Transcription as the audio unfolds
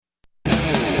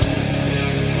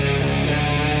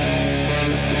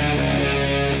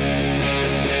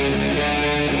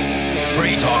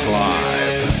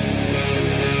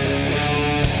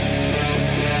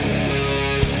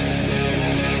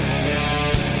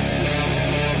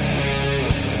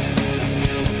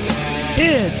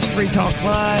It's Free Talk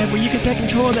Live, where you can take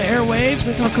control of the airwaves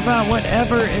and talk about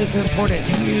whatever is important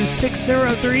to you.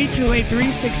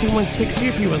 603-283-6160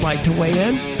 if you would like to weigh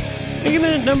in. Again,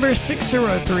 the number is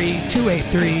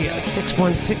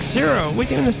 603-283-6160.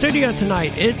 With you in the studio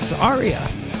tonight, it's Aria.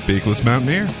 Beakless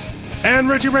Mountaineer. And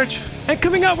Richie Rich. And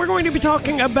coming up, we're going to be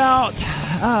talking about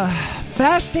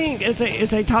fasting is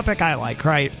a topic I like,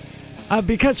 right?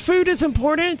 Because food is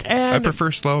important, and I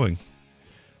prefer slowing.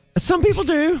 Some people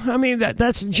do. I mean,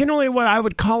 that's generally what I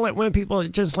would call it when people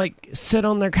just like sit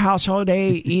on their couch all day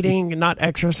eating and not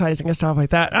exercising and stuff like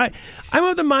that. I'm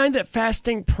of the mind that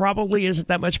fasting probably isn't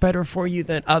that much better for you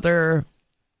than other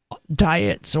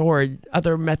diets or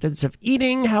other methods of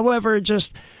eating. However,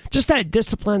 just that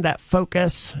discipline, that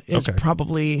focus is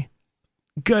probably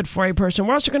good for a person.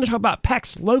 We're also going to talk about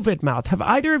Paxlovid mouth. Have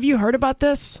either of you heard about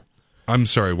this? I'm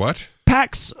sorry, what?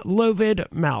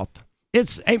 Paxlovid mouth.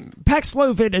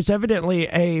 Paxlovid is evidently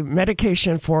a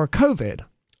medication for COVID.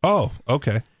 Oh,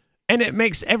 okay. And it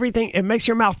makes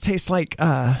your mouth taste like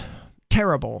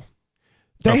terrible.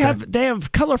 They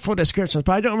have colorful descriptions,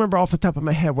 but I don't remember off the top of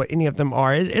my head what any of them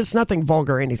are. It's nothing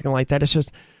vulgar or anything like that. It's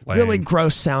just really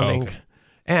gross sounding. Okay.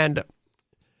 And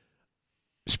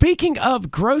speaking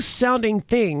of gross sounding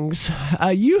things,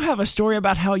 you have a story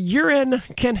about how urine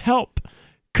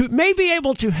may be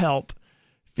able to help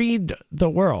feed the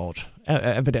world.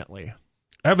 Evidently.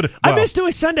 I miss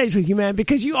doing Sundays with you, man,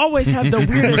 because you always have the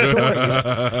weirdest stories.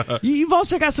 You've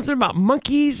also got something about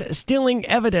monkeys stealing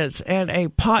evidence and a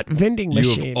pot vending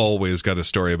machine. You've always got a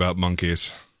story about monkeys.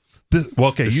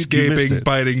 Escaping,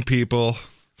 biting people,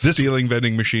 stealing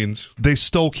vending machines. They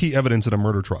stole key evidence in a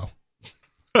murder trial.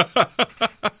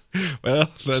 Well,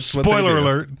 that's spoiler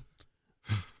alert.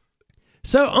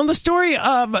 So on the story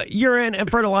of urine and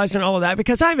fertilizer and all of that,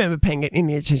 because I haven't been paying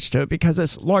any attention to it because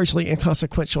it's largely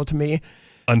inconsequential to me.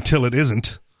 Until it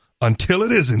isn't.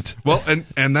 Well,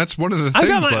 and that's one of the things. I've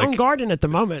got my own garden at the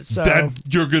moment, so that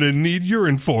you're going to need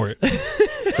urine for it.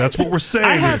 That's what we're saying.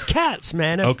 I have cats,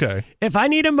 man. If I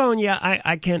need ammonia,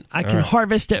 I can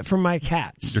harvest it from my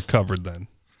cats. You're covered then.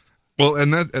 Well,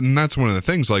 and that's one of the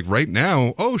things, like right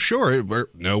now,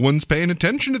 no one's paying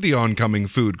attention to the oncoming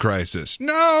food crisis.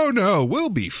 No, we'll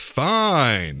be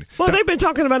fine. Well, they've been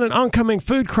talking about an oncoming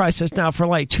food crisis now for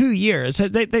like 2 years.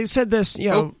 They said this,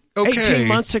 18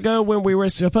 months ago when we were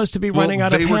supposed to be running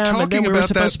out of ham, and then we were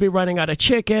supposed to be running out of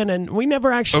chicken, and we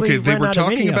never actually ran out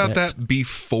of any of it. Okay, they were talking about that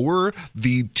before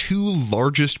the two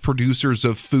largest producers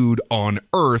of food on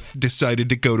Earth decided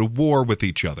to go to war with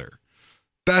each other.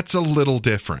 That's a little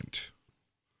different.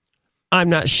 I'm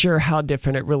not sure how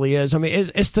different it really is. I mean,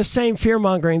 it's the same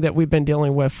fear-mongering that we've been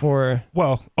dealing with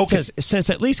since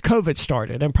at least COVID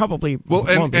started, and probably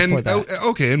long before that.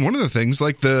 Okay, and one of the things,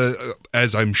 like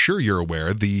as I'm sure you're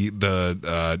aware,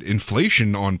 the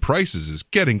inflation on prices is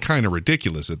getting kind of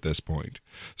ridiculous at this point.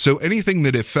 So anything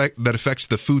that affects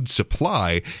the food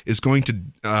supply is going to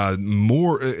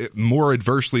more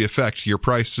adversely affect your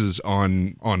prices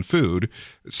on food,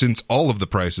 since all of the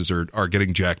prices are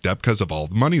getting jacked up because of all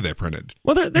the money they printed.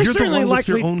 Well, they're You're certainly the one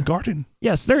likely with your own garden.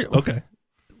 Yes, they're okay.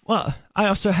 Well, I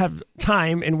also have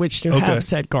time in which to have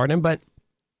said garden, but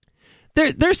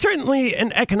there's certainly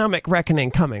an economic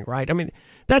reckoning coming, right? I mean,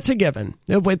 that's a given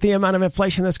with the amount of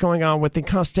inflation that's going on, with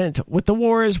the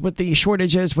wars, with the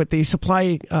shortages, with the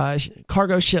supply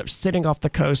cargo ships sitting off the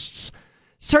coasts.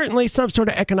 Certainly some sort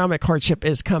of economic hardship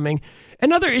is coming.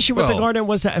 Another issue with the garden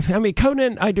was that,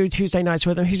 Conan, I do Tuesday nights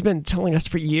with him. He's been telling us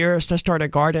for years to start a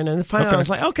garden. And finally I was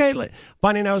like,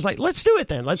 Bonnie and I was like, let's do it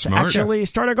then. Let's actually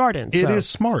start a garden. It is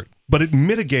smart, but it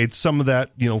mitigates some of that,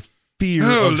 fear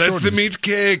of let shortage. them eat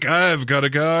cake. I've got a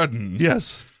garden.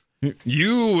 Yes.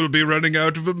 You will be running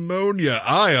out of ammonia.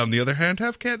 I, on the other hand,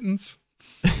 have kittens.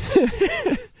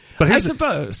 But I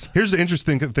suppose. Here's the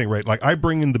interesting thing, right? Like, I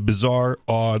bring in the bizarre,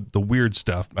 odd, the weird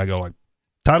stuff. I go like,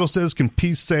 title says, "Can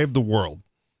peace save the world?"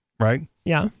 Right?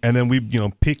 Yeah. And then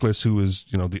Peakless, who is,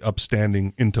 the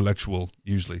upstanding intellectual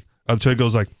usually. So he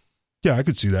goes like, yeah, I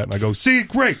could see that. And I go, see,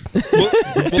 great. Well,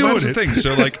 that's the thing.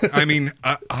 So,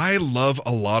 I love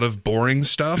a lot of boring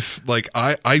stuff. Like,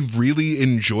 I really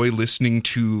enjoy listening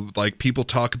to, people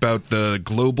talk about the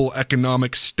global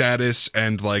economic status,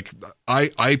 and,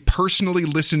 I personally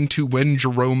listen to when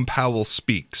Jerome Powell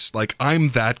speaks. I'm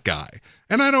that guy.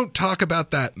 And I don't talk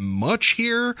about that much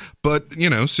here, but,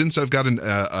 since I've got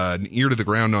an ear to the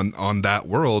ground on that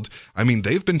world,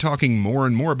 they've been talking more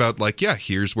and more about,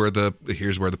 here's where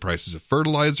the prices of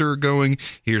fertilizer are going.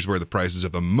 Here's where the prices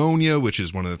of ammonia, which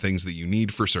is one of the things that you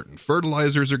need for certain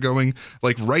fertilizers, are going.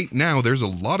 Right now, there's a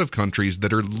lot of countries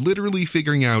that are literally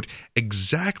figuring out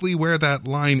exactly where that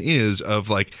line is of,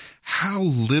 how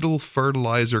little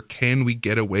fertilizer can we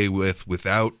get away with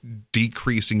without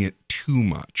decreasing it too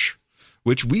much?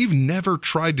 Which we've never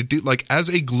tried to do. Like, as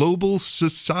a global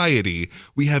society,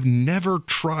 we have never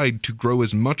tried to grow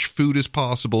as much food as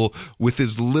possible with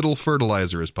as little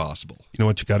fertilizer as possible. You know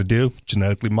what you got to do?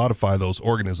 Genetically modify those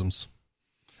organisms.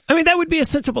 I mean, that would be a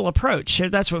sensible approach.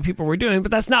 That's what people were doing, but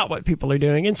that's not what people are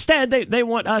doing. Instead, they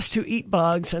want us to eat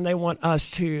bugs, and they want us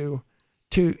to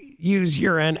use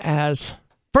urine as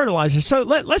fertilizer. So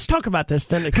let's talk about this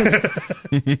then, because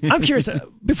I'm curious.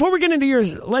 Before we get into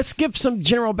yours, let's give some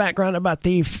general background about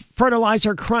the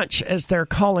fertilizer crunch, as they're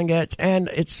calling it, and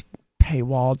it's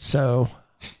paywalled, so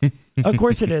of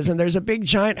course it is. And there's a big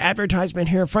giant advertisement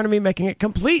here in front of me making it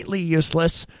completely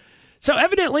useless. So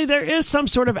evidently there is some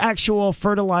sort of actual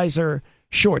fertilizer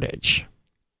shortage.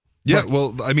 Yeah, right.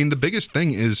 Well, I mean, the biggest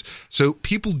thing is, so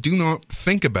people do not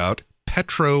think about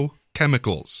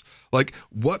petrochemicals. Like,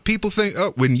 what people think,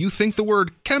 when you think the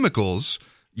word chemicals,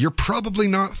 you're probably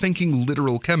not thinking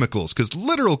literal chemicals, because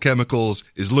literal chemicals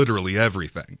is literally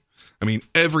everything. I mean,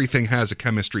 everything has a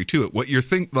chemistry to it. What you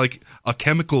think, like a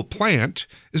chemical plant,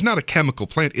 is not a chemical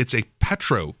plant, it's a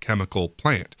petrochemical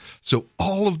plant. So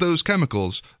all of those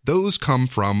chemicals, those come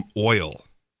from oil.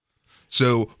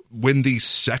 So when the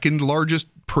second largest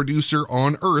producer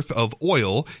on Earth of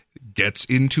oil gets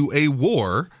into a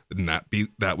war, and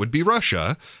that would be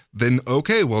Russia, then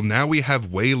okay, well, now we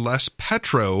have way less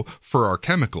petro for our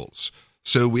chemicals.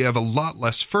 So we have a lot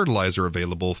less fertilizer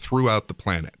available throughout the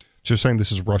planet. So you're saying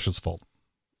this is Russia's fault?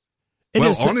 It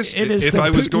is the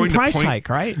Putin price hike,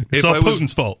 right? It's all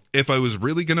Putin's fault. If I was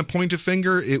really going to point a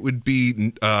finger, it would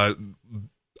be the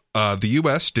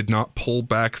U.S. did not pull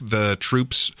back the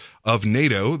troops of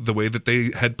NATO the way that they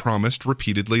had promised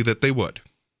repeatedly that they would.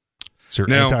 So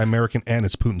you're anti-American, and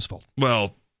it's Putin's fault.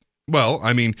 Well,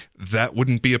 I mean, that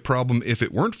wouldn't be a problem if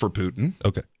it weren't for Putin.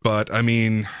 Okay. But, I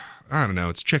mean, I don't know.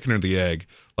 It's chicken or the egg.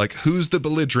 Like, who's the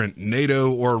belligerent,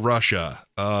 NATO or Russia?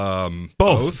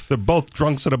 Both. They're both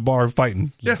drunks at a bar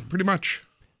fighting. Yeah, pretty much.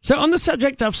 So on the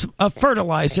subject of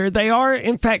fertilizer, they are,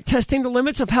 in fact, testing the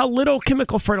limits of how little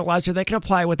chemical fertilizer they can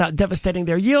apply without devastating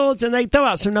their yields. And they throw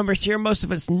out some numbers here. Most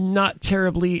of it's not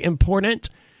terribly important.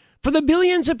 For the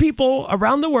billions of people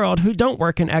around the world who don't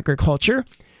work in agriculture,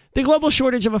 the global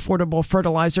shortage of affordable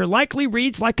fertilizer likely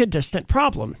reads like a distant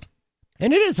problem.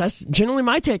 And it is. That's generally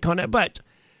my take on it. But,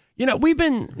 you know,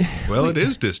 it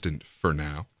is distant for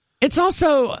now. It's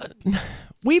also,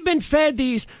 we've been fed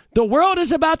the world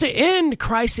is about to end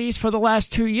crises for the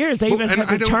last 2 years. They even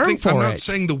have a term for it. I'm not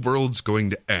saying the world's going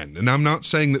to end. And I'm not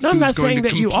saying that food's going to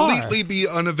completely be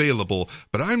unavailable.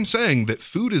 But I'm saying that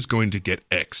food is going to get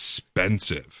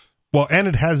expensive. Well, and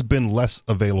it has been less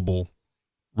available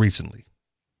recently.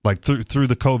 Like through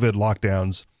the COVID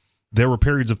lockdowns, there were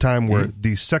periods of time where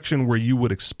the section where you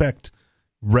would expect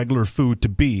regular food to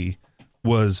be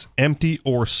was empty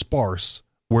or sparse,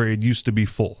 where it used to be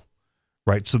full,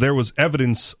 right? So there was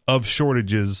evidence of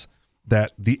shortages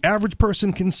that the average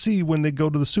person can see when they go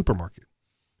to the supermarket,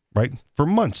 right? For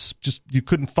months, just you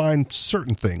couldn't find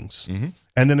certain things. Mm-hmm.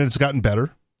 And then it's gotten better,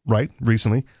 right,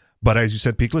 recently. But as you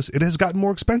said, Peakless, it has gotten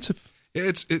more expensive.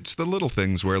 It's the little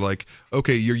things where, like,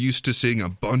 okay, you're used to seeing a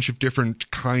bunch of different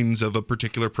kinds of a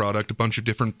particular product, a bunch of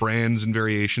different brands and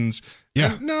variations.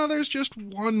 Yeah. And no, there's just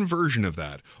one version of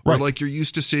that. Or like you're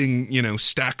used to seeing,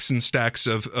 stacks and stacks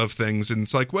of things. And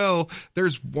it's like, well,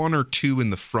 there's one or two in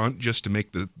the front just to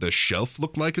make the shelf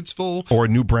look like it's full. Or a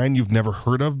new brand you've never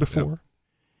heard of before. Yep.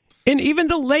 In even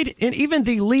the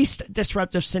least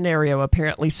disruptive scenario,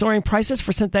 apparently, soaring prices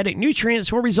for synthetic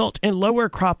nutrients will result in lower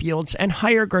crop yields and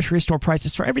higher grocery store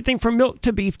prices for everything from milk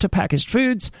to beef to packaged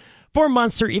foods for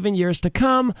months or even years to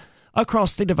come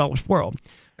across the developed world.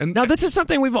 And now, this is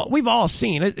something we've all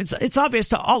seen. It's obvious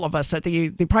to all of us that the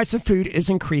price of food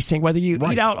is increasing, whether you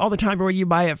eat out all the time or you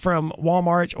buy it from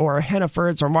Walmart or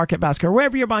Hannaford's or Market Basket or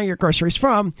wherever you're buying your groceries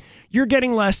from. You're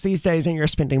getting less these days and you're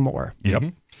spending more. Yep.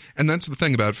 And that's the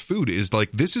thing about food is,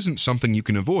 like, this isn't something you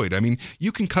can avoid. I mean,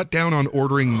 you can cut down on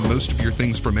ordering most of your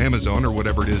things from Amazon or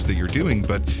whatever it is that you're doing,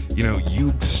 but,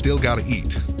 you still got to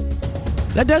eat.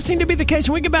 That does seem to be the case.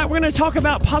 When we get back, we're going to talk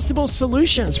about possible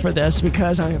solutions for this,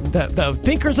 because the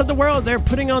thinkers of the world, they're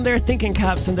putting on their thinking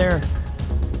caps and they're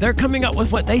coming up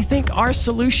with what they think are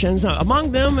solutions.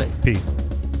 Among them, P,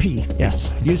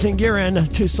 yes. Using urine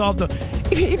to solve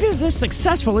even if it's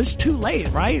successful, it's too late,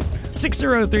 right?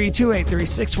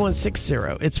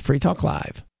 603-283-6160. It's Free Talk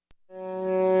Live.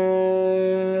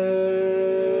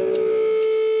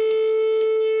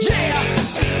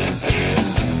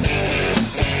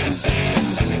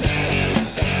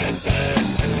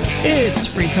 It's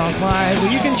Free Talk Live.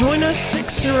 Well, you can join us,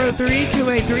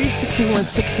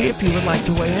 603-283-6160 if you would like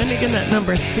to weigh in. Again, that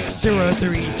number is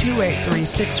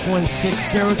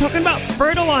 603-283-6160. Talking about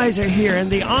fertilizer here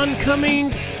and the oncoming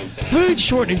food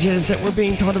shortages that we're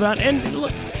being told about. And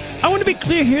look, I want to be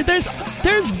clear here. There's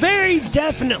very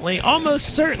definitely,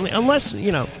 almost certainly, unless,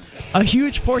 a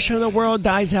huge portion of the world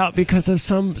dies out because of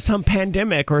some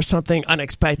pandemic or something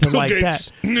unexpected like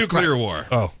that. Nuclear war.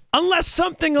 Oh. Unless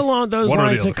something along those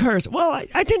lines occurs. Well,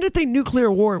 I tend to think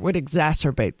nuclear war would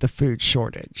exacerbate the food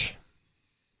shortage.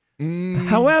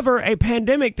 However, a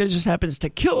pandemic that just happens to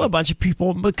kill a bunch of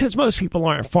people, because most people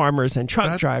aren't farmers and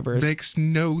truck drivers. Makes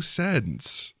no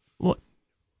sense. Well,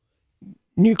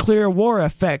 nuclear war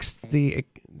affects the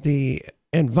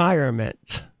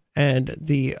environment and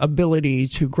the ability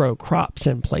to grow crops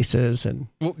in places and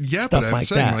stuff but I'm like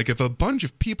saying, that. like, if a bunch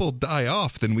of people die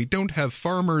off, then we don't have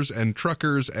farmers and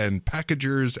truckers and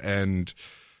packagers and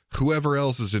whoever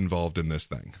else is involved in this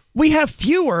thing. We have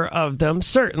fewer of them,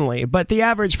 certainly, but the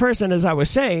average person, as I was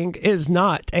saying, is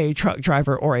not a truck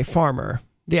driver or a farmer.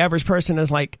 The average person is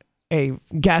like a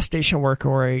gas station worker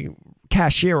or a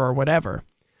cashier or whatever.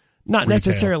 Not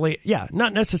necessarily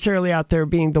out there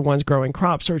being the ones growing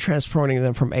crops or transporting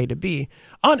them from A to B.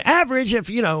 On average, if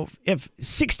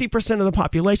 60% of the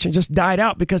population just died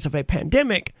out because of a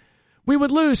pandemic, we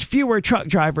would lose fewer truck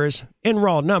drivers in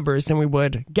raw numbers than we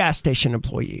would gas station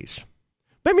employees.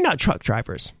 Maybe not truck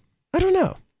drivers. I don't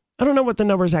know. I don't know what the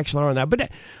numbers actually are on that. But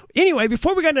anyway,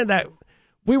 before we got into that,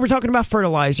 we were talking about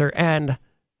fertilizer and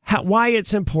why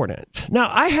it's important. Now,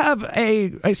 I have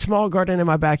a small garden in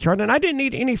my backyard, and I didn't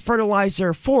need any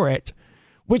fertilizer for it,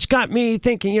 which got me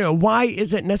thinking, why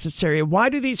is it necessary? Why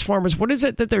do these farmers, what is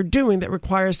it that they're doing that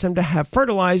requires them to have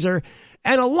fertilizer?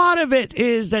 And a lot of it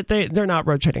is that they're not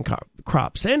rotating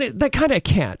crops, and they kind of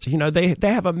can't. They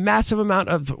have a massive amount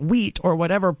of wheat or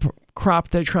whatever crop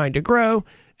they're trying to grow,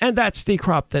 and that's the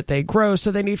crop that they grow. So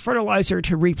they need fertilizer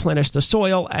to replenish the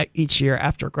soil each year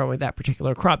after growing that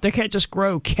particular crop. They can't just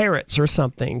grow carrots or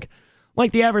something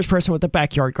like the average person with a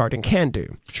backyard garden can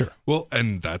do. Sure. Well,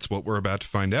 and that's what we're about to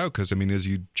find out, because, as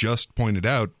you just pointed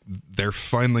out, they're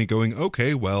finally going,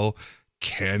 okay, well,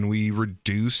 can we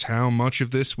reduce how much of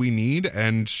this we need?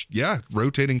 And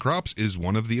rotating crops is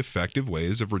one of the effective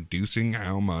ways of reducing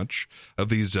how much of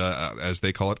these, as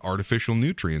they call it, artificial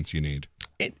nutrients you need.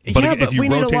 But if you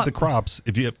rotate the crops,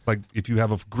 if you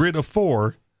have a grid of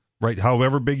 4, right,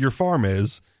 however big your farm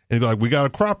is, and you go we got to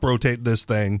crop rotate this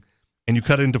thing, and you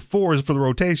cut it into 4s for the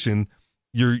rotation,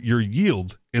 your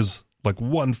yield is like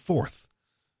 1/4.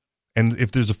 And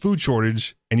if there's a food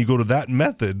shortage and you go to that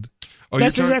method,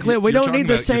 that's exactly it. We don't need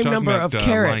the same number of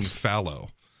carrots. Lying fallow.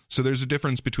 So there's a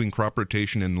difference between crop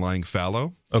rotation and lying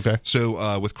fallow. Okay.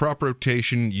 So with crop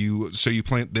rotation, you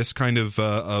plant this kind of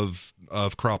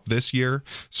crop this year.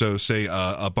 So say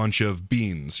a bunch of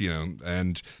beans,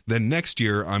 and then next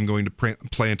year I'm going to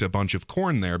plant a bunch of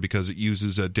corn there because it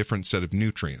uses a different set of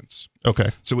nutrients.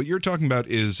 Okay. So what you're talking about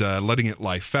is letting it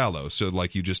lie fallow. So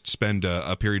like you just spend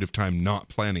a period of time not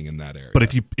planting in that area. But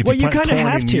if you plant corn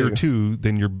in year 2,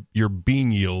 then your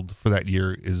bean yield for that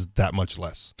year is that much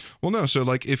less. Well, no. So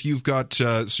like if you've got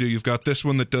you've got this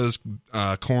one that does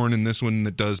corn and this one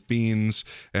that does beans,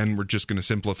 and we're just going to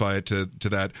simplify it to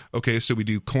that. Okay, so we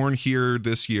do corn here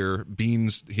this year,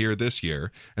 beans here this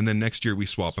year, and then next year we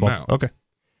swap them out. Okay.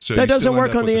 So that doesn't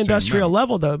work on the industrial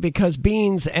level though, because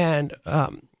beans,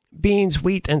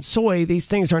 wheat, and soy, these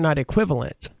things are not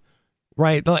equivalent,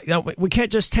 right? We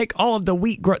can't just take all of the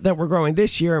wheat that we're growing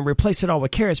this year and replace it all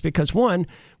with carrots, because 1,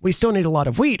 we still need a lot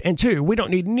of wheat, and 2, we don't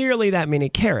need nearly that many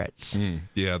carrots.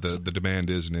 Yeah, the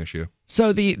demand is an issue.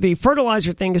 So the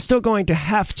fertilizer thing is still going to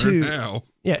have to... For now.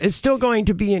 Yeah, it's still going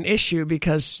to be an issue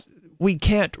because we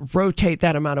can't rotate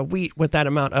that amount of wheat with that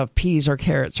amount of peas or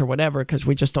carrots or whatever, because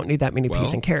we just don't need that many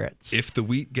peas and carrots. If the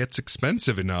wheat gets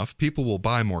expensive enough, people will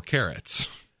buy more carrots.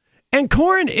 And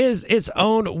corn is its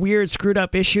own weird, screwed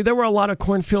up issue. There were a lot of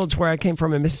cornfields where I came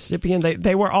from in Mississippi, and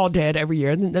they were all dead every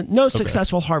year. No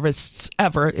successful harvests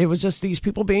ever. It was just these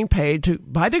people being paid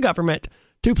by the government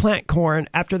to plant corn.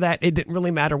 After that, it didn't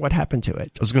really matter what happened to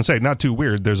it. I was going to say, not too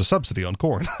weird. There's a subsidy on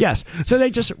corn. Yes. So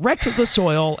they just wrecked the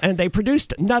soil, and they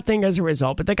produced nothing as a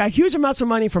result, but they got huge amounts of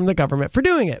money from the government for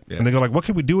doing it. Yeah. And they go what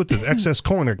can we do with the excess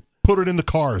corn? Put it in the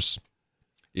cars.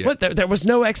 Yeah. But there was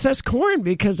no excess corn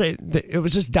because it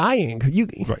was just dying.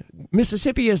 Right.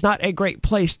 Mississippi is not a great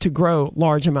place to grow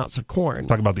large amounts of corn.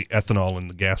 Talk about the ethanol and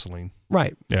the gasoline.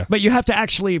 Right. Yeah. But you have to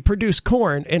actually produce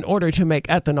corn in order to make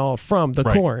ethanol from the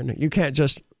corn. You can't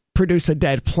just produce a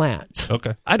dead plant.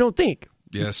 Okay. I don't think.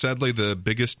 Yeah, sadly, the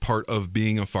biggest part of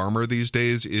being a farmer these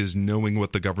days is knowing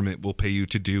what the government will pay you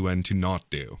to do and to not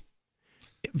do.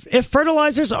 If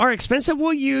fertilizers are expensive,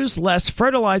 we'll use less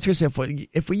fertilizers.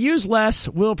 If we use less,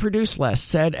 we'll produce less,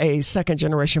 said a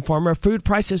second-generation farmer. Food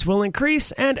prices will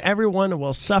increase, and everyone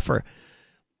will suffer.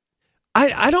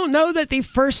 I don't know that the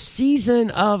first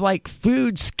season of like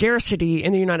food scarcity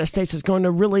in the United States is going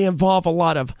to really involve a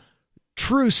lot of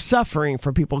true suffering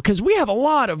for people, because we have a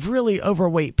lot of really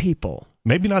overweight people.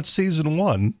 Maybe not season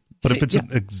one, but if it's an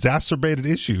exacerbated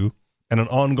issue and an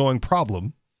ongoing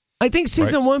problem, I think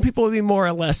season one people would be more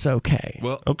or less okay.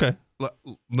 Well, okay.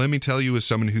 Let me tell you, as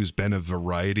someone who's been a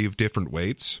variety of different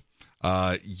weights,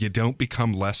 you don't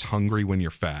become less hungry when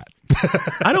you're fat.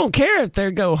 I don't care if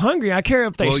they go hungry. I care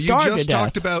if they starve to death. Well, you just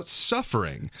talked about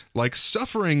suffering. Like,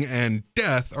 suffering and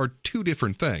death are two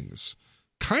different things.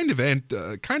 Kind of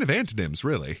antonyms,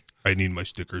 really. I need my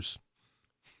stickers.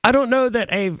 I don't know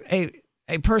that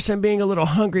a person being a little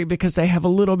hungry because they have a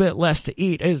little bit less to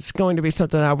eat is going to be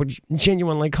something I would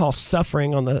genuinely call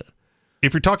suffering on the.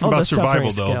 If you're talking about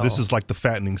survival, though, scale. this is like the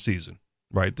fattening season,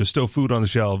 right? There's still food on the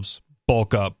shelves.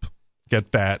 Bulk up, get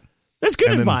fat. That's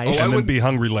good advice. And then be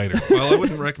hungry later. Well, I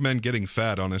wouldn't recommend getting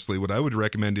fat, honestly. What I would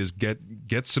recommend is get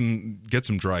some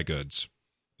dry goods.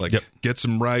 Like, get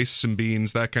some rice, some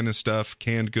beans, that kind of stuff,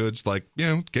 canned goods. Like,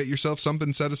 get yourself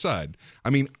something set aside. I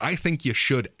mean, I think you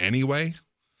should anyway.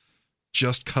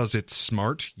 Just because it's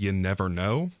smart, you never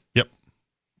know. Yep.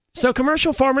 So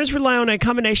commercial farmers rely on a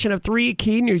combination of 3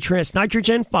 key nutrients,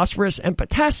 nitrogen, phosphorus, and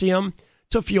potassium,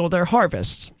 to fuel their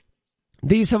harvests.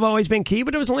 These have always been key,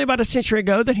 but it was only about a century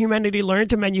ago that humanity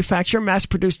learned to manufacture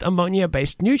mass-produced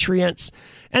ammonia-based nutrients,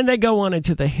 and they go on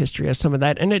into the history of some of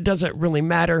that, and it doesn't really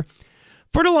matter.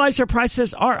 Fertilizer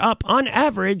prices are up on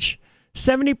average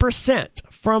 70%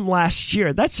 from last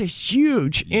year. That's a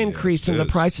huge increase in the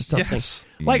price of something. Yes.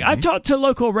 Like, I've talked to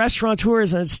local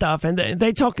restaurateurs and stuff, and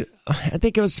they talk, I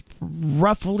think it was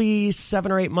roughly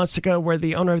 7 or 8 months ago, where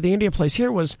the owner of the India place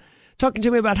here was talking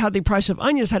to me about how the price of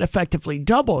onions had effectively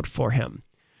doubled for him.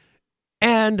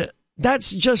 And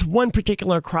that's just one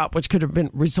particular crop, which could have been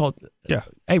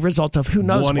a result of who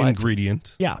knows one what.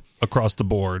 ingredient across the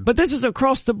board. But this is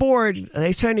across the board, a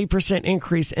 70%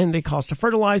 increase in the cost of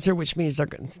fertilizer, which means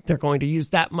they're going to use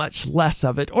that much less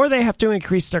of it, or they have to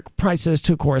increase their prices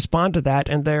to correspond to that,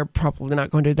 and they're probably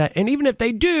not going to do that. And even if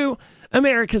they do,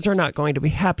 Americans are not going to be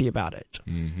happy about it.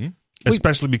 Mm-hmm.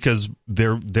 Especially because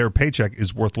their paycheck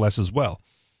is worth less as well,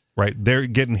 right? They're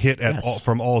getting hit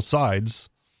from all sides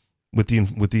with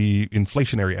the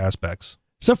inflationary aspects.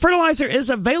 So fertilizer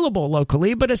is available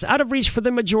locally, but it's out of reach for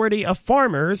the majority of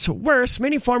farmers. Worse,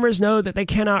 many farmers know that they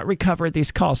cannot recover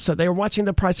these costs, so they're watching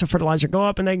the price of fertilizer go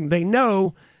up, and they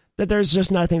know that there's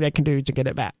just nothing they can do to get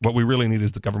it back. What we really need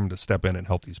is the government to step in and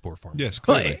help these poor farmers. Yes,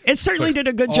 clearly. Well, it certainly did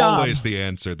a good job. Always the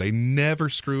answer. They never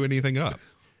screw anything up.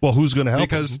 Well, who's going to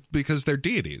help? Because they're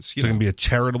deities. Is there going to be a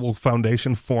charitable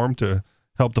foundation formed to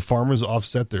help the farmers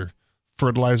offset their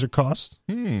fertilizer costs?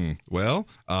 Well,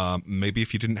 maybe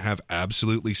if you didn't have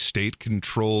absolutely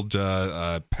state-controlled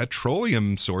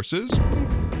petroleum sources,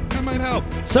 that might help.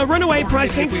 So runaway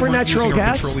pricing for natural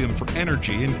gas. Petroleum for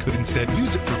energy, and could instead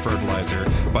use it for fertilizer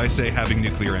by, say, having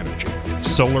nuclear energy.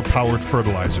 Solar-powered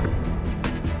fertilizer.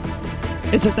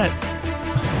 Is it that?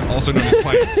 Also known as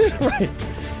plants. Right.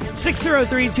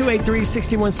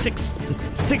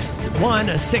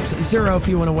 603-283-6160 if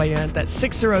you want to weigh in. That's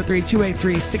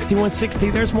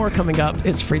 603-283-6160. There's more coming up.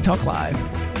 It's Free Talk Live.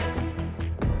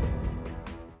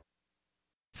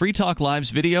 Free Talk Live's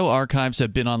video archives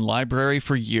have been on LBRY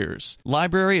for years.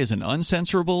 LBRY is an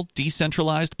uncensorable,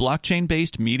 decentralized,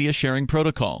 blockchain-based media sharing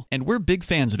protocol, and we're big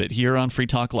fans of it here on Free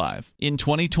Talk Live. In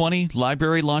 2020,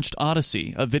 LBRY launched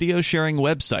Odysee, a video sharing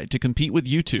website to compete with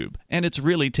YouTube, and it's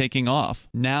really taking off.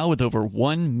 Now with over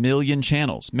 1 million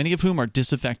channels, many of whom are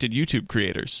disaffected YouTube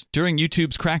creators. During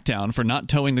YouTube's crackdown for not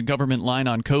towing the government line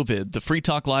on COVID, the Free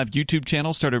Talk Live YouTube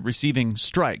channel started receiving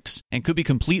strikes and could be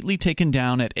completely taken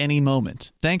down at any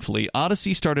moment. Thankfully,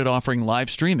 Odysee started offering live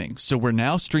streaming, so we're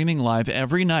now streaming live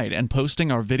every night and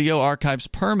posting our video archives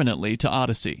permanently to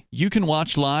Odysee. You can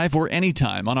watch live or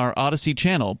anytime on our Odysee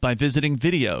channel by visiting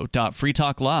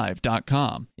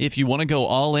video.freetalklive.com. If you want to go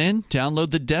all in, download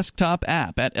the desktop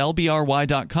app at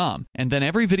lbry.com, and then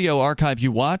every video archive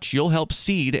you watch, you'll help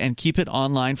seed and keep it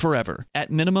online forever. At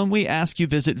minimum, we ask you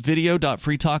visit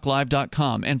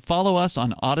video.freetalklive.com and follow us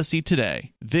on Odysee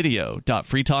today.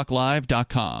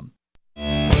 video.freetalklive.com.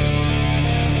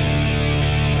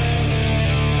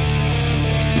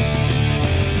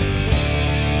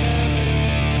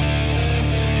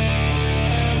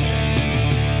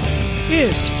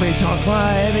 It's Free Talk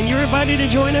Live, and you're invited to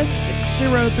join us,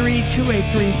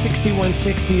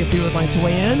 603-283-6160 if you would like to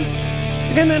weigh in.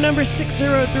 Again, the number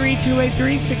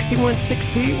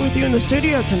 603-283-6160. With you in the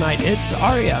studio tonight, it's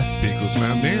Aria, Beakless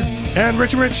Mountaineer, and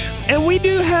Richie Rich. And we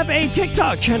do have a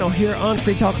TikTok channel here on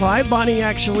Free Talk Live. Bonnie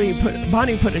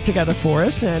put it together for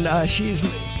us, and she's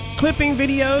clipping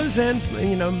videos and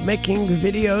making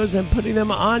videos and putting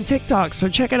them on TikTok. So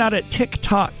check it out at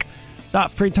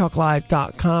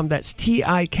TikTok.freetalklive.com. That's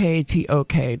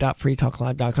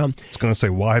TikTok.freetalklive.com. It's going to say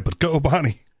why, but go,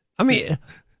 Bonnie. I mean,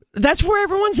 that's where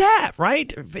everyone's at,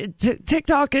 right?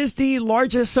 TikTok is the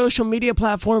largest social media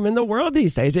platform in the world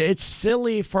these days. It's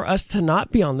silly for us to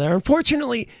not be on there.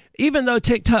 Unfortunately, even though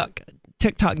TikTok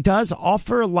does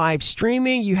offer live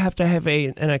streaming, you have to have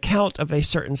an account of a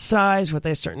certain size with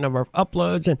a certain number of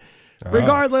uploads. And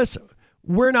regardless,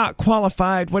 we're not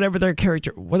qualified, whatever their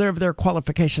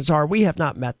qualifications are. We have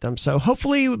not met them. So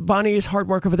hopefully Bonnie's hard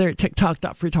work over there at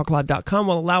TikTok.freetalklive.com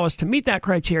will allow us to meet that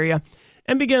criteria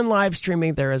and begin live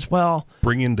streaming there as well.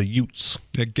 Bring in the Utes.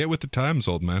 Yeah, get with the times,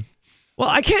 old man. Well,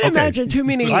 I can't imagine too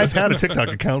many. I've had a TikTok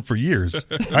account for years.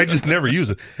 I just never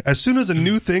use it. As soon as a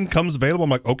new thing comes available,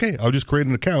 I'm like, okay, I'll just create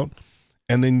an account.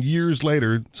 And then years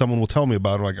later, someone will tell me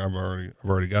about it. Like, I've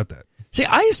already got that. See,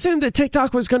 I assumed that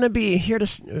TikTok was going to be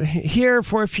here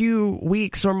for a few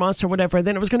weeks or months or whatever, and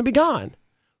then it was going to be gone.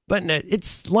 But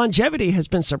its longevity has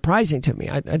been surprising to me.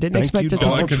 I didn't expect it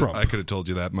to. I could have told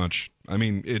you that much. I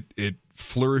mean, it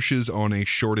flourishes on a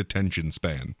short attention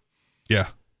span. Yeah.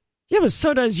 Yeah, but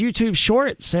so does YouTube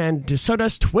Shorts, and so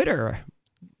does Twitter.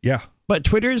 Yeah. But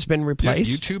Twitter's been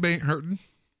replaced. Yeah, YouTube ain't hurting.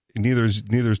 Neither is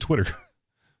Twitter.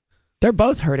 They're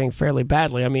both hurting fairly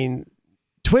badly. I mean,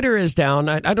 Twitter is down.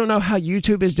 I don't know how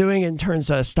YouTube is doing in terms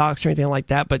of stocks or anything like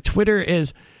that, but Twitter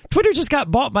just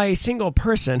got bought by a single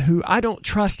person who I don't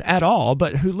trust at all,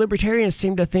 but who libertarians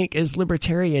seem to think is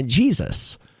libertarian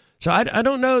Jesus. So I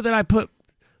don't know that I put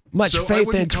much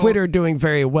faith in Twitter doing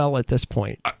very well at this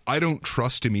point. I don't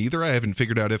trust him either. I haven't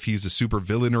figured out if he's a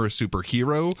supervillain or a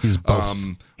superhero. He's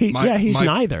both. He's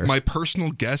neither. My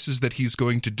personal guess is that he's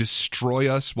going to destroy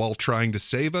us while trying to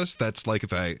save us. That's like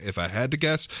if I had to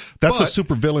guess. That's a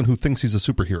supervillain who thinks he's a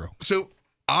superhero. So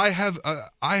I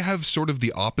have sort of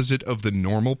the opposite of the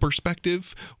normal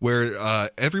perspective, where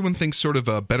everyone thinks sort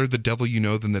of better the devil you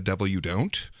know than the devil you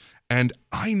don't. And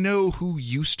I know who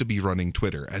used to be running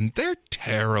Twitter, and they're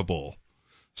terrible.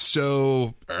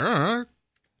 So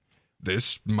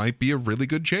this might be a really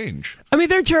good change. I mean,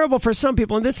 they're terrible for some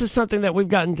people, and this is something that we've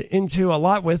gotten into a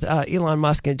lot with Elon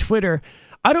Musk and Twitter.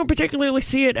 I don't particularly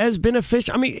see it as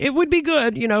beneficial. I mean, it would be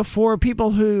good, for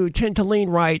people who tend to lean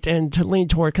right and to lean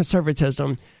toward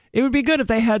conservatism. It would be good if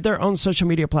they had their own social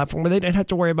media platform where they didn't have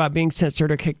to worry about being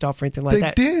censored or kicked off or anything like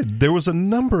that. They did. There was a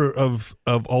number of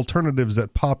alternatives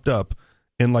that popped up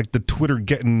in like the Twitter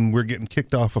we're getting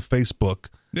kicked off of Facebook.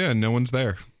 Yeah, no one's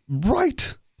there.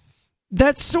 Right.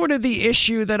 That's sort of the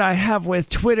issue that I have with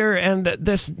Twitter, and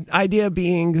this idea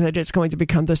being that it's going to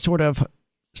become this sort of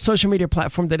social media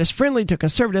platform that is friendly to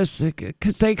conservatives,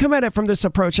 because they come at it from this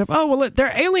approach of,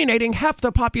 they're alienating half the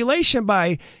population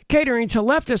by catering to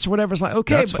leftists or whatever. It's like,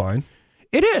 okay, that's fine.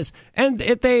 It is. And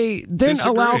if they then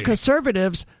allow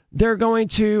conservatives, they're going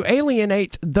to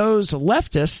alienate those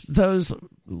leftists, those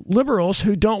liberals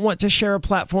who don't want to share a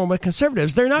platform with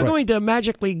conservatives. They're not going to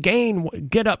magically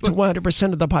get up to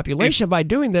 100% of the population by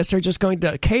doing this. They're just going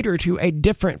to cater to a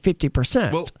different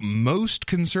 50%. Well, most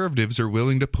conservatives are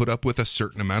willing to put up with a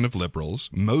certain amount of liberals.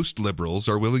 Most liberals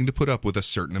are willing to put up with a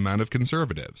certain amount of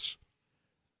conservatives.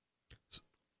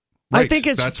 Right, I think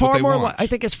it's far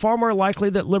more likely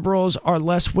that liberals are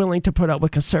less willing to put up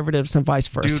with conservatives than vice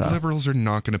versa. Dude, liberals are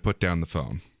not going to put down the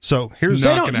phone. So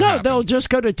they'll just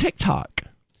go to TikTok.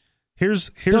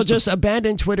 They'll just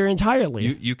abandon Twitter entirely.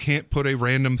 You can't put a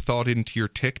random thought into your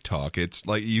TikTok. It's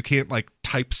like you can't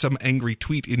type some angry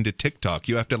tweet into TikTok.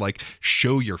 You have to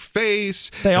show your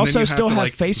face. They also still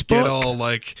have Facebook. Get all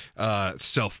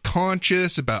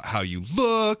self-conscious about how you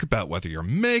look, about whether your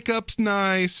makeup's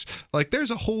nice.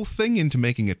 There's a whole thing into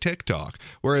making a TikTok.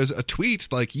 Whereas a tweet,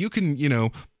 you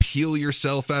can, peel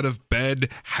yourself out of bed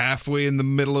halfway in the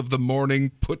middle of the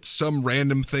morning, put some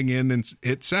random thing in and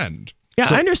hit send. Yeah,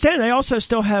 I understand. They also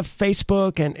still have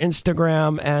Facebook and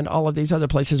Instagram and all of these other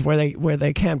places where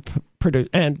they can produce,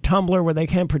 and Tumblr where they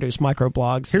can produce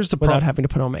microblogs without having to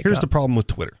put on makeup. Here's the problem with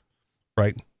Twitter,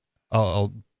 right?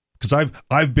 Because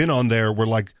I've been on there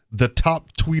where the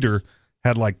top tweeter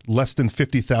had less than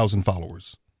 50,000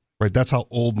 followers, right? That's how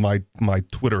old my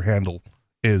Twitter handle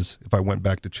is. If I went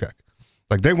back to check,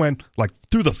 they went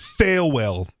through the fail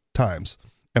whale times,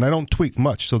 and I don't tweet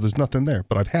much, so there's nothing there.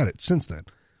 But I've had it since then.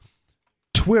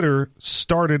 Twitter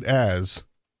started as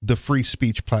the free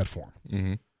speech platform,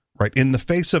 right? In the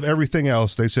face of everything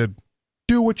else, they said,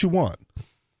 do what you want.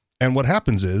 And what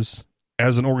happens is,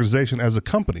 as an organization, as a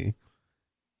company,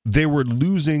 they were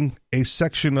losing a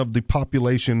section of the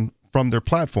population from their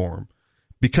platform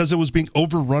because it was being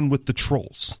overrun with the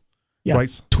trolls. Yes.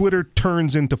 Right? Twitter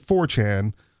turns into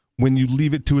 4chan when you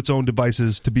leave it to its own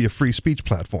devices to be a free speech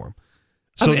platform.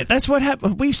 So that's what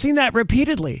happened. We've seen that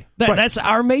repeatedly. That's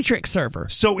our Matrix server.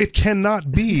 So it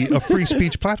cannot be a free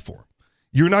speech platform.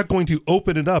 You're not going to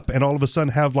open it up and all of a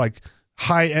sudden have like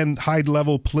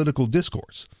high-level political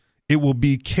discourse. It will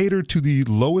be catered to the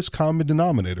lowest common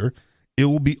denominator. It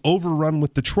will be overrun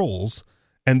with the trolls,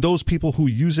 and those people who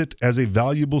use it as a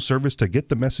valuable service to get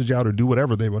the message out or do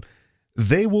whatever they want,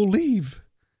 they will leave.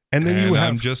 And then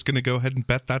I'm just going to go ahead and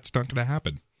bet that's not going to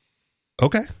happen.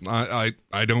 Okay.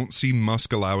 I don't see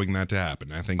Musk allowing that to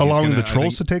happen. I think allowing the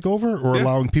trolls to take over or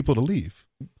allowing people to leave.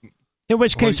 In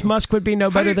which case, Musk would be no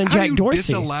better than Jack Dorsey. How do you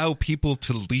disallow people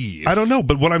to leave? I don't know,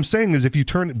 but what I'm saying is if you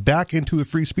turn it back into a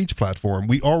free speech platform,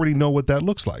 we already know what that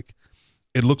looks like.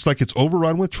 It looks like it's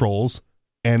overrun with trolls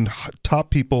and top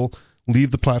people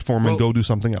leave the platform and go do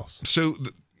something else. So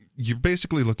you're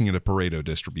basically looking at a Pareto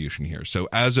distribution here. So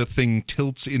as a thing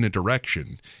tilts in a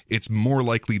direction, it's more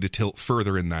likely to tilt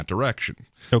further in that direction.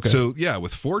 Okay. So yeah,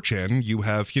 with 4chan, you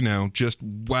have, just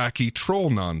wacky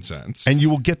troll nonsense. And you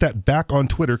will get that back on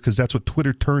Twitter because that's what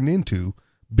Twitter turned into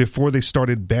before they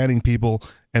started banning people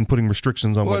and putting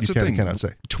restrictions on what you can and cannot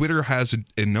say. Twitter has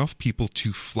enough people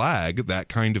to flag that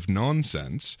kind of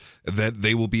nonsense that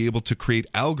they will be able to create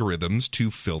algorithms to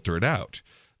filter it out.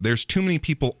 There's too many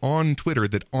people on Twitter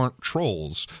that aren't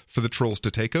trolls for the trolls to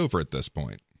take over at this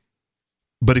point.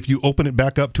 But if you open it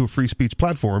back up to a free speech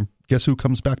platform, guess who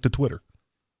comes back to Twitter?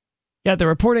 Yeah, the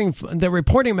reporting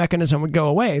mechanism would go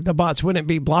away. The bots wouldn't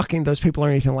be blocking those people or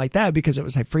anything like that because it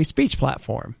was a free speech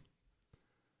platform.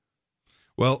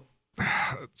 Well,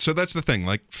 so that's the thing.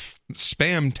 Like,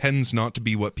 spam tends not to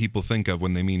be what people think of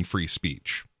when they mean free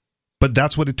speech. But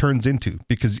that's what it turns into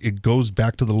because it goes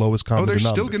back to the lowest common denominator.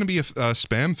 There's still going to be a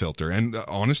spam filter. And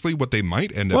honestly, what they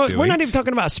might end up doing... We're not even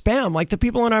talking about spam. Like the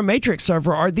people on our Matrix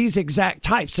server are these exact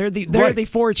types. They're the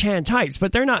 4chan types,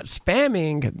 but they're not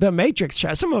spamming the Matrix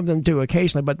chat. Some of them do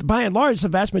occasionally, but by and large, the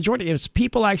vast majority is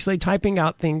people actually typing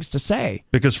out things to say.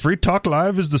 Because Free Talk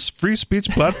Live is this free speech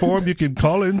platform. You can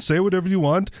call in, say whatever you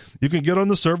want. You can get on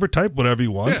the server, type whatever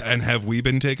you want. Yeah, and have we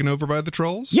been taken over by the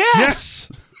trolls?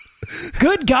 Yes!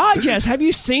 Good God, yes. Have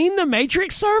you seen the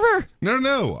Matrix server?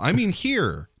 No. I mean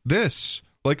here. This.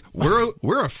 Like,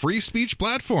 we're a free speech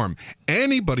platform.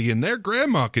 Anybody and their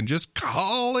grandma can just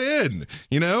call in,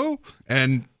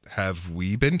 And have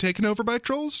we been taken over by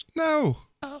trolls? No.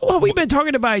 Well, we've been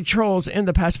targeted by trolls in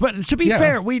the past, but to be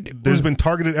fair, there's been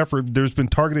targeted effort. There's been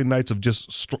targeted nights of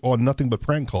just on nothing but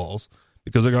prank calls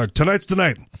because they're like, tonight's the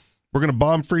night. We're going to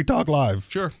bomb Free Talk Live.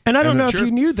 Sure. And I don't know if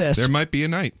you knew this. There might be a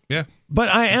night. Yeah. But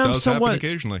I am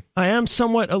occasionally. I am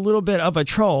somewhat a little bit of a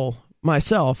troll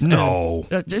myself. No.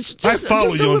 I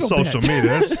follow you on social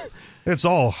media. It's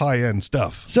all high-end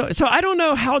stuff. So I don't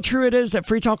know how true it is that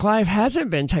Free Talk Live hasn't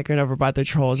been taken over by the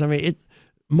trolls. I mean,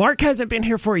 Mark hasn't been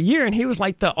here for a year, and he was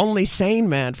like the only sane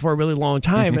man for a really long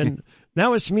time. And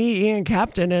now it's me, Ian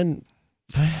Captain, and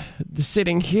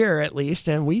sitting here at least,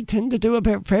 and we tend to do a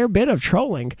fair bit of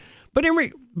trolling. But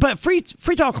Free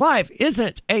Talk Live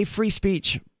isn't a free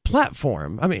speech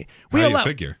platform. I mean, how do you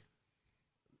figure?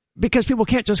 Because people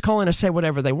can't just call in and say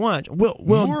whatever they want. We'll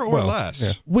more or less.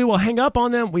 Yeah. We will hang up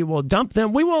on them. We will dump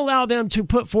them. We will allow them to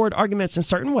put forward arguments in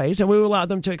certain ways, and we will allow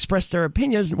them to express their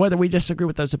opinions, whether we disagree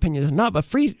with those opinions or not. But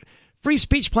free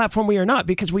speech platform we are not,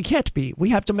 because we can't be.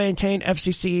 We have to maintain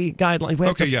FCC guidelines. We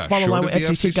have to follow along with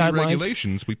FCC guidelines.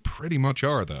 Regulations, we pretty much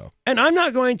are, though. And I'm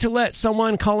not going to let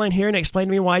someone call in here and explain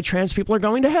to me why trans people are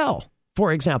going to hell,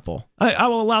 for example. I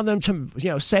will allow them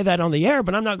to say that on the air,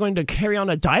 but I'm not going to carry on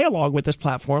a dialogue with this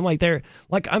platform.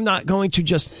 I'm not going to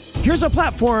just, here's a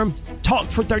platform, talk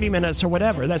for 30 minutes or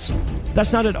whatever.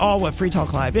 That's not at all what Free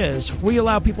Talk Live is. We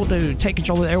allow people to take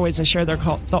control of the airways and share their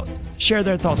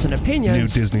thoughts and opinions.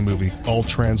 New Disney movie, all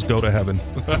trans go to heaven.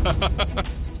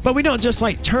 But we don't just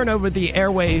turn over the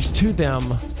airwaves to them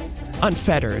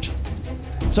unfettered.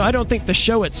 So I don't think the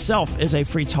show itself is a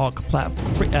free talk platform.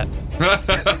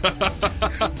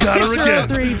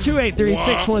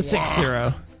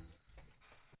 603-283-6160.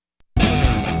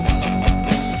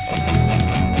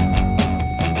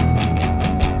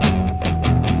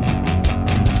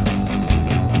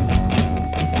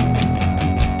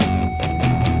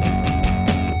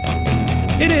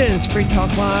 It is Free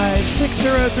Talk Live,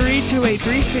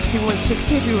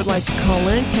 603-283-6160 if you would like to call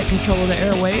in, take control of the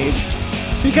airwaves.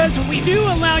 Because we do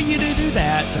allow you to do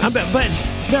that. But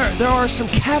there are some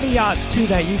caveats to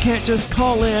that. You can't just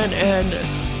call in and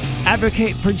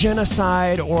advocate for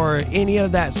genocide or any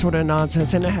of that sort of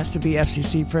nonsense, and it has to be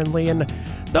FCC friendly. And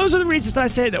those are the reasons I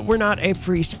say that we're not a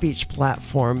free speech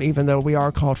platform, even though we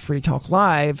are called Free Talk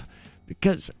Live,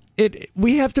 because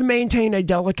we have to maintain a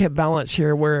delicate balance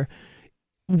here where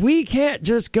we can't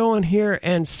just go in here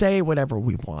and say whatever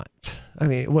we want. I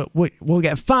mean, we'll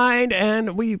get fined,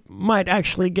 and we might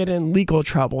actually get in legal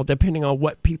trouble depending on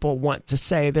what people want to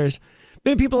say. There's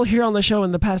been people here on the show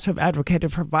in the past who have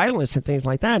advocated for violence and things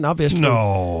like that, and obviously...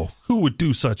 No, who would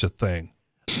do such a thing?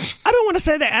 I don't want to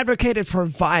say they advocated for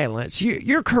violence.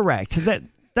 You're correct.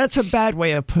 That's a bad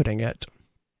way of putting it.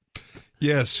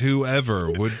 Yes,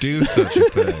 whoever would do such a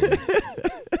thing.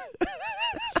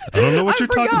 I don't know what you're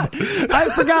talking about. I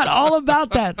forgot all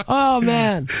about that. Oh,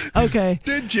 man. Okay.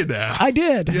 Did you now? I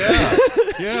did. Yeah.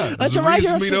 Yeah. That's the right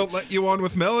reason here. we don't let you on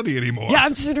with Melody anymore. Yeah,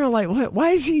 I'm sitting there like, what?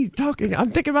 Why is he talking?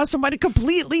 I'm thinking about somebody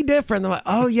completely different. I'm like,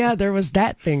 oh, yeah, there was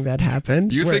that thing that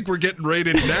happened. You think we're getting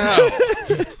rated now?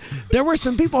 There were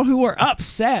some people who were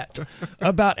upset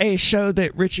about a show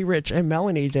that Richie Rich and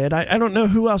Melanie did. I don't know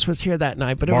who else was here that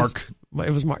night, but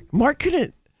it was Mark. Mark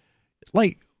couldn't,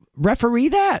 referee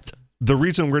that. The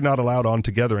reason we're not allowed on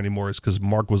together anymore is because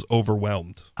Mark was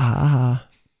overwhelmed.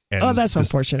 That's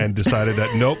unfortunate. And decided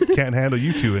that, nope, can't handle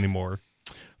you two anymore.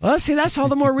 Well, see, that's all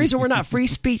the more reason we're not Free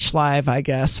Speech Live, I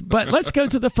guess. But let's go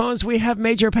to the phones. We have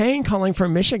Major Payne calling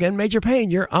from Michigan. Major Payne,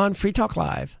 you're on Free Talk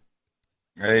Live.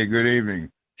 Hey, good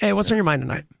evening. Hey, what's on your mind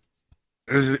tonight?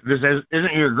 This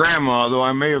isn't your grandma, though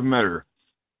I may have met her.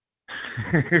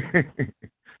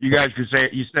 You guys could say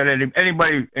it. You said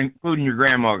anybody, including your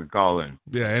grandma, could call in.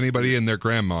 Yeah, anybody and their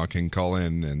grandma can call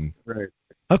in. And right.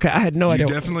 Okay, I had no idea.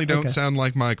 You definitely don't sound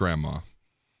like my grandma.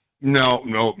 No.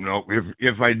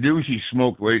 If I do, she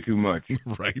smoked way too much.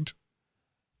 Right.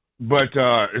 But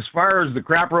as far as the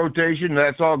crop rotation,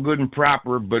 that's all good and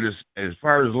proper. But as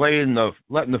far as letting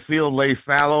the field lay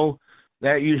fallow,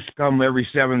 that used to come every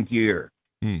 7th year.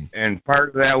 And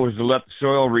part of that was to let the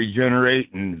soil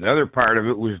regenerate, and the other part of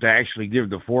it was to actually give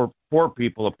the poor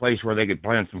people a place where they could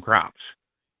plant some crops.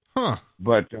 Huh.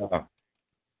 But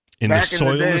in the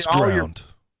soilless ground,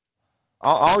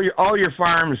 all your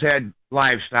farms had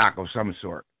livestock of some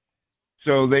sort.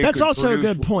 So that's also a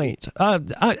good point.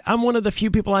 I'm one of the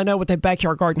few people I know with a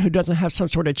backyard garden who doesn't have some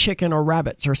sort of chicken or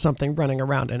rabbits or something running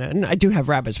around in it. And I do have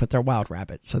rabbits, but they're wild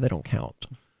rabbits, so they don't count.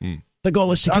 The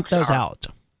goal is to keep those out.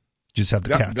 Just have the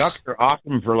cats. Ducks are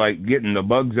awesome for getting the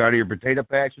bugs out of your potato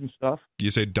patch and stuff.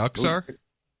 You say ducks are?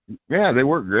 Yeah, they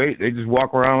work great. They just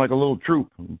walk around like a little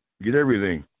troop and get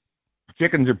everything.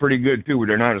 Chickens are pretty good too, but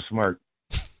they're not as smart.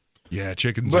 Yeah,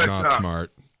 chickens are not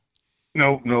smart.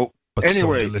 No. But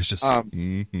anyway, so delicious.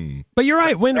 But you're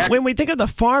right. When we think of the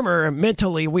farmer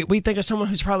mentally, we think of someone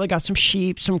who's probably got some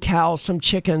sheep, some cows, some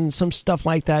chickens, some stuff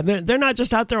like that. They're not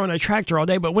just out there on a tractor all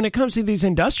day. But when it comes to these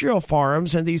industrial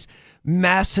farms and these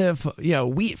massive,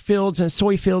 wheat fields and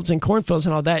soy fields and cornfields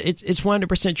and all that, it's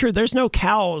 100% true. There's no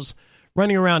cows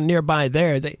running around nearby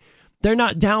there. They're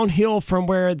not downhill from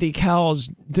where the cows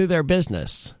do their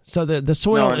business. So the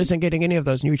soil isn't getting any of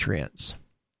those nutrients.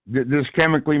 This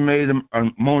chemically made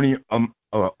ammonium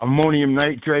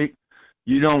nitrate,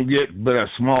 you don't get but a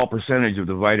small percentage of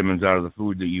the vitamins out of the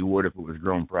food that you would if it was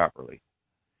grown properly.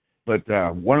 But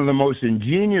one of the most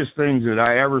ingenious things that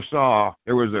I ever saw,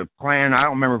 there was a clan, I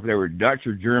don't remember if they were Dutch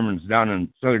or Germans down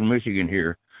in southern Michigan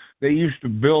here. They used to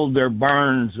build their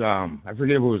barns, I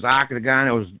forget if it was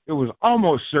octagon, it was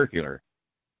almost circular.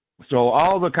 So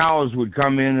all the cows would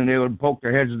come in and they would poke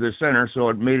their heads to the center, so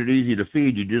it made it easy to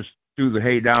feed. You just threw the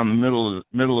hay down the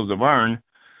middle of the barn,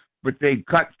 but they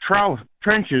cut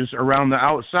trenches around the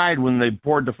outside when they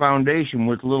poured the foundation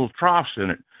with little troughs in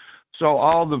it. So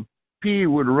all the pea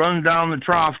would run down the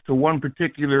trough to one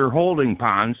particular holding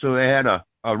pond, so they had a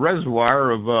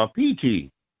reservoir of pea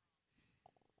tea.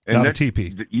 And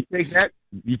TP.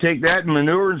 You take that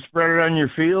manure and spread it on your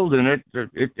field, and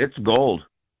it's gold.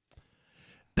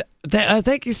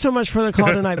 Thank you so much for the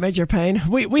call tonight, Major Payne.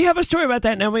 We have a story about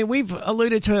that now. I mean, we've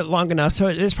alluded to it long enough, so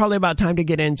it's probably about time to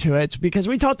get into it because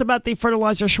we talked about the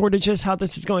fertilizer shortages, how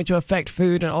this is going to affect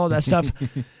food and all of that stuff.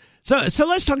 So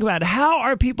let's talk about how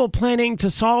are people planning to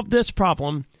solve this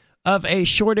problem of a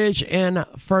shortage in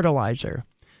fertilizer?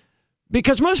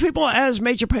 Because most people, as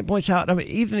Major Payne points out, I mean,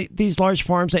 even these large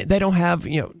farms, they don't have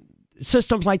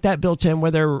systems like that built in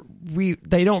where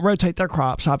they don't rotate their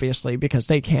crops, obviously, because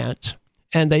they can't.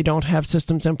 And they don't have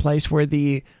systems in place where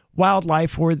the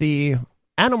wildlife or the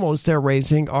animals they're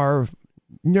raising are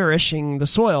nourishing the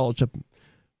soil.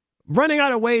 Running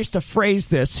out of ways to phrase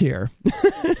this here.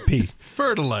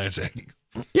 Fertilizing.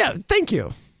 Yeah, thank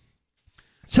you.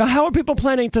 So how are people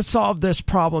planning to solve this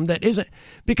problem that isn't,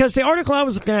 because the article I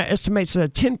was looking at estimates a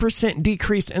 10%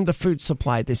 decrease in the food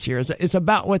supply this year is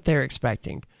about what they're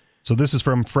expecting. So this is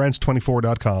from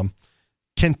France24.com.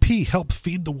 Can pea help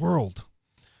feed the world?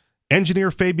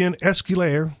 Engineer Fabien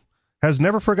Esculaire has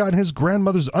never forgotten his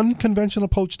grandmother's unconventional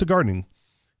approach to gardening.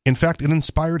 In fact, it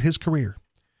inspired his career.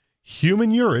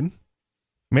 Human urine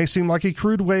may seem like a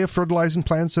crude way of fertilizing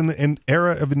plants in the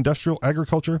era of industrial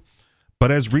agriculture, but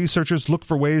as researchers look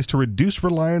for ways to reduce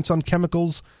reliance on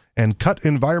chemicals and cut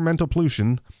environmental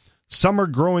pollution, some are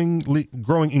growing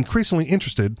increasingly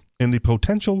interested in the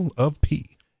potential of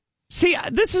pea. See,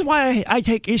 this is why I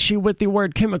take issue with the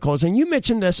word chemicals, and you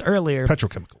mentioned this earlier.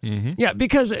 Petrochemicals. Mm-hmm. Yeah,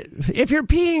 because if you're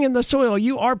peeing in the soil,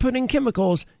 you are putting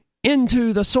chemicals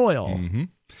into the soil. Mm-hmm.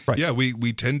 Right. Yeah,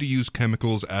 we tend to use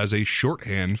chemicals as a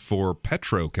shorthand for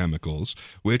petrochemicals,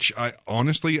 which I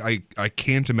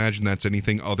can't imagine that's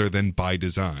anything other than by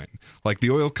design. Like, the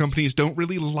oil companies don't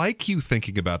really like you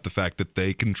thinking about the fact that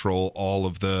they control all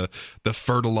of the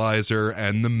fertilizer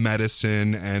and the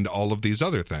medicine and all of these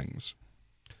other things.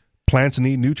 Plants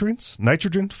need nutrients,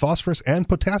 nitrogen, phosphorus, and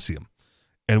potassium,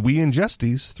 and we ingest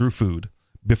these through food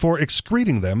before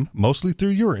excreting them, mostly through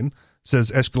urine,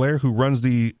 says Esculaire, who runs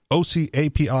the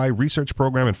OCAPI research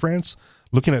program in France,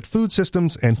 looking at food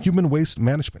systems and human waste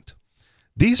management.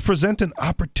 These present an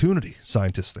opportunity,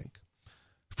 scientists think.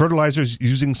 Fertilizers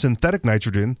using synthetic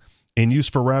nitrogen in use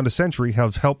for around a century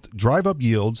have helped drive up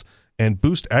yields and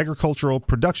boost agricultural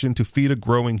production to feed a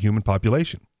growing human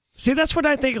population. See, that's what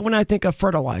I think when I think of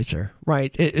fertilizer,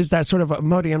 right? Is that sort of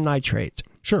ammonium nitrate.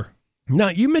 Sure. Now,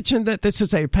 you mentioned that this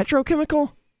is a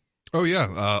petrochemical? Oh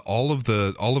yeah, all of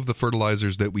the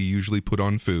fertilizers that we usually put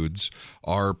on foods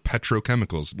are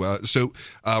petrochemicals. So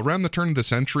around the turn of the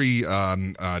century,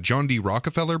 John D.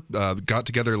 Rockefeller got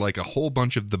together like a whole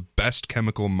bunch of the best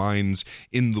chemical minds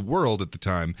in the world at the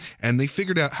time, and they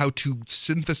figured out how to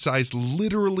synthesize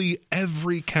literally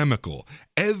every chemical,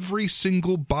 every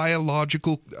single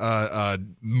biological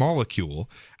molecule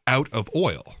out of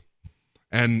oil.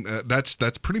 And that's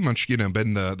pretty much,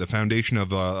 been the foundation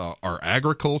of our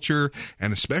agriculture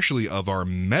and especially of our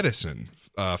medicine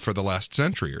for the last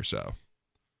century or so.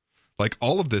 Like,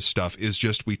 all of this stuff is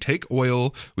just, we take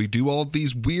oil, we do all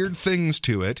these weird things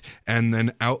to it, and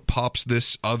then out pops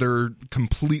this other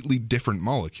completely different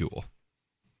molecule.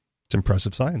 It's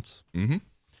impressive science. Mm-hmm.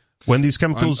 When these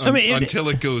chemicals... until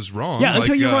it goes wrong. Yeah,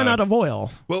 until you run out of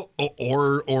oil. Well,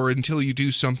 or until you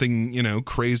do something,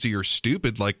 crazy or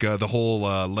stupid, like the whole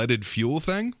leaded fuel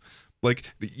thing. Like,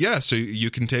 yeah, so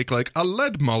you can take, like, a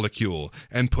lead molecule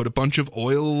and put a bunch of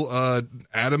oil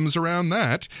atoms around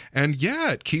that, and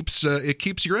yeah, it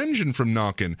keeps your engine from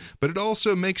knocking, but it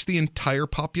also makes the entire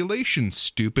population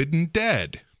stupid and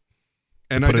dead.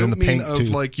 And I don't mean of,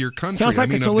 like, your country. Sounds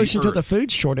like a solution to the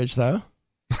food shortage, though.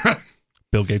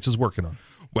 Bill Gates is working on.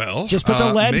 Well, just put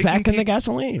the lead back in the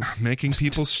gasoline. Making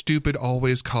people stupid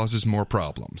always causes more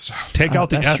problems. Take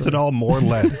out the ethanol, true. More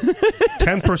lead.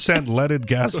 10% leaded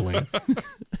gasoline.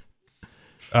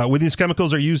 When these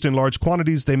chemicals are used in large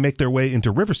quantities, they make their way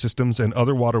into river systems and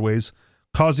other waterways,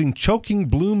 causing choking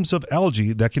blooms of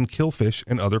algae that can kill fish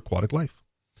and other aquatic life.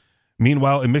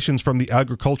 Meanwhile, emissions from the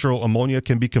agricultural ammonia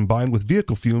can be combined with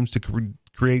vehicle fumes to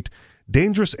create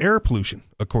dangerous air pollution,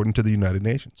 according to the United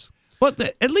Nations. Well,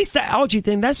 at least the algae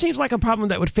thing, that seems like a problem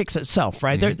that would fix itself,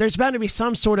 right? Mm-hmm. There's bound to be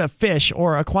some sort of fish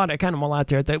or aquatic animal out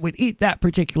there that would eat that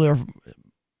particular,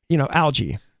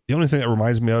 algae. The only thing that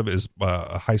reminds me of is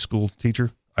a high school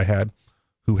teacher I had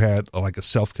who had like a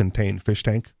self-contained fish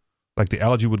tank. Like, the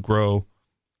algae would grow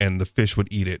and the fish would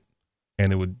eat it,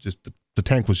 and it would just, the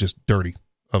tank was just dirty,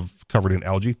 covered in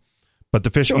algae. But the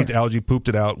fish ate the algae, pooped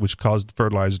it out, which caused the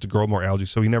fertilizer to grow more algae,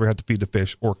 so he never had to feed the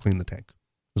fish or clean the tank.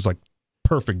 It was like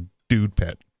perfect dude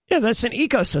pet. Yeah, that's an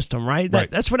ecosystem, right?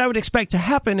 That's what I would expect to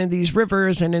happen in these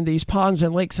rivers and in these ponds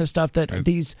and lakes and stuff that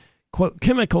these, quote,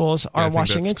 chemicals are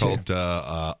washing into. It's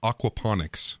called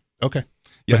aquaponics. Okay.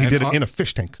 Yeah, but he did it in a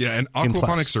fish tank. Yeah, and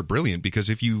aquaponics are brilliant because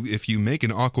if you make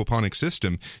an aquaponic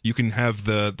system, you can have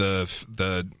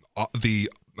the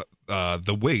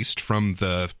waste from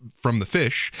the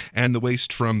fish and the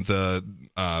waste from the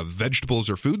vegetables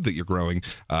or food that you're growing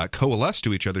coalesce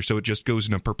to each other, so it just goes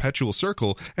in a perpetual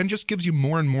circle and just gives you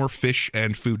more and more fish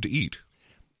and food to eat.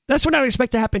 That's what I would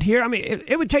expect to happen here. I mean,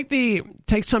 it would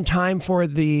take some time for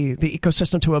the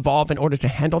ecosystem to evolve in order to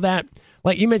handle that.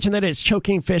 Like you mentioned that it's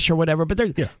choking fish or whatever, but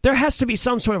there has to be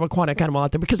some sort of aquatic animal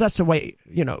out there because that's the way,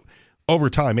 over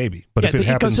time, maybe. But if it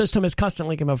happens, the ecosystem is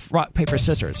constantly game of rock, paper,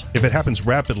 scissors. If it happens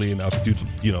rapidly enough due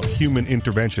to human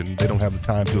intervention, they don't have the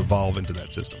time to evolve into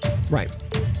that system. Right.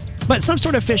 But some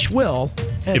sort of fish will.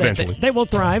 And eventually. They will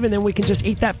thrive, and then we can just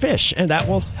eat that fish, and that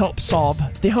will help solve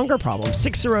the hunger problem.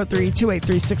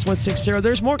 603-283-6160.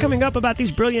 There's more coming up about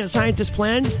these brilliant scientists'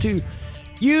 plans to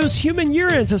use human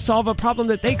urine to solve a problem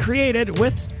that they created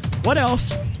with, what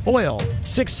else? Oil.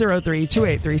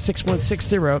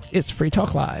 603-283-6160. It's Free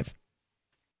Talk Live.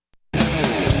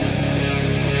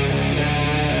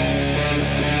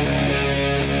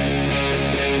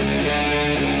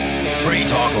 Free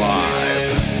Talk Live.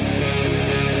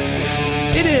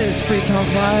 It is Free Talk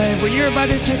Live, where you're about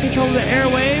to take control of the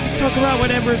airwaves, talk about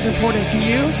whatever is important to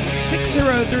you.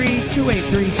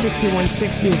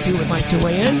 603-283-6160 if you would like to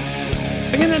weigh in.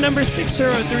 Again, the number is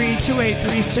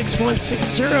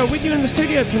 603-283-6160. With you in the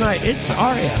studio tonight, it's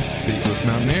Aria. Beatless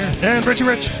Mountaineer. And Richie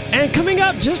Rich. And coming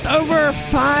up just over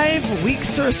 5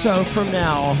 weeks or so from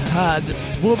now,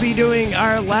 we'll be doing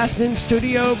our last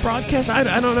in-studio broadcast.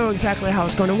 I don't know exactly how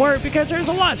it's going to work because there's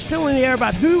a lot still in the air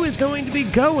about who is going to be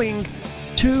going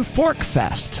to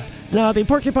Forkfest. Now, the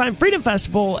Porcupine Freedom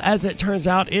Festival, as it turns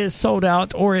out, is sold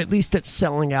out, or at least it's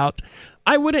selling out.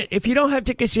 I wouldn't, if you don't have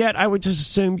tickets yet, I would just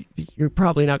assume you're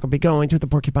probably not going to be going to the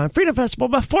Porcupine Freedom Festival,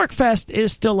 but Forkfest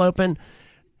is still open.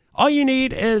 All you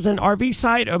need is an RV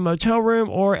site, a motel room,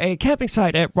 or a camping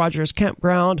site at Rogers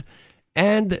Campground,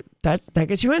 and that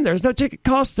gets you in. There's no ticket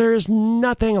cost. There's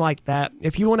nothing like that.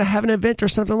 If you want to have an event or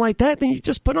something like that, then you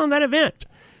just put on that event.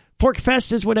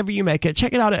 Forkfest is whatever you make it.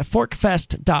 Check it out at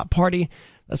forkfest.party.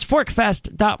 That's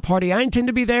forkfest.party. I intend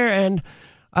to be there, and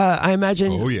I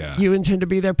imagine you intend to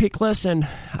be there, Peakless, and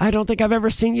I don't think I've ever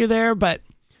seen you there, but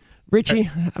Richie,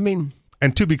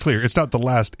 And to be clear, it's not the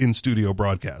last in-studio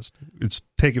broadcast. It's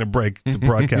taking a break to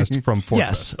broadcast from Forkfest.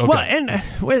 Yes. Okay. Well, and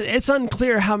it's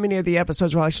unclear how many of the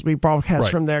episodes will actually be broadcast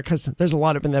from there because there's a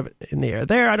lot of in the air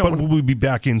there. But we'll be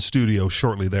back in studio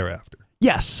shortly thereafter.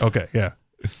 Yes. Okay, yeah.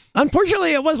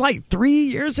 Unfortunately, it was like 3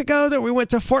 years ago that we went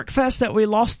to Forkfest that we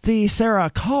lost the Sarah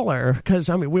caller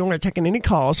because, we weren't taking any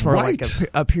calls for like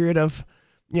a period of,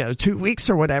 2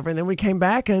 weeks or whatever. And then we came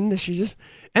back and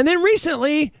and then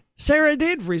recently, Sarah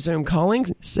did resume calling.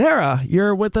 Sarah,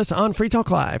 you're with us on Free Talk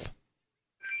Live.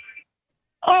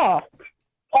 I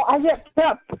just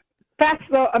so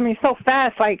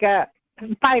fast, like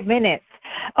 5 minutes.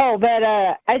 But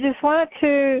I just wanted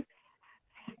to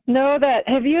know that,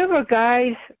 have you ever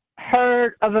guys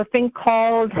heard of a thing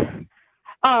called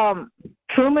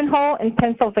Truman Hole in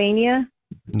Pennsylvania?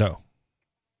 No.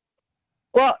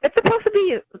 Well, it's supposed to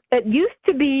be, it used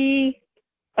to be,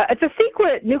 it's a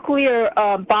secret nuclear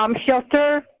bomb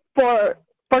shelter for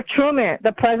Truman,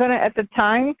 the president at the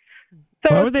time.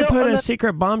 So why would they put a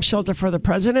secret bomb shelter for the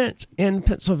president in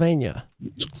Pennsylvania?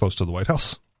 It's close to the White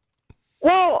House.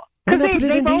 Well, why did they put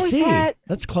it in D.C.?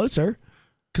 That's closer.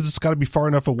 Because it's got to be far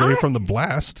enough away from the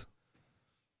blast.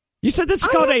 You said this is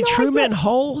called a Truman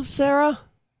Hole, Sarah?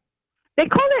 They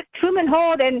call it Truman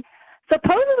Hole, and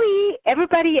supposedly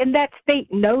everybody in that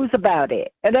state knows about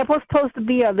it. And that was supposed to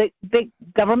be a big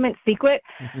government secret.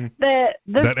 That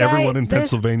everyone in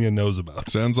Pennsylvania knows about.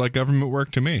 Sounds like government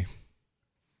work to me.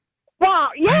 Well,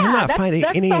 yeah. I'm not finding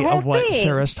any of what thing.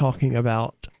 Sarah's talking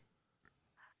about.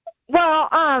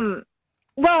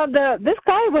 Well, this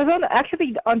guy was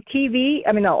on TV.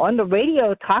 On the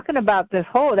radio talking about this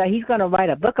hole that he's going to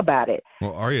write a book about it.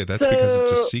 Well, Arya, that's because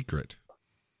it's a secret.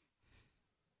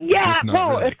 Yeah,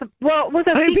 really. It was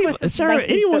a secret. Sarah,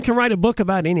 anyone can write a book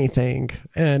about anything,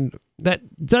 and that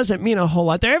doesn't mean a whole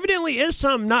lot. There evidently is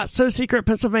some not so secret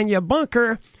Pennsylvania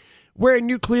bunker where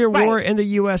nuclear war in the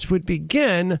U.S. would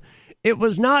begin. It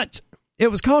was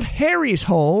called Harry's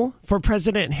Hole for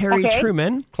President Harry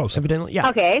Truman. Close. Evidently, yeah.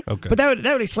 Okay. But that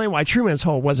would explain why Truman's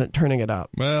Hole wasn't turning it up.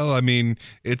 Well,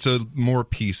 it's a more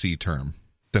PC term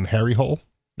than Harry Hole.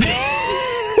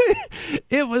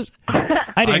 It was.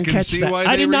 I didn't catch that.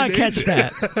 I did not catch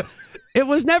that. It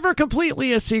was never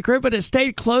completely a secret, but it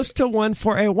stayed close to one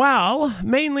for a while,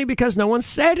 mainly because no one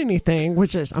said anything.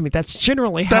 Which is, that's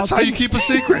generally how. That's how you keep a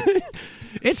secret.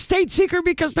 It stayed secret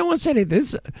because no one said it.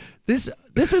 This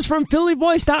is from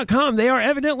PhillyVoice.com. They are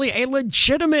evidently a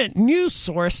legitimate news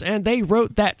source, and they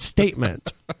wrote that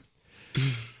statement.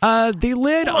 The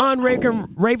lid on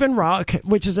Raven Rock,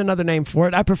 which is another name for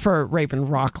it. I prefer Raven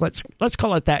Rock. Let's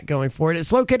call it that going forward.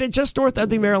 It's located just north of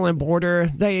the Maryland border.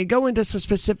 They go into some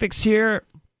specifics here.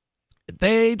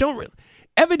 They don't.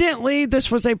 Evidently,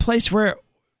 this was a place where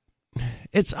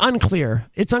it's unclear.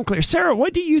 It's unclear. Sarah,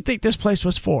 what do you think this place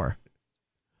was for?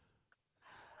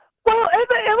 Well, it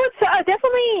was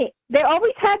definitely. They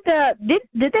always had Did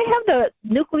they have the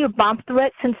nuclear bomb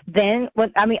threat since then?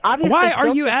 Obviously. Why are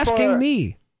you asking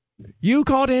me? You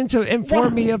called in to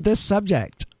inform me of this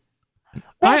subject.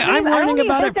 I'm learning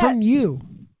about it from you.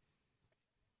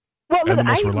 Well, and the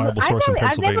most reliable source in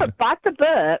Pennsylvania. I've never bought the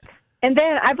book, and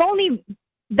then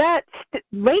that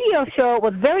radio show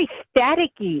was very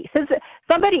staticky. Since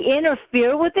somebody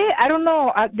interfered with it, I don't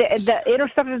know, the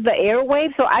intercepted the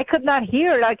airwaves, so I could not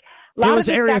hear. Like a lot it was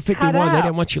of Area 51. They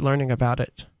didn't want you learning about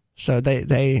it, so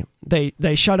they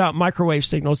shut out microwave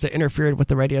signals that interfered with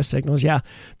the radio signals. Yeah,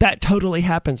 that totally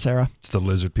happened, Sarah. It's the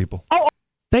lizard people. Oh.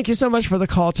 Thank you so much for the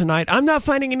call tonight. I'm not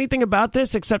finding anything about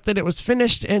this except that it was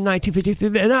finished in 1953.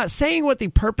 They're not saying what the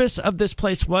purpose of this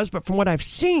place was, but from what I've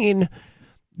seen,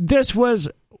 this was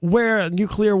where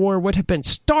nuclear war would have been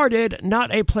started,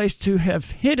 not a place to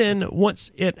have hidden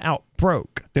once it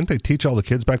outbroke. Didn't they teach all the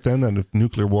kids back then that if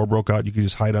nuclear war broke out, you could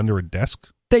just hide under a desk?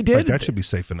 They did. Like, that should be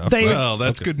safe enough. Well,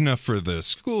 that's good enough for the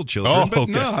school children, but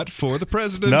not for the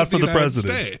president of the United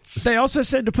States. They also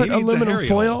said to put aluminum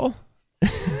foil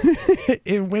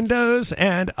in windows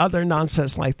and other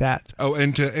nonsense like that. Oh,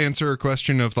 and to answer a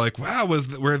question of like, wow,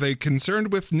 were they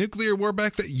concerned with nuclear war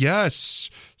back then?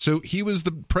 Yes. So he was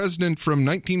the president from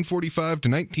 1945 to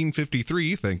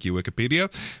 1953, thank you,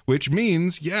 Wikipedia, which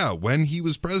means, yeah, when he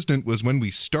was president was when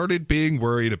we started being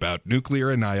worried about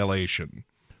nuclear annihilation.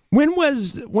 When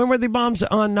were the bombs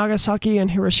on Nagasaki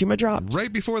and Hiroshima dropped?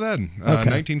 Right before then,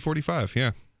 1945,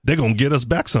 yeah. They're going to get us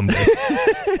back someday.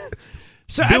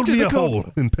 So build me a hole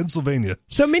in Pennsylvania.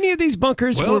 So many of these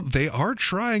bunkers they are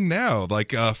trying now.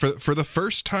 Like for the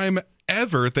first time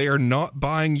ever, they are not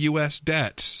buying U.S.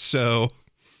 debt. So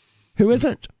who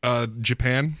isn't?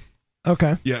 Japan.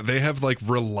 Okay. Yeah, they have like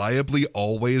reliably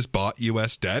always bought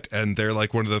U.S. debt, and they're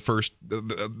like one of the first.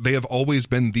 They have always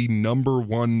been the number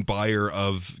one buyer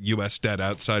of U.S. debt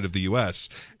outside of the U.S.,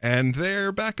 and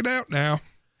they're backing out now.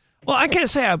 Well, I can't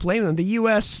say I blame them. The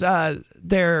U.S.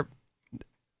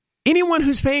 Anyone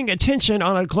who's paying attention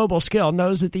on a global scale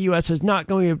knows that the U.S. is not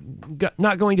going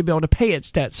to be able to pay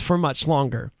its debts for much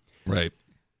longer. Right.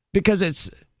 Because it's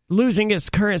losing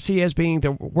its currency as being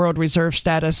the world reserve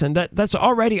status, and that's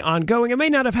already ongoing. It may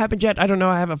not have happened yet. I don't know.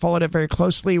 I haven't followed it very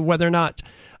closely whether or not.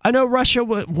 I know Russia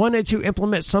wanted to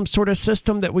implement some sort of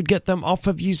system that would get them off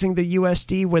of using the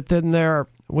USD within their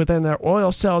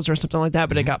oil cells or something like that,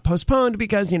 but it got postponed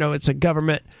because, it's a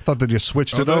government. I thought they just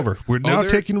switched it over. We're now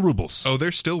taking rubles. Oh,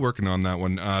 they're still working on that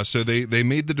one. So they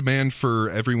made the demand for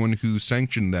everyone who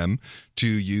sanctioned them to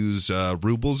use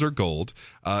rubles or gold.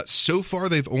 So far,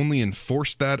 they've only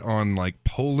enforced that on like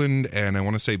Poland and I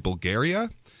want to say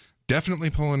Bulgaria. Definitely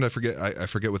Poland. I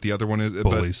forget what the other one is.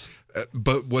 Bullies.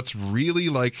 But what's really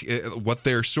like what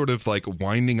they're sort of like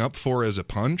winding up for as a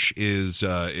punch is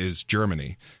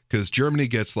Germany, because Germany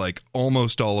gets like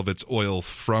almost all of its oil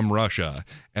from Russia,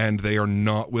 and they are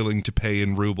not willing to pay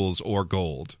in rubles or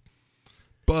gold.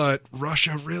 But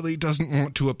Russia really doesn't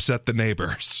want to upset the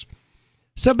neighbors.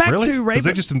 So back to Raven. Because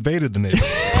they just invaded the neighbors.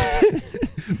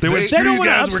 They don't want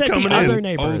to upset the other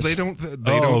neighbors. Oh, they don't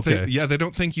think, they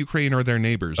don't think Ukraine are their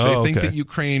neighbors. They think that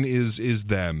Ukraine is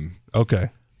them.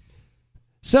 Okay.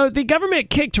 So the government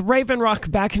kicked Raven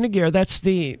Rock back into gear. That's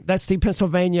the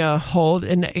Pennsylvania hold,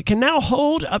 and it can now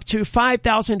hold up to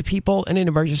 5,000 people in an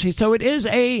emergency. So it is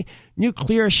a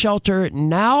nuclear shelter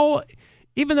now,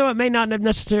 even though it may not have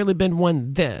necessarily been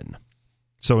one then.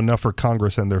 So enough for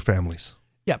Congress and their families.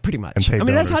 Yeah, pretty much. And I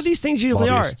mean, that's how these things usually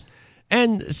are.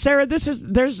 And Sarah,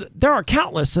 there are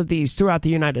countless of these throughout the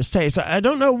United States. I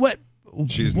don't know what.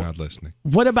 She's not listening.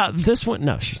 What about this one?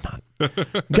 No, she's not.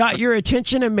 Got your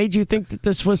attention and made you think that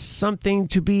this was something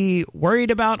to be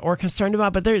worried about or concerned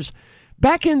about. But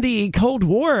back in the Cold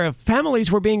War,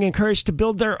 families were being encouraged to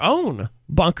build their own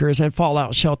bunkers and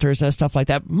fallout shelters and stuff like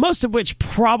that, most of which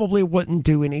probably wouldn't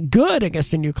do any good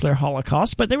against a nuclear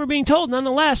holocaust. But they were being told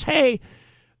nonetheless, hey,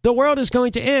 the world is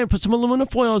going to end. Put some aluminum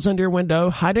foils under your window,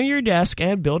 hide on your desk,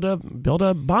 and build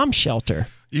a bomb shelter.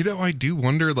 I do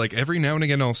wonder, like, every now and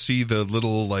again I'll see the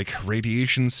little, like,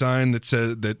 radiation sign that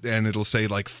says that, and it'll say,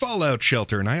 like, fallout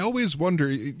shelter. And I always wonder,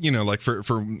 like, for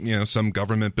some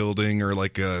government building or,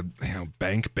 like, a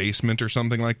bank basement or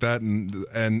something like that.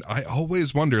 And I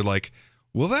always wonder, like,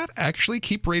 will that actually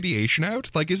keep radiation out?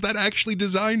 Like, is that actually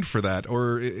designed for that?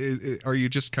 Or are you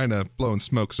just kind of blowing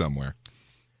smoke somewhere?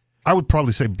 I would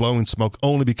probably say blowing smoke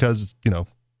only because,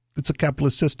 it's a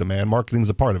capitalist system, man. Marketing's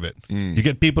a part of it. You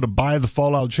get people to buy the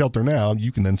fallout shelter now, you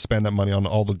can then spend that money on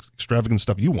all the extravagant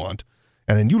stuff you want,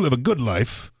 and then you live a good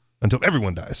life until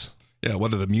everyone dies. Yeah,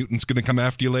 what are the mutants going to come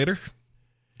after you later?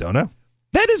 Don't know.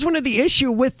 That is one of the issue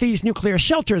with these nuclear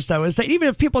shelters, though, is that even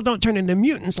if people don't turn into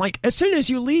mutants, like as soon as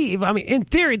you leave, I mean, in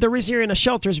theory, the reason you're in a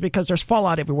shelter is because there's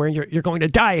fallout everywhere and you're going to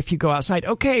die if you go outside.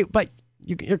 Okay, but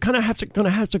you're kind of going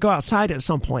to have to go outside at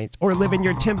some point or live in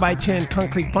your 10 by 10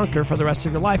 concrete bunker for the rest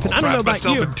of your life. And I don't know about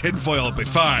you. In tinfoil, it'll be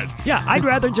fine. Yeah, I'd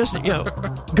rather just,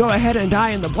 go ahead and die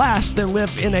in the blast than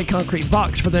live in a concrete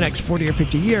box for the next 40 or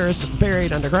 50 years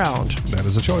buried underground. That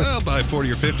is a choice. Well, by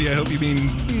 40 or 50, I hope you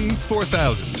mean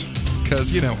 4,000.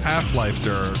 Because, half-lives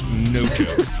are no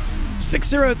joke.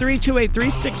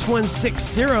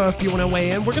 603-283-6160 if you want to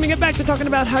weigh in. We're going to get back to talking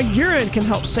about how urine can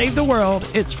help save the world.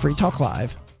 It's Free Talk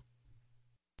Live.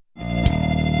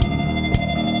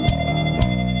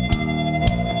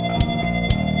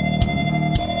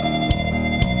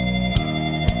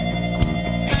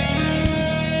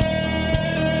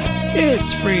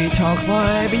 It's Free Talk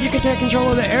Live, and you can take control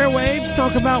of the airwaves,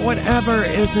 talk about whatever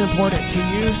is important to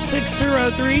you.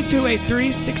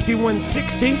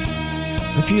 603-283-6160.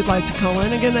 If you'd like to call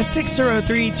in, again, that's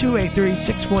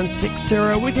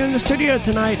 603-283-6160. With you in the studio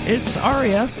tonight, it's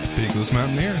Aria. Peakless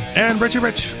Mountaineer. And Richie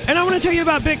Rich. And I want to tell you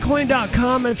about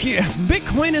Bitcoin.com.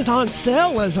 Bitcoin is on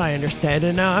sale, as I understand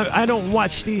it. Now, I don't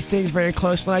watch these things very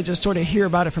closely. I just sort of hear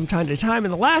about it from time to time.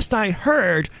 And the last I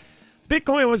heard,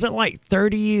 Bitcoin was at like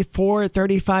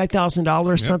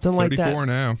 $35,000, something like that. 34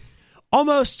 now.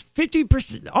 Almost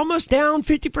 50%, almost down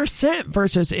 50%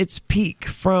 versus its peak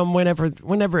from whenever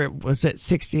it was at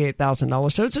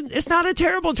 $68,000. So it's not a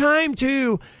terrible time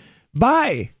to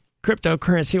buy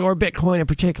cryptocurrency or Bitcoin in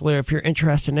particular if you're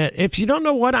interested in it. If you don't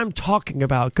know what I'm talking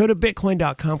about, go to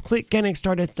Bitcoin.com, click Getting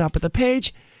Started at the top of the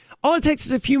page. All it takes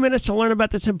is a few minutes to learn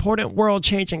about this important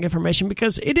world-changing information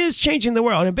because it is changing the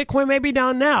world. And Bitcoin may be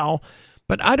down now,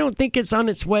 but I don't think it's on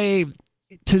its way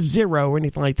to zero or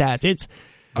anything like that. It's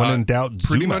when in doubt,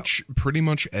 pretty much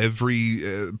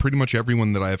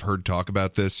everyone that I've heard talk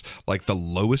about this, like the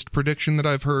lowest prediction that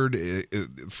I've heard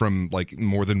from like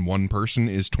more than one person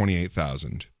is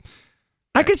 28,000.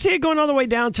 I could see it going all the way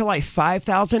down to like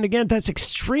 5,000 again. That's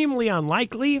extremely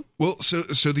unlikely. Well, so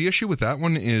the issue with that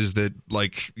one is that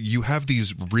like you have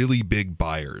these really big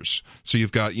buyers. So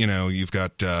you've got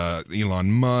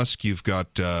Elon Musk, you've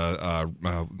got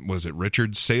was it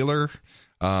Richard Saylor?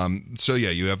 So yeah,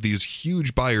 you have these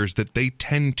huge buyers that they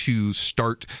tend to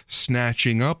start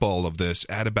snatching up all of this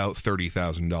at about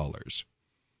 $30,000.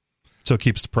 So it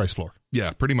keeps the price floor.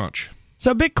 Yeah, pretty much.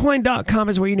 So Bitcoin.com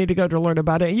is where you need to go to learn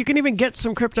about it. You can even get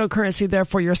some cryptocurrency there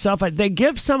for yourself. They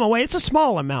give some away. It's a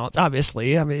small amount,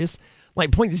 obviously. I mean, it's like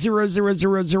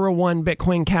 0.00001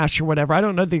 Bitcoin Cash or whatever. I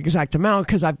don't know the exact amount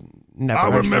because I've never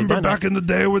I remember done back in the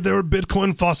day where there were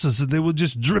Bitcoin faucets and they would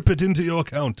just drip it into your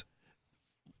account.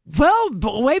 Well,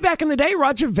 way back in the day,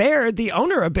 Roger Ver, the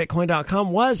owner of Bitcoin.com,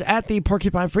 was at the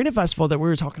Porcupine Freedom Festival that we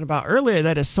were talking about earlier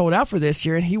that is sold out for this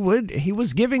year, and he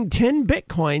was giving 10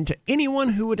 Bitcoin to anyone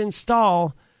who would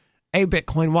install a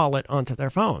Bitcoin wallet onto their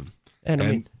phone. And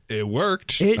I mean, it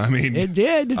worked. It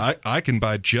did. I can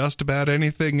buy just about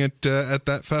anything at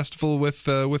that festival with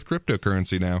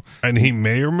cryptocurrency now. And he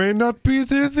may or may not be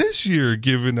there this year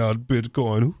giving out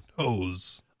Bitcoin. Who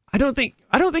knows? I don't think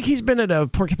he's been at a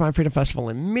Porcupine Freedom Festival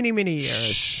in many, many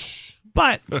years.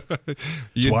 But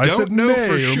you don't know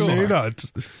for sure. May not.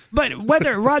 But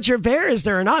whether Roger Ver is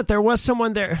there or not, there was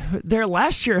someone there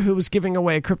last year who was giving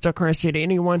away cryptocurrency to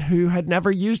anyone who had never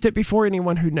used it before,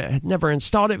 anyone who had never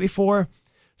installed it before.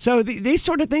 So these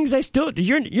sort of things,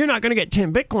 you're not going to get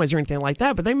 10 Bitcoins or anything like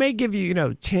that, but they may give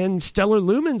you 10 stellar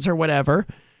lumens or whatever.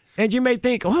 And you may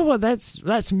think, oh, well,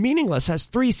 that's meaningless. That's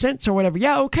 3 cents or whatever.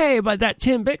 Yeah, okay, but that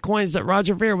 10 Bitcoins that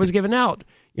Roger Ver was giving out,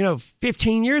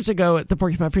 15 years ago at the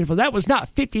Porcupine Freedom Festival, that was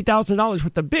not $50,000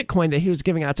 worth of Bitcoin that he was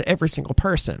giving out to every single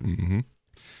person. Mm-hmm.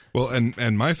 Well,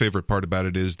 and my favorite part about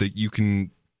it is that you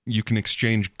can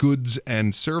exchange goods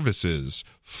and services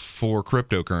for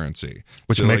cryptocurrency,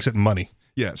 which makes it money.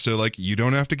 Yeah, so like you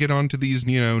don't have to get onto these,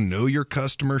 know your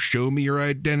customer, show me your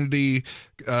identity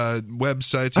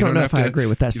websites. I don't know if I agree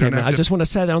with that statement. I just want to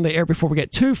say that on the air before we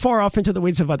get too far off into the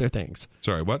weeds of other things.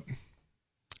 Sorry, what?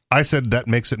 I said that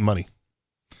makes it money.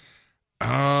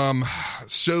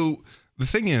 So the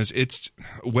thing is, it's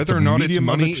whether or not it's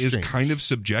money is kind of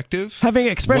subjective. Having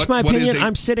expressed my opinion,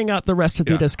 I'm sitting out the rest of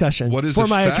the discussion. What is for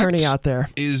my attorney out there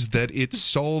is that it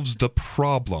solves the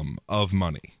problem of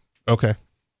money. Okay.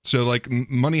 So, like,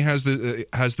 money has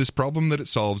this problem that it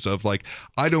solves of, like,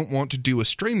 I don't want to do a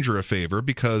stranger a favor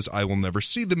because I will never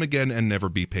see them again and never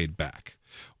be paid back.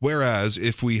 Whereas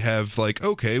if we have, like,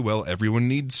 okay, well, everyone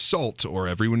needs salt or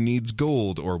everyone needs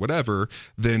gold or whatever,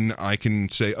 then I can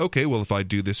say, okay, well, if I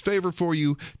do this favor for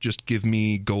you, just give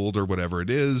me gold or whatever it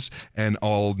is, and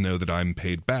I'll know that I'm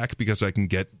paid back because I can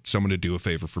get someone to do a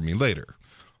favor for me later.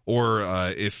 Or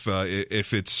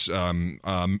if it's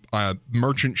a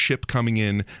merchant ship coming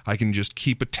in, I can just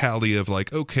keep a tally of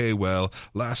like, okay, well,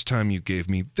 last time you gave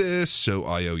me this, so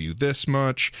I owe you this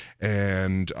much,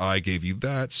 and I gave you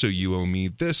that, so you owe me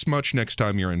this much next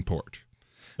time you're in port.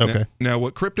 Okay. Now,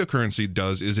 what cryptocurrency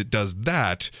does is it does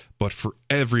that, but for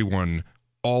everyone,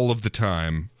 all of the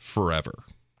time, forever.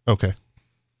 Okay.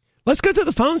 Let's go to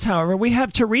the phones, however. We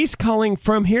have Therese calling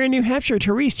from here in New Hampshire.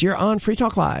 Therese, you're on Free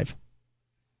Talk Live.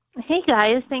 Hey,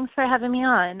 guys. Thanks for having me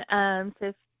on.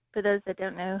 So for those that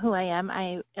don't know who I am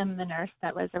the nurse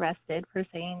that was arrested for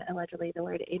saying allegedly the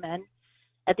word amen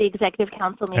at the Executive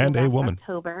Council meeting and a woman.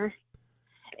 October.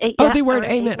 The word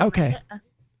amen. Okay.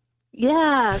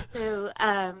 Yeah. So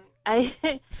I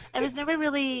was never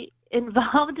really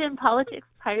involved in politics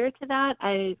prior to that.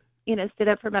 I, stood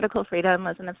up for medical freedom,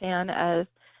 wasn't a fan of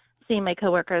seeing my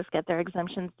coworkers get their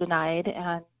exemptions denied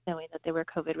and knowing that they were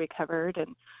COVID recovered,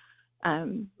 and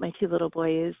my 2 little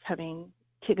boys having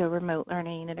to go remote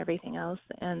learning and everything else.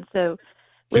 And so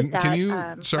can you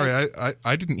sorry,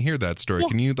 I didn't hear that story. Yeah.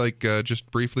 Can you just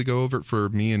briefly go over it for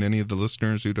me and any of the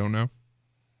listeners who don't know?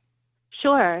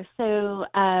 Sure. So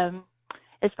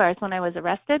as far as when I was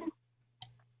arrested,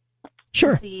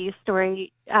 sure. The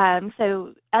story,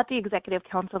 so at the Executive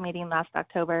Council meeting last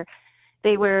October,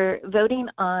 they were voting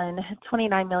on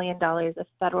 $29 million of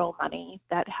federal money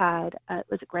that had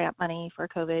was grant money for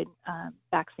COVID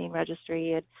vaccine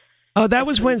registry. That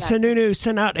was when Sununu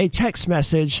sent out a text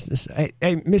message,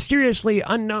 a mysteriously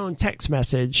unknown text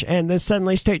message, and then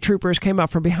suddenly state troopers came out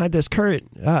from behind this curtain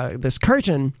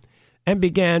and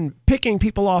began picking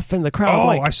people off in the crowd.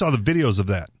 Oh, I saw the videos of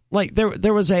that. Like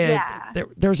there was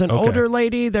an older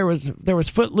lady, there was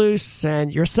Footloose,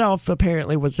 and yourself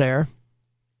apparently was there.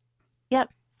 Yep.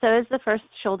 So it was the first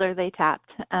shoulder they tapped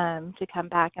to come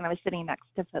back, and I was sitting next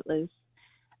to Footloose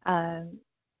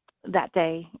that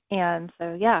day. And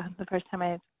so, the first time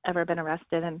I've ever been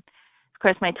arrested. And, of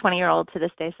course, my 20-year-old to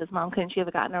this day says, Mom, couldn't you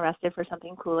have gotten arrested for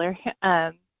something cooler?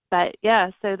 But,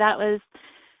 so that was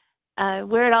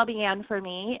where it all began for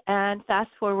me. And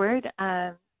fast forward,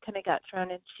 kind of got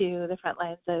thrown into the front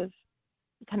lines of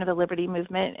kind of a liberty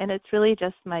movement. And it's really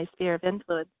just my sphere of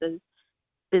influence is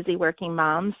busy working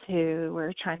moms who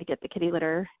were trying to get the kitty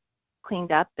litter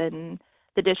cleaned up and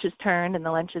the dishes turned and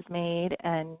the lunches made.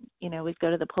 And, we'd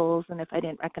go to the polls, and if I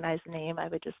didn't recognize the name, I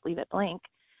would just leave it blank.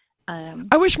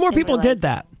 I wish more people did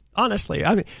that, honestly.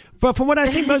 I mean, but from what I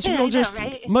see, most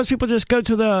people just go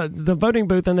to the voting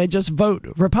booth and they just vote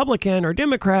Republican or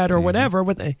Democrat or whatever,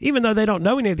 even though they don't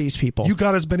know any of these people. You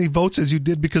got as many votes as you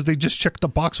did because they just checked the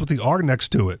box with the R next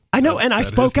to it. I know, and I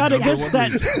spoke out against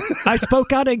that. I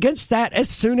spoke out against that as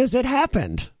soon as it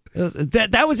happened.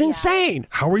 That was insane.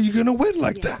 How are you going to win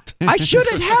like that? I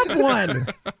shouldn't have won.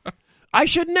 I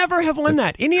should never have won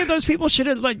that. Any of those people should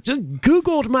have just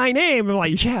Googled my name and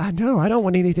I don't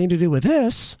want anything to do with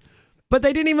this. But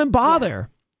they didn't even bother.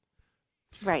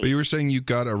 Yeah. Right. But you were saying you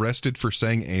got arrested for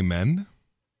saying amen?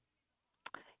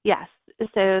 Yes.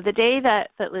 So the day that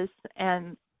Footloose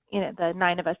and the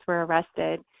 9 of us were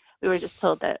arrested, we were just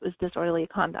told that it was disorderly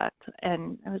conduct.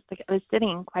 And I was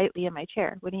sitting quietly in my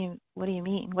chair. What do you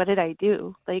mean? What did I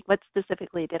do? What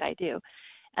specifically did I do?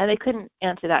 And they couldn't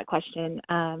answer that question.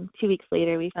 2 weeks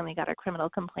later, we finally got our criminal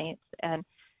complaints. And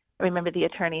I remember the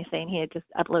attorney saying he had just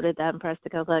uploaded them for us to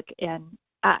go look. And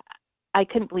I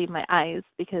couldn't believe my eyes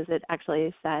because it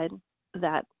actually said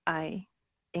that I,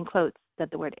 in quotes, said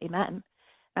the word amen.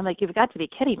 I'm like, you've got to be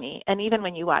kidding me. And even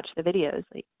when you watch the videos,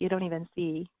 you don't even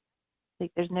see,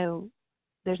 there's no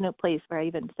place where I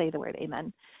even say the word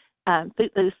amen.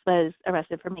 Footloose was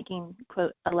arrested for making,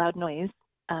 quote, a loud noise.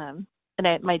 And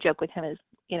my joke with him is,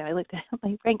 I looked at him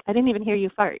like, Frank, I didn't even hear you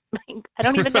fart. I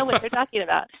don't even know what they're talking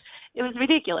about. It was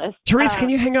ridiculous. Therese, can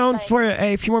you hang on for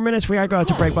a few more minutes? We got to go out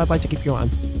to break, but I'd like to keep you on.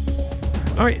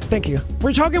 All right, thank you.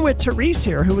 We're talking with Therese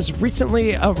here, who was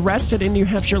recently arrested in New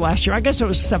Hampshire last year. I guess it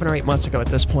was 7 or 8 months ago at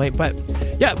this point. But,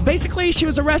 basically she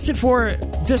was arrested for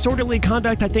disorderly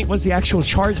conduct, I think was the actual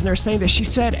charge. And they're saying that she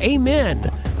said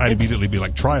amen. I'd immediately be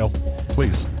like, trial,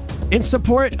 please. In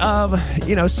support of,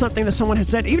 something that someone had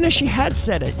said, even if she had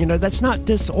said it, that's not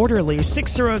disorderly.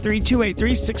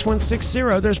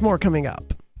 603-283-6160. There's more coming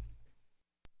up.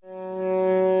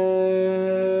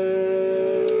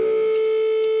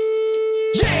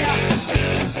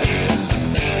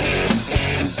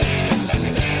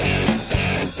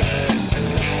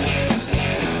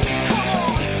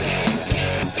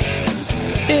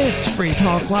 It's Free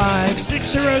Talk Live,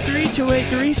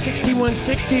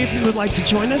 603-283-6160 if you would like to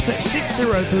join us at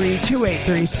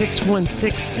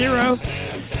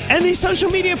 603-283-6160. And these social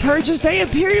media purges, they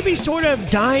appear to be sort of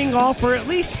dying off or at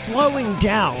least slowing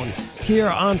down. here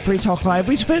on Free Talk Live.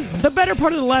 We spent the better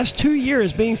part of the last 2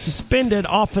 years being suspended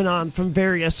off and on from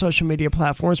various social media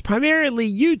platforms,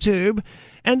 primarily YouTube,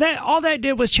 and that all that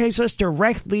did was chase us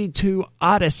directly to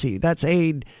Odysee. That's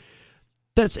a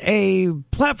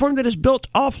platform that is built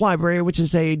off LBRY, which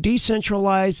is a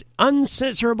decentralized,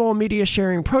 uncensorable media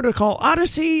sharing protocol.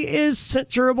 Odysee is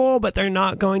censorable, but they're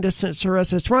not going to censor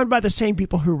us. It's run by the same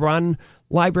people who run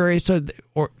LBRY,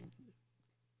 or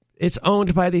it's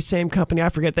owned by the same company. I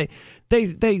forget.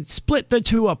 They split the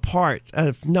two apart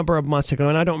a number of months ago,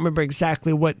 and I don't remember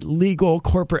exactly what legal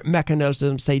corporate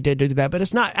mechanisms they did to do that, but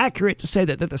it's not accurate to say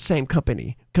that they're the same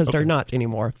company, because they're not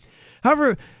anymore.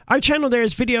 However, our channel there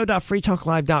is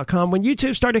video.freetalklive.com. When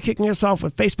YouTube started kicking us off,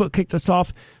 when Facebook kicked us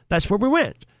off, that's where we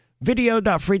went.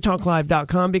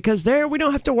 Video.freetalklive.com, because there we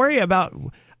don't have to worry about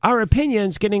our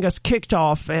opinions getting us kicked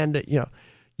off. And,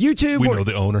 YouTube. We know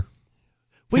the owner.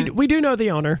 We do know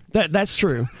the owner. That's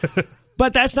true.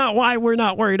 But that's not why we're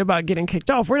not worried about getting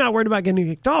kicked off. We're not worried about getting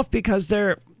kicked off because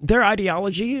their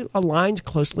ideology aligns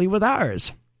closely with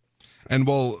ours. And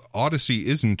while Odysee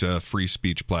isn't a free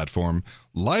speech platform,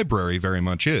 LBRY very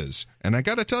much is. And I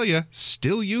gotta tell you,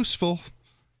 still useful.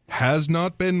 Has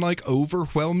not been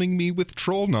overwhelming me with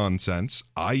troll nonsense.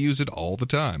 I use it all the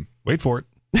time. Wait for it.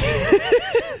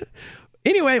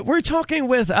 Anyway, we're talking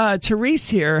with Therese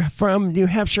here from New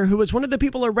Hampshire, who was one of the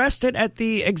people arrested at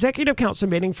the Executive Council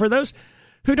meeting. For those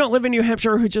who don't live in New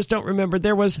Hampshire or who just don't remember,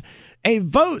 there was a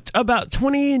vote about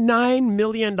 $29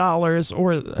 million or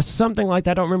something like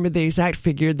that. I don't remember the exact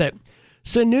figure that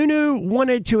Sununu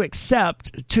wanted to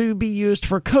accept to be used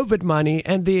for COVID money.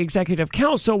 And the Executive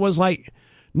Council was like,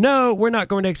 no, we're not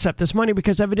going to accept this money,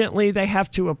 because evidently they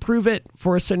have to approve it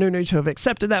for Sununu to have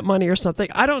accepted that money or something.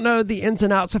 I don't know the ins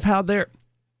and outs of how their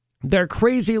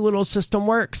crazy little system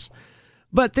works.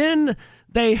 But then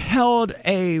they held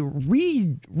a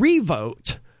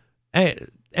re-vote, and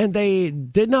they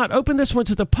did not open this one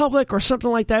to the public or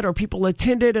something like that, or people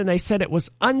attended and they said it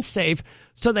was unsafe.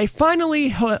 So they finally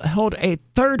held a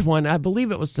third one, I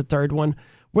believe it was the third one,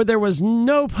 where there was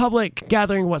no public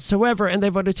gathering whatsoever, and they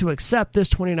voted to accept this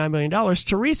 $29 million.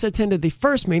 Teresa attended the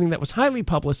first meeting that was highly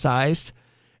publicized,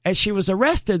 as she was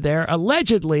arrested there,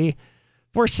 allegedly,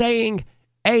 for saying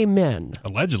amen.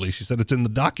 Allegedly, she said it's in the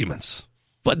documents.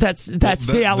 But that's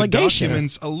the allegation. The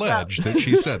documents allege that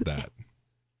she said that.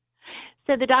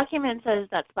 So the document says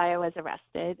that's why I was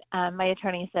arrested. My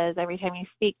attorney says every time you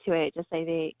speak to it, just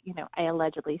say I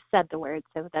allegedly said the word,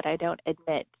 so that I don't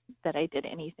admit that I did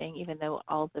anything, even though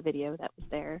all the video that was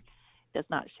there does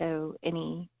not show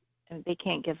any. They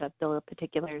can't give a bill of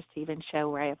particulars to even show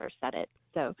where I ever said it.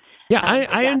 So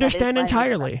I understand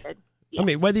entirely. I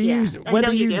mean, whether you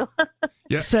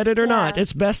said it or not,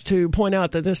 it's best to point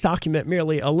out that this document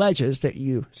merely alleges that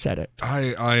you said it.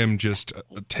 I am just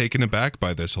taken aback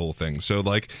by this whole thing. So,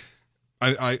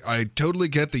 I totally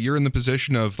get that you're in the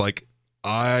position of,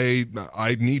 I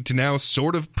need to now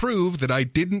sort of prove that I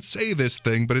didn't say this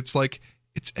thing, but it's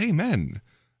it's amen.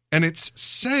 And it's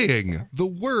saying the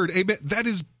word amen. That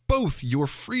is both your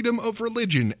freedom of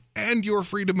religion and your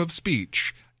freedom of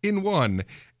speech in one.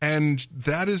 And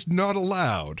that is not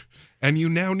allowed. And you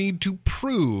now need to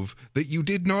prove that you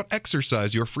did not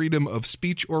exercise your freedom of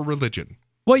speech or religion.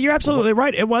 Well, you're absolutely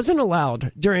right. It wasn't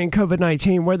allowed during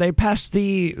COVID-19, where they passed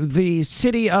the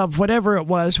city of whatever it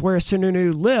was where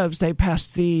Sununu lives. They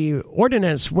passed the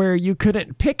ordinance where you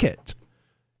couldn't picket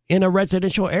in a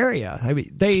residential area. I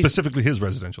mean, specifically his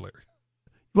residential area.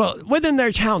 Well, within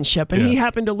their township, and he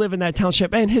happened to live in that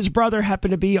township, and his brother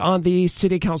happened to be on the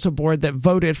city council board that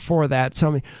voted for that. So,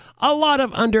 I mean, a lot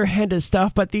of underhanded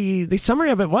stuff, but the summary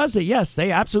of it was that, yes,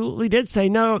 they absolutely did say,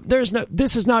 no,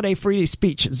 this is not a free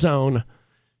speech zone.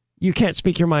 You can't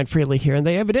speak your mind freely here. And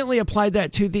they evidently applied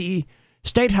that to the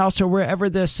State House or wherever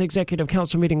this Executive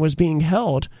Council meeting was being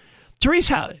held. Therese,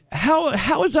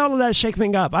 how is all of that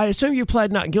shaping up? I assume you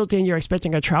pled not guilty and you're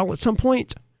expecting a trial at some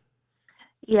point?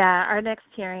 Yeah, our next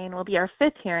hearing will be our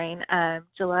fifth hearing,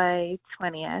 July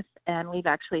 20th, and we've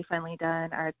actually finally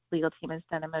done, our legal team has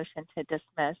done a motion to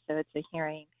dismiss, so it's a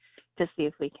hearing to see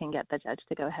if we can get the judge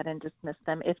to go ahead and dismiss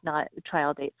them. If not, the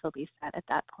trial dates will be set at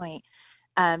that point.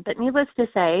 But needless to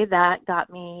say, that got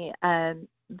me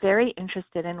very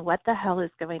interested in what the hell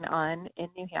is going on in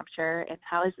New Hampshire and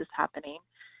how is this happening.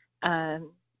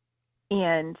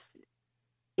 And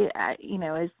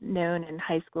is known in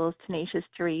high school as Tenacious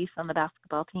Therese on the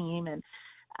basketball team, and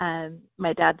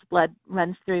my dad's blood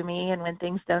runs through me, and when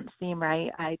things don't seem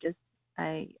right,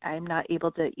 I'm not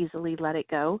able to easily let it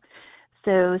go.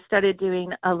 So started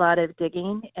doing a lot of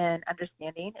digging and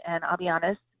understanding, and I'll be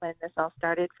honest, when this all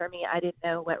started for me, I didn't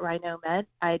know what rhino meant.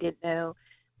 I didn't know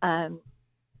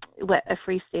what a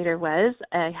free stater was.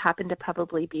 I happened to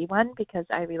probably be one because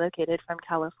I relocated from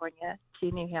California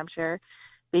to New Hampshire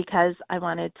because I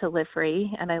wanted to live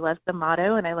free, and I loved the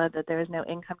motto, and I loved that there was no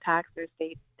income tax or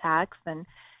state tax, and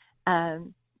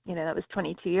that was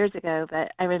 22 years ago.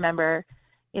 But I remember,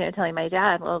 telling my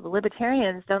dad, well, the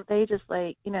libertarians, don't they just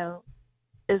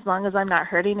as long as I'm not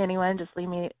hurting anyone, just leave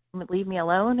me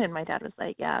alone? And my dad was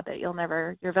like, yeah, but your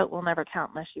vote will never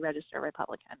count unless you register a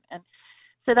Republican. And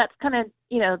so that's kind of,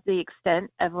 the extent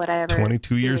of what I ever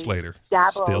 22 years later,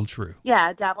 still true.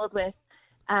 Yeah, dabbled with.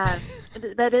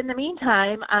 But in the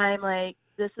meantime, I'm like,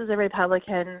 this is a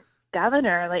Republican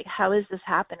governor. Like, how is this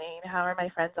happening? How are my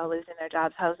friends all losing their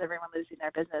jobs? How is everyone losing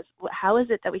their business? How is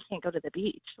it that we can't go to the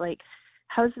beach? Like,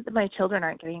 how is it that my children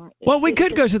aren't getting... Well, we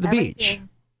could go to the beach.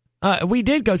 We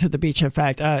did go to the beach, in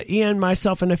fact. Ian,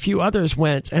 myself, and a few others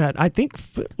went. And I think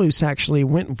Footloose actually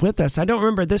went with us. I don't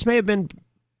remember. This may have been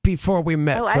before we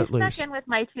met Footloose. I snuck in with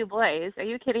my two boys. Are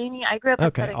you kidding me? I grew up in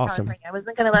Southern California. I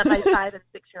wasn't going to let my 5- and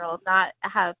 6-year-old not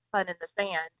have fun in the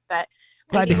sand. But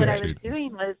I think what I was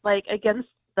doing was against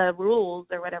the rules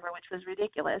or whatever, which was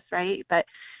ridiculous, right? But,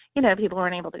 people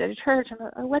weren't able to go to church.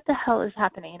 And what the hell is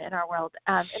happening in our world?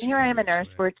 And here I am, a nurse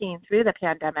working through the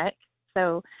pandemic.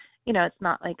 So, it's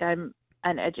not like I'm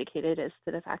uneducated as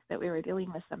to the fact that we were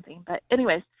dealing with something. But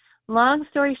anyways, long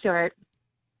story short,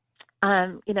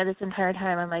 this entire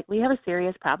time I'm like, we have a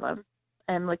serious problem.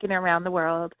 I'm looking around the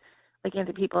world, looking at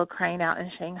the people crying out in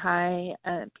Shanghai,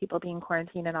 people being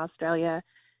quarantined in Australia,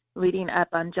 reading up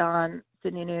on John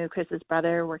Sununu, Chris's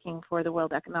brother, working for the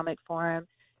World Economic Forum,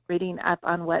 reading up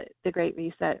on what the Great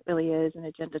Reset really is and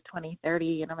Agenda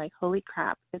 2030. And I'm like, holy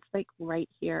crap, it's right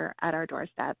here at our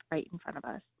doorstep, right in front of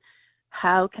us.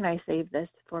 How can I save this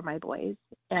for my boys?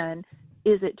 And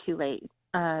is it too late?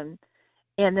 And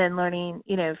then learning,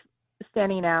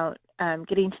 standing out,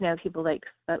 getting to know people like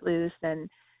Footloose and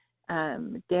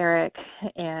Derek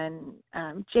and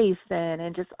Jason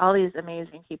and just all these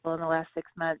amazing people in the last 6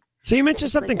 months. So you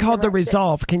mentioned something called The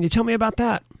Resolve. Can you tell me about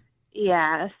that?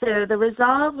 Yeah. So The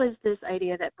Resolve was this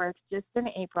idea that birthed just in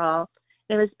April.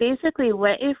 It was basically,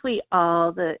 what if we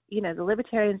all, the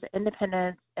libertarians, the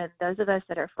independents, and those of us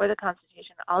that are for the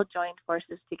Constitution all joined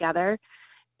forces together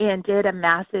and did a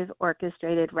massive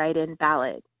orchestrated write-in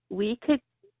ballot. We could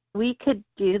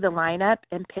do the lineup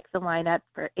and pick the lineup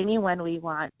for anyone we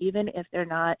want, even if they're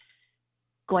not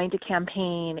going to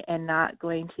campaign and not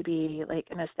going to be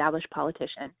an established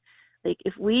politician.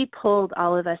 If we pulled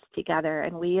all of us together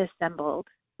and we assembled,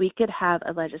 we could have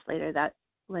a legislative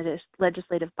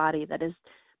body that is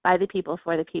by the people,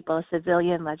 for the people, a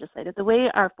civilian legislative, the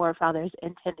way our forefathers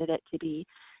intended it to be.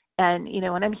 And,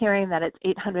 when I'm hearing that it's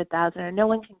 800,000 or no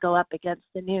one can go up against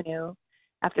the Nunu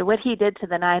after what he did to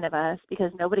the 9 of us,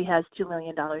 because nobody has $2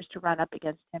 million to run up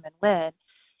against him and win,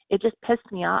 it just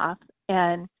pissed me off.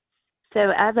 And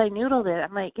so as I noodled it,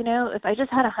 I'm like, if I just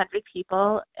had 100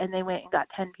 people and they went and got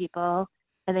 10 people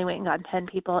and they went and got 10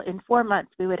 people, in 4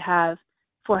 months we would have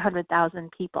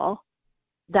 400,000 people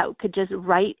that could just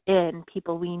write in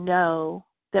people we know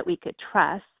that we could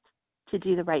trust to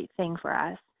do the right thing for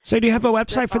us. So do you have a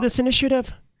website for this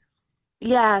initiative?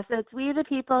 Yeah, so it's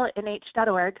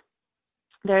wethepeoplenh.org.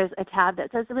 There's a tab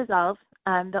that says The Resolve.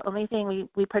 The only thing,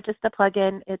 we purchased the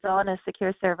plugin. It's all on a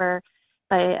secure server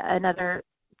by another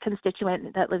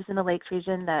constituent that lives in the Lakes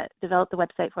region that developed the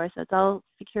website for us. So it's all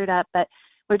secured up, but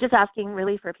we're just asking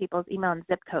really for people's email and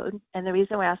zip code. And the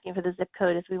reason we're asking for the zip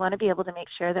code is we want to be able to make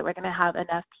sure that we're going to have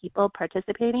enough people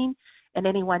participating in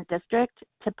any one district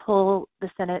to pull the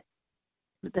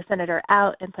senator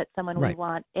out and put someone we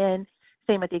want in.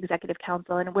 Same with the executive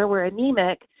council. And where we're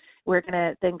anemic, we're going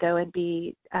to then go and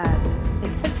be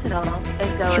intentional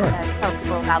and go and tell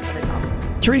people about the results.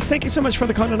 Therese, thank you so much for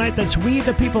the call tonight. That's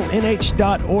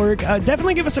wethepeoplenh.org.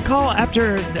 Definitely give us a call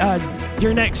after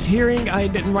your next hearing. I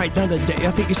didn't write down the date.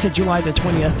 I think you said July the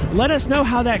 20th. Let us know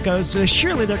how that goes.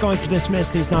 Surely they're going to dismiss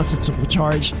these nonsensical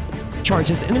charges.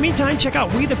 In the meantime, check out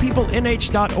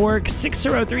wethepeoplenh.org,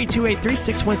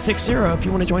 603-283-6160. If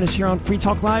you want to join us here on Free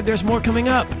Talk Live, there's more coming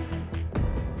up.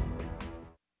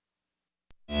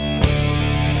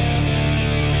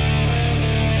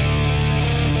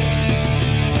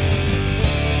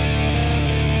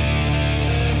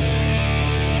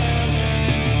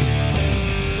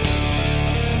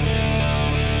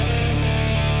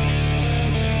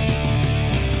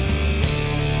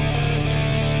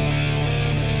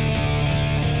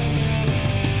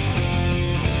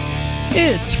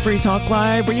 It's Free Talk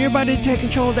Live. When you're about to take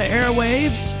control of the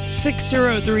airwaves,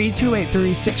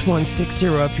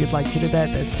 603-283-6160 if you'd like to do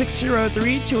that. That's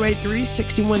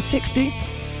 603-283-6160.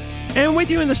 And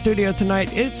with you in the studio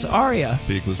tonight, it's Aria.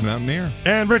 Beakless Mountaineer.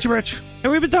 And Richie Rich.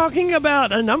 And we've been talking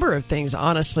about a number of things,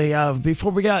 honestly,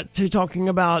 before we got to talking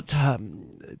about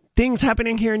things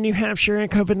happening here in New Hampshire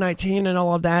and COVID-19 and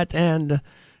all of that. And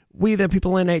we, the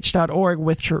peoplenh.org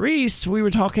with Therese, we were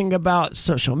talking about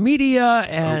social media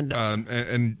and...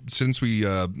 and since we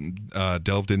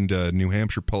delved into New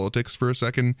Hampshire politics for a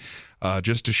second,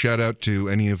 just to shout out to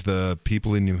any of the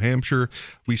people in New Hampshire,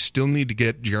 we still need to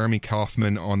get Jeremy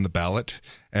Kauffman on the ballot.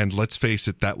 And let's face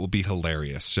it, that will be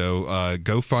hilarious. So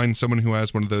go find someone who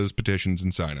has one of those petitions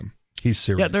and sign him. He's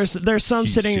serious. Yeah, there's some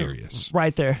He's sitting serious.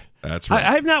 right there. That's right.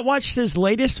 I have not watched his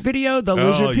latest video, the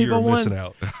lizard people you're one. Missing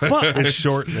out. Well, it's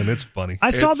short and it's funny.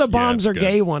 I saw the bombs are good.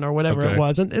 gay one or whatever Okay. it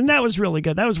was, and that was really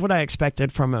good. That was what I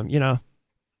expected from him, you know.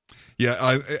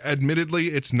 Yeah, admittedly,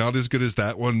 it's not as good as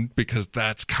that one because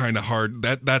that's kind of hard.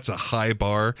 That's a high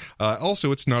bar.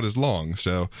 Also, it's not as long.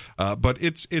 So, but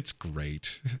it's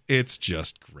great. It's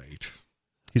just great.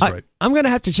 He's right. I'm going to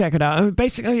have to check it out. I mean,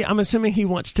 basically, I'm assuming he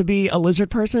wants to be a lizard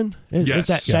person.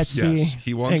 Yes, That's the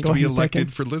he wants angle to be he's elected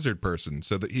taking? for lizard person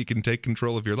so that he can take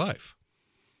control of your life.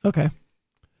 Okay.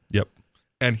 Yep.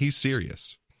 And he's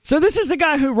serious. So this is the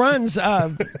guy who runs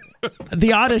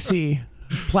the Odyssey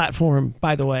platform,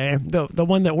 by the way, the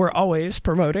one that we're always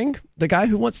promoting. The guy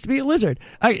who wants to be a lizard.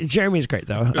 Jeremy's great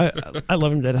though. I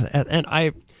love him to death, and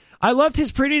I loved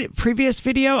his previous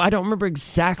video. I don't remember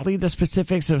exactly the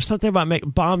specifics of something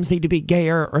about bombs need to be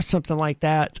gayer or something like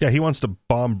that. Yeah, he wants to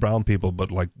bomb brown people, but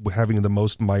like having the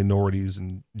most minorities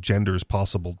and genders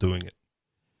possible doing it.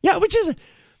 Yeah, which is,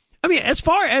 I mean, as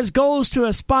far as goals to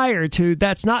aspire to,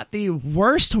 that's not the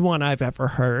worst one I've ever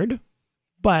heard,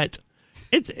 but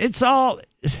it's all.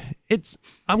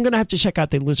 I'm gonna have to check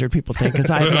out the lizard people thing because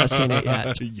I have not seen it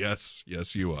yet.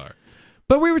 Yes, you are.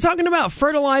 But we were talking about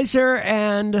fertilizer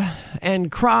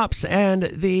and crops and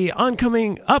the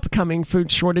upcoming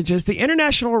food shortages. The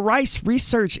International Rice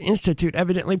Research Institute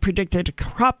evidently predicted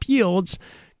crop yields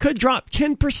could drop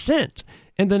 10%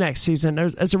 in the next season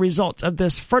as a result of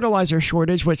this fertilizer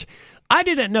shortage, which I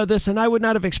didn't know this and I would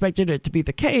not have expected it to be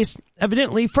the case.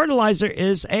 Evidently, fertilizer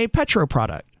is a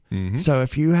petroproduct. Mm-hmm. So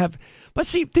if you have... But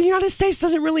see, the United States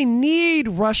doesn't really need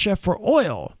Russia for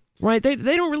oil. Right, they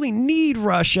don't really need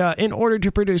Russia in order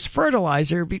to produce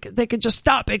fertilizer because they could just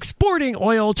stop exporting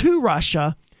oil to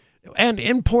Russia and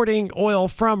importing oil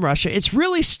from Russia. It's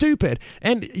really stupid,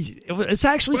 and it's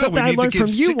actually something I learned from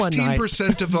you one night.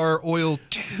 16% of our oil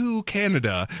to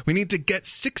Canada. We need to get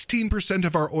 16%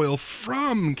 of our oil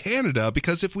from Canada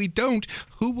because if we don't,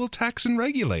 who will tax and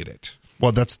regulate it?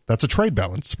 Well, that's a trade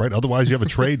balance, right? Otherwise, you have a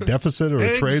trade deficit or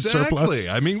a trade surplus.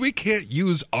 I mean, we can't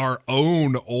use our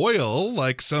own oil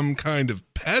like some kind of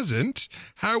peasant.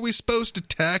 How are we supposed to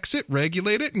tax it,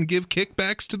 regulate it, and give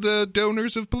kickbacks to the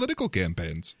donors of political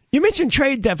campaigns? You mentioned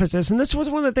trade deficits, and this was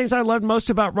one of the things I loved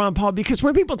most about Ron Paul, because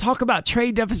when people talk about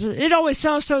trade deficits, it always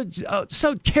sounds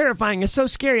so terrifying and so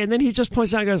scary, and then he just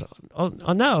points out and goes,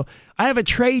 oh no, I have a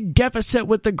trade deficit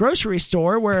with the grocery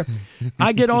store where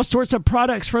I get all sorts of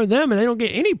products from them, and they don't get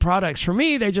any products from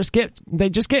me. They just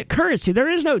get currency. There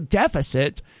is no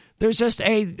deficit. There's just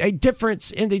a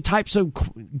difference in the types of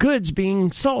goods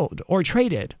being sold or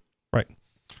traded. Right.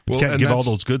 You can't give all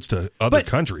those goods to other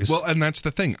countries. Well, and that's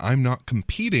the thing. I'm not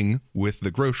competing with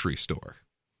the grocery store.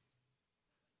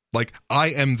 Like, I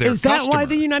am their customer. Is that why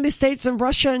the United States and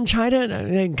Russia and China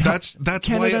and that's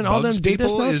Canada why it bugs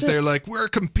people is they're nonsense? like, we're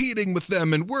competing with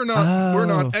them and we're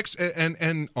not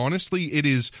and honestly, it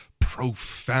is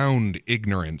profound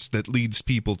ignorance that leads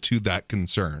people to that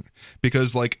concern.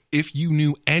 Because, like, if you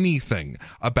knew anything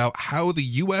about how the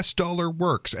US dollar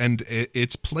works and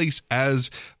its place as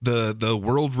the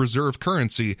world reserve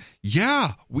currency,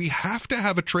 yeah, we have to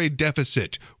have a trade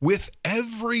deficit with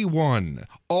everyone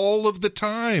all of the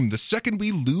time. The second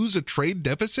we lose a trade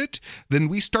deficit, then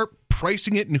we start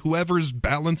pricing it in whoever's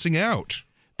balancing out.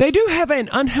 They do have an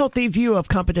unhealthy view of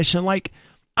competition. Like,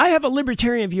 I have a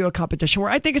libertarian view of competition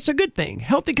where I think it's a good thing.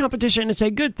 Healthy competition is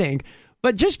a good thing.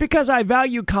 But just because I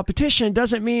value competition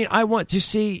doesn't mean I want to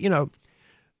see,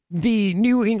 the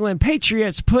New England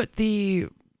Patriots put the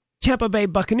Tampa Bay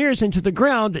Buccaneers into the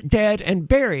ground dead and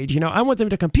buried. I want them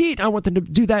to compete. I want them to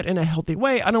do that in a healthy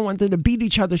way. I don't want them to beat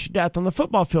each other to death on the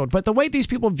football field. But the way these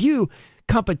people view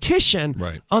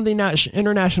competition on the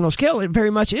international scale, it very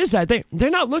much is that.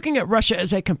 They're not looking at Russia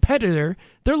as a competitor.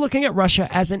 They're looking at Russia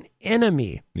as an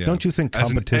enemy. Yeah. Don't you think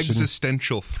competition... as an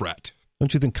existential threat.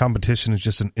 Don't you think competition is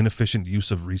just an inefficient use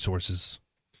of resources?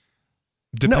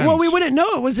 Depends. No, well, we wouldn't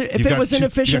know if it was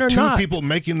inefficient or not. Two people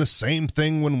making the same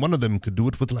thing when one of them could do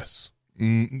it with less.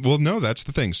 Well, no, that's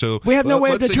the thing. So we have no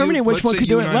way of determining which one could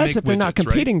do it less if they're not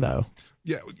competing, though.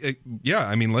 Yeah.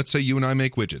 I mean, let's say you and I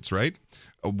make widgets, right?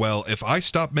 Well, if I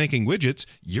stop making widgets,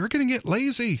 you're going to get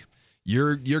lazy.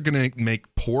 You're going to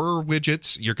make poorer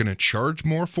widgets. You're going to charge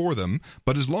more for them.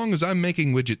 But as long as I'm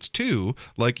making widgets too,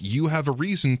 like, you have a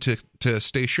reason to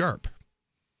stay sharp.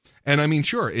 And I mean,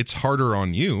 sure, it's harder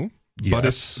on you,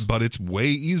 yes, but it's way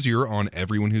easier on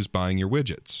everyone who's buying your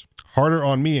widgets. Harder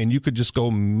on me, and you could just go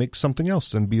make something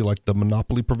else and be like the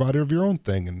monopoly provider of your own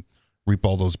thing and reap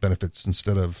all those benefits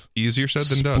instead of easier said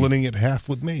than done. Splitting it half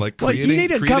with me. Like you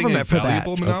need a government for that.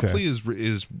 Valuable monopoly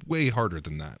is way harder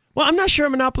than that. Well, I'm not sure a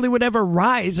monopoly would ever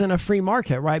rise in a free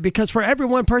market, right? Because for every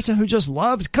one person who just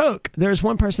loves Coke, there's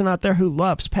one person out there who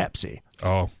loves Pepsi.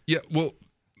 Oh, yeah. Well,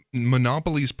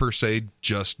 monopolies per se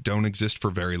just don't exist for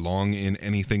very long in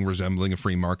anything resembling a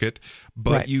free market,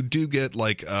 but right. You do get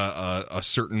like a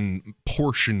certain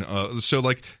portion of, so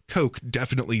like Coke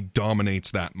definitely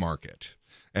dominates that market.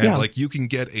 And like, you can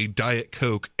get a Diet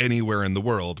Coke anywhere in the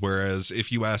world, whereas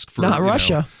if you ask for not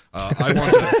Russia, I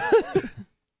want to.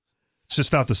 It's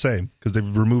just not the same because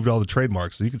they've removed all the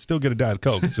trademarks. So you can still get a Diet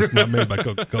Coke. It's just not made by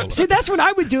Coca-Cola. See, that's what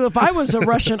I would do if I was a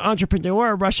Russian entrepreneur,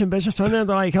 a Russian business owner.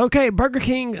 They're like, okay, Burger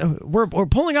King, we're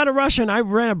pulling out of Russia, and I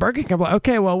ran a Burger King. I'm like,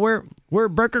 okay, well, we're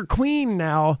Burger Queen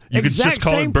now. You could just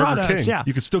call it Burger products. King. Yeah.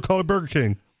 You could still call it Burger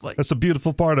King. That's the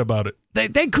beautiful part about it.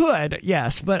 They could,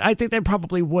 yes, but I think they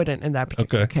probably wouldn't in that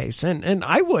particular case. And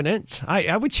I wouldn't.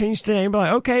 I would change the name and be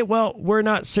like, okay, well, we're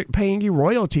not paying you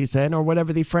royalties then, or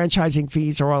whatever the franchising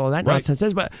fees or all of that nonsense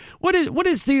is. But what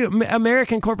is the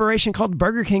American corporation called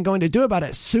Burger King going to do about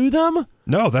it? Sue them?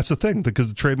 No, that's the thing, because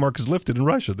the trademark is lifted in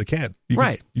Russia. They can't. You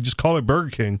just call it Burger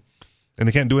King, and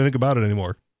they can't do anything about it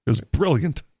anymore. It was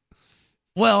brilliant.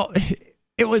 Well,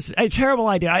 it was a terrible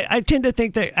idea. I tend to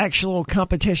think that actual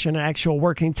competition and actual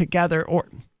working together, or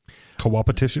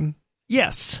co-opetition,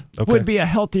 would be a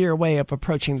healthier way of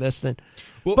approaching this than.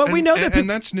 Well, but we know that, and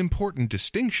that's an important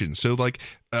distinction. So, like,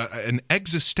 an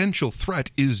existential threat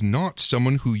is not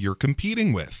someone who you're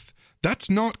competing with. That's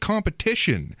not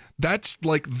competition. That's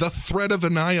like the threat of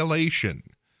annihilation.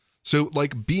 So,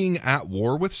 like, being at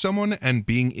war with someone and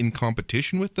being in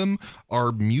competition with them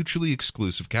are mutually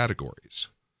exclusive categories.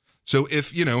 So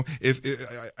if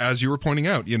as you were pointing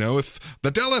out, if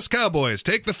the Dallas Cowboys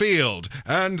take the field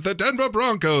and the Denver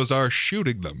Broncos are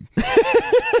shooting them,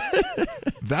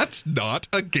 that's not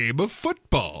a game of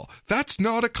football. That's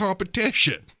not a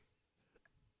competition.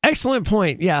 Excellent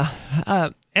point. Yeah.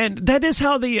 And that is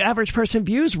how the average person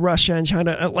views Russia and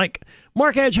China. Like,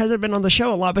 Mark Edge hasn't been on the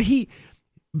show a lot, but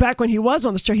back when he was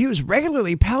on the show, he was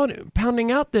regularly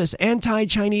pounding out this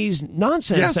anti-Chinese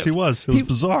nonsense. Yes, he was. It was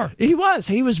bizarre. He was.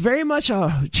 He was very much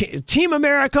a Team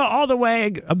America all the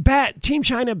way, a bad Team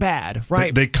China bad,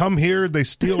 right? They come here, they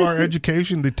steal our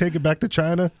education, they take it back to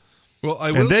China,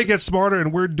 they get smarter,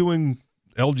 and we're doing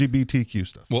LGBTQ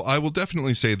stuff. Well, I will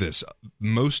definitely say this.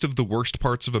 Most of the worst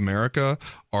parts of America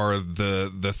are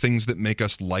the things that make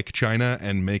us like China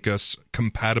and make us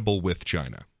compatible with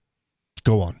China.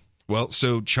 Go on. Well,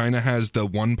 so China has the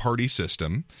one-party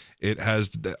system.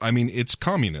 It's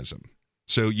communism.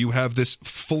 So you have this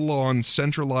full-on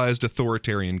centralized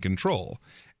authoritarian control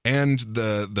and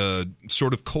the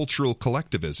sort of cultural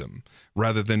collectivism,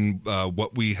 rather than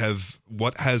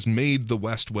what has made the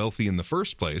West wealthy in the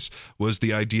first place was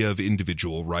the idea of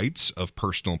individual rights, of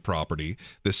personal property,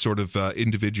 this sort of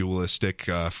individualistic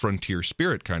frontier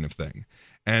spirit kind of thing.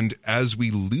 And as we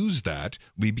lose that,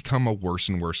 we become a worse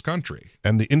and worse country.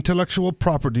 And the intellectual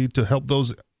property to help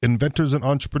those inventors and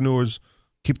entrepreneurs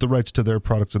keep the rights to their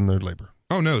products and their labor.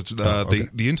 Oh, no. It's the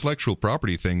intellectual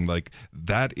property thing, like,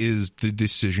 that is the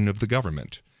decision of the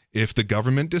government. If the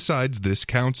government decides this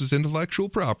counts as intellectual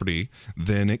property,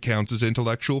 then it counts as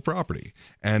intellectual property.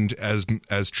 And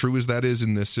as true as that is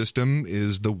in this system,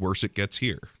 is the worse it gets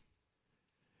here.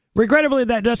 Regrettably,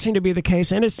 that does seem to be the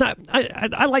case, and it's not.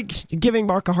 I like giving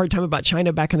Mark a hard time about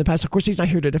China back in the past. Of course, he's not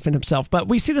here to defend himself, but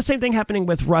we see the same thing happening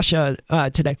with Russia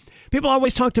today. People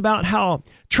always talked about how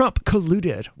Trump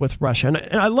colluded with Russia,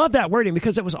 and I love that wording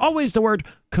because it was always the word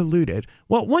colluded.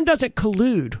 Well, one doesn't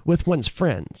collude with one's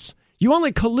friends. You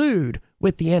only collude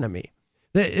with the enemy.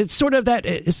 It's sort of that.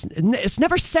 It's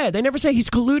never said. They never say he's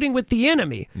colluding with the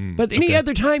enemy. But any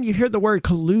other time you hear the word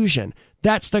collusion,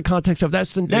 that's the context of.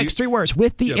 That's the next three words,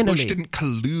 with the enemy. Bush didn't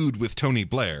collude with Tony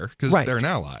Blair because they're an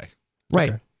ally. Right.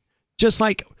 Okay. Just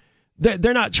like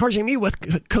they're not charging me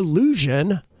with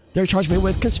collusion. They're charging me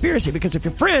with conspiracy, because if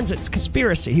you're friends, it's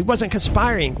conspiracy. He wasn't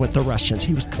conspiring with the Russians.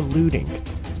 He was colluding.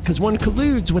 Because one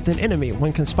colludes with an enemy.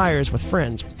 One conspires with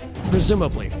friends,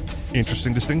 presumably.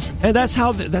 Interesting distinction. And that's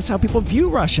how people view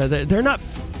Russia.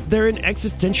 They're an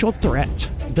existential threat.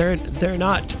 They're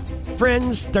not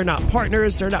friends, they're not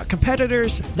partners, they're not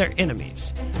competitors, they're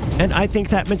enemies. And I think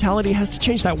that mentality has to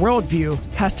change. That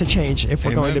worldview has to change if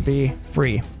we're going to be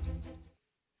free.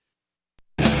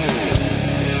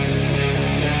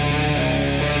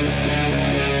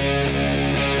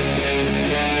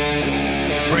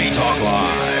 Free Talk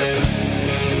Live.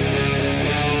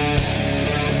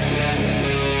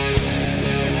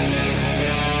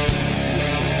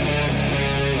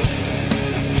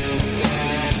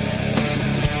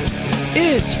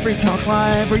 It's Free Talk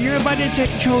Live, where you're invited to take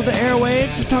control of the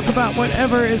airwaves to talk about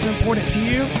whatever is important to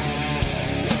you.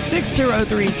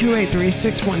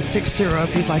 603-283-6160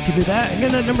 if you'd like to do that.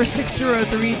 Again, that number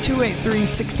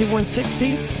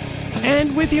 603-283-6160.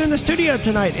 And with you in the studio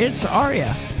tonight, it's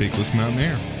Aria. Peakless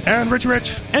Mountaineer. And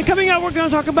Rich. And coming up, we're going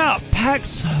to talk about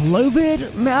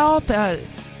Paxlovid mouth.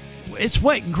 It's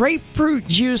what grapefruit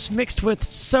juice mixed with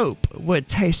soap would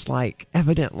taste like,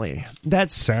 evidently.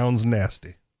 That sounds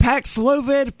nasty.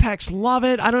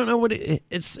 Paxlovid, I don't know what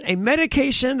it's a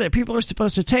medication that people are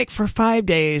supposed to take for 5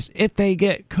 days if they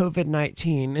get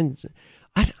COVID-19. And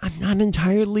I'm not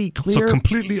entirely clear. So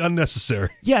completely unnecessary.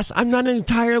 Yes, I'm not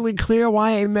entirely clear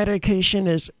why a medication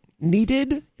is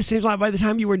needed. It seems like by the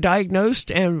time you were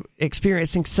diagnosed and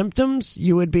experiencing symptoms,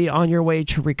 you would be on your way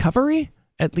to recovery,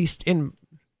 at least in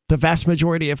the vast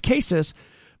majority of cases.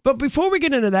 But before we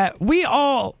get into that, we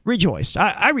all rejoiced.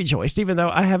 I rejoiced, even though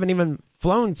I haven't even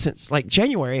flown since like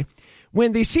January,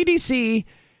 when the CDC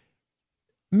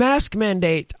mask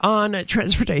mandate on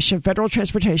transportation, federal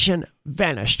transportation,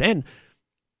 vanished. And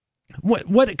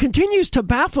what continues to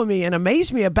baffle me and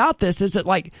amaze me about this is that,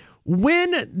 like,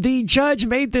 when the judge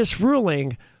made this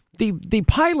ruling, the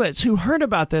pilots who heard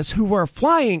about this, who were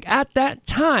flying at that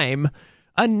time,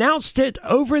 announced it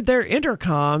over their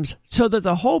intercoms so that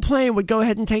the whole plane would go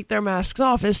ahead and take their masks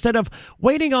off instead of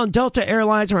waiting on Delta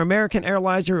Airlines or American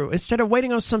Airlines, or instead of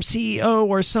waiting on some CEO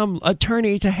or some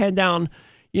attorney to hand down,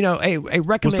 a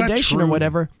recommendation or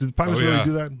whatever. Did the pilots really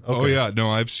do that? Okay. Oh, yeah.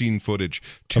 No, I've seen footage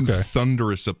to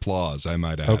thunderous applause, I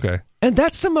might add. Okay. And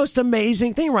that's the most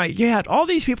amazing thing, right? You had all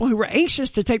these people who were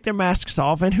anxious to take their masks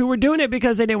off and who were doing it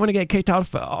because they didn't want to get kicked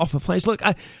off of planes. Look,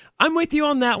 I'm with you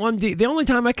on that one. The only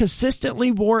time I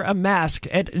consistently wore a mask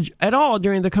at all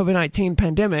during the COVID-19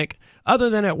 pandemic, other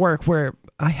than at work where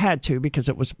I had to because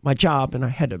it was my job and I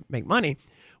had to make money,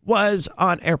 was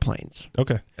on airplanes.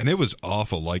 Okay. And it was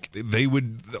awful. Like, they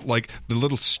would, like, the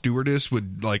little stewardess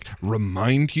would, like,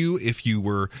 remind you if you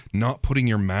were not putting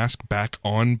your mask back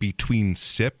on between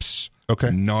sips. Okay.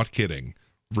 Not kidding.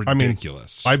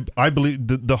 Ridiculous. I mean, I believe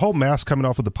the whole mask coming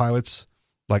off of the pilots,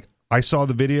 like, I saw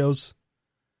the videos.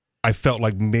 I felt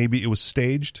like maybe it was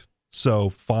staged. So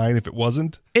fine if it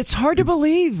wasn't. It's hard to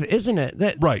believe, isn't it?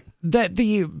 That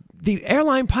the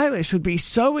airline pilots would be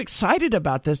so excited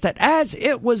about this that as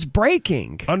it was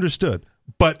breaking. Understood.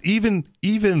 But even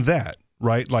that,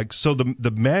 right? Like, so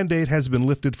the mandate has been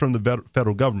lifted from the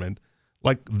federal government.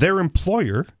 Like, their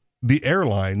employer, the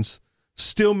airlines,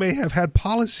 still may have had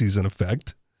policies in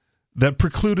effect that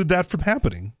precluded that from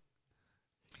happening.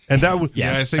 And that was,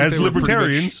 yes. As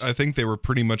libertarians, I think they were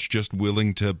pretty much just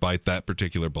willing to bite that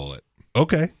particular bullet.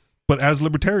 Okay. But as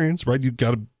libertarians, right, you've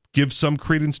got to give some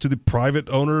credence to the private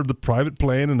owner of the private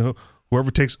plane and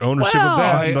whoever takes ownership of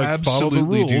that. And, like, follow the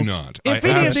rules. Do not. If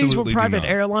any of these were private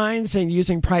airlines and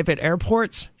using private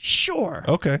airports, sure.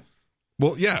 Okay.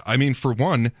 Well, yeah. I mean, for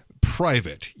one,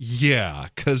 private, yeah,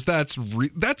 because that's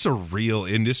a real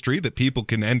industry that people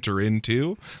can enter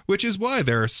into, which is why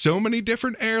there are so many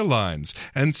different airlines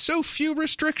and so few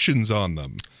restrictions on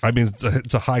them. I mean,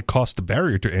 it's a high cost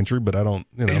barrier to entry, but I don't,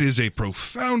 It is a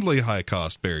profoundly high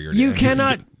cost barrier to you entry.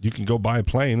 Cannot. You can go buy a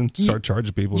plane and start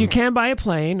charging people. You can buy a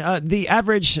plane. The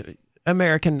average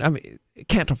American,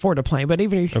 can't afford a plane, but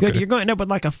even if you could, you're going to end up with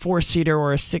like a 4-seater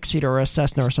or a 6-seater or a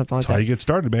Cessna or something like that. That's how you get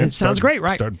started, man. It sounds great,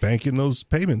 right? Start banking those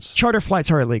payments. Charter flights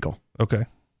are illegal. Okay.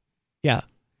 Yeah.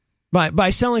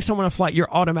 By selling someone a flight, you're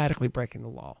automatically breaking the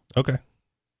law. Okay.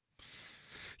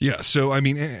 Yeah, so, I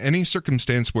mean, any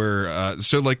circumstance where,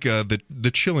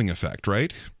 the chilling effect,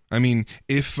 right? I mean,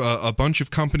 if a bunch of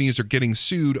companies are getting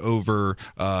sued over,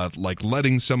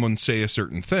 letting someone say a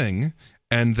certain thing,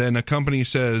 and then a company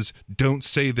says, don't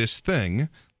say this thing,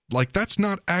 like, that's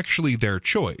not actually their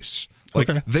choice. Like,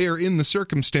 they are in the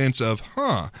circumstance of,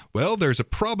 well, there's a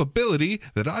probability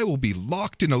that I will be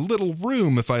locked in a little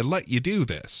room if I let you do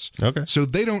this. Okay. So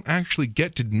they don't actually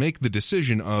get to make the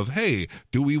decision of, hey,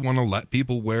 do we want to let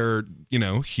people wear,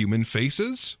 human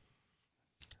faces?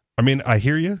 I mean, I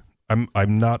hear you.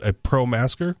 I'm not a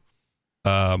pro-masker,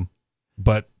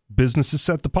 but businesses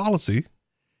set the policy.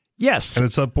 Yes. And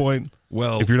at some point,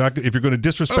 well, if you're going to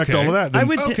disrespect all of that, then,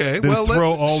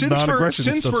 throw all non-aggression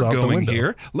since stuff we're out the going window.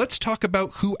 here, let's talk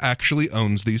about who actually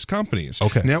owns these companies.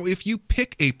 Okay. Now, if you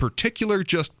pick a particular,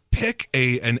 just pick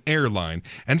an airline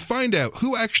and find out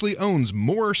who actually owns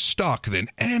more stock than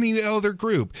any other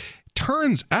group,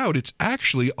 turns out it's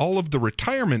actually all of the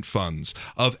retirement funds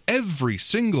of every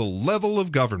single level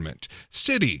of government,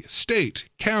 city, state,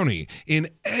 county, in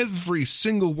every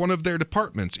single one of their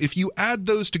departments. If you add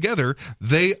those together,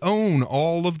 they own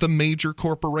all of the major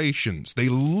corporations. They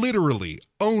literally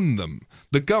own them.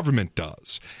 The government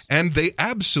does. And they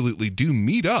absolutely do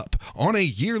meet up on a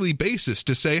yearly basis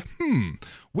to say,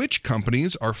 which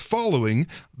companies are following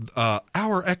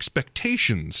our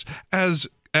expectations as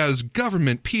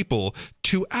government people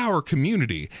to our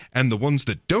community, and the ones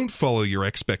that don't follow your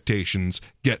expectations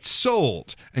get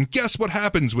sold. And guess what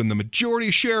happens when the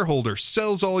majority shareholder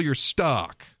sells all your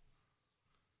stock?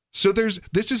 So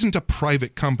this isn't a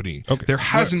private company. Okay. There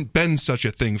hasn't been such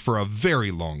a thing for a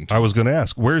very long time. I was going to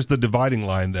ask, where's the dividing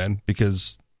line then?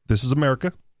 Because this is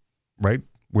America, right?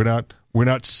 We're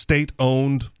not state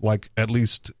owned, like at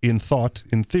least in thought,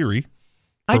 in theory.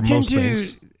 I tend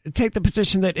to take the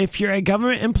position that if you're a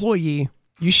government employee,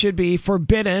 you should be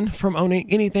forbidden from owning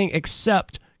anything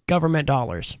except government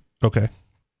dollars. Okay.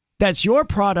 That's your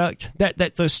product.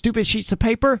 That those stupid sheets of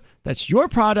paper, that's your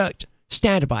product.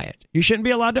 Stand by it. You shouldn't be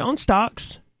allowed to own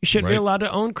stocks. You shouldn't be allowed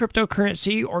to own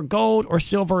cryptocurrency or gold or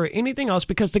silver or anything else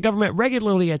because the government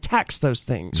regularly attacks those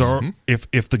things. So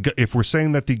if we're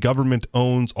saying that the government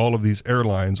owns all of these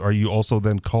airlines, are you also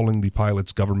then calling the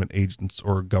pilots government agents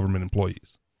or government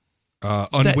employees?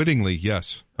 Unwittingly,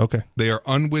 yes. Okay. They are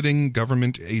unwitting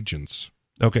government agents.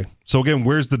 Okay. So again,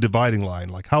 where's the dividing line?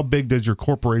 Like, how big does your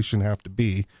corporation have to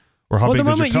be, or how big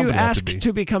does your company have to be? The moment you ask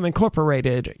to become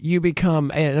incorporated, you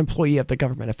become an employee of the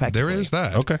government effectively. There is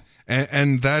that. Okay.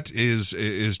 And that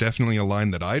is definitely a line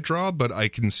that I draw, but I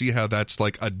can see how that's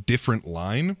like a different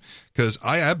line, because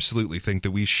I absolutely think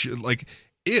that we should, like,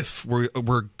 if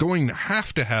we're going to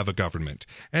have a government,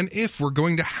 and if we're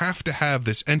going to have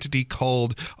this entity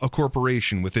called a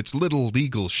corporation with its little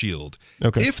legal shield,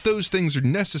 if those things are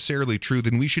necessarily true,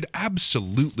 then we should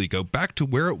absolutely go back to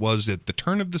where it was at the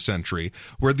turn of the century,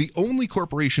 where the only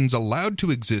corporations allowed to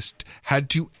exist had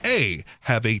to A,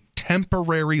 have a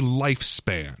temporary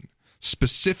lifespan,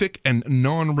 specific and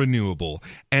non-renewable,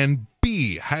 and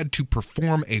B, had to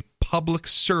perform a public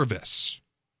service.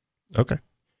 Okay.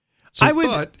 So,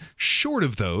 but short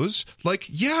of those, like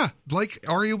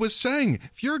Arya was saying,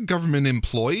 if you're a government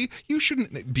employee, you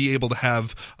shouldn't be able to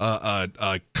have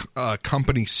a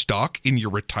company stock in your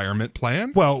retirement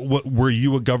plan. Well, were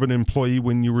you a government employee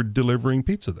when you were delivering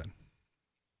pizza then?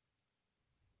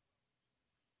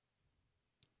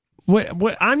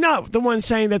 What I'm not the one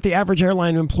saying that the average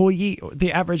airline employee,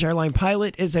 the average airline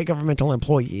pilot is a governmental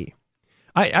employee.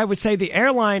 I would say the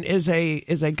airline is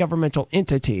a governmental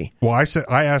entity. Well,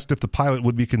 I asked if the pilot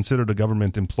would be considered a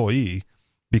government employee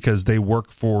because they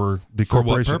work for the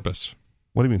corporation. For what purpose?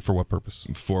 What do you mean, for what purpose?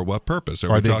 For what purpose?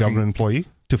 Are they a government employee?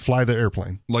 To fly the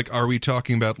airplane. Like, are we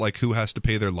talking about, like, who has to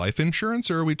pay their life insurance,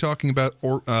 or are we talking about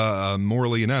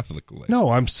morally and ethically? No,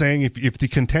 I'm saying if the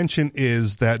contention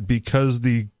is that because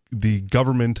the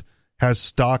government has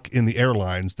stock in the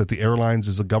airlines, that the airlines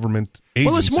is a government agency.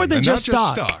 Well, it's more than just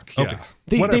stock. Yeah. Okay.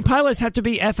 The pilots have to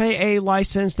be FAA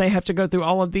licensed. They have to go through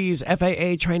all of these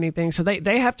FAA training things. So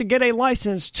they have to get a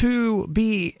license to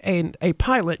be a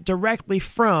pilot directly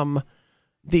from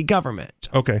the government.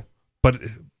 Okay. But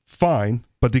fine.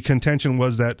 But the contention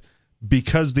was that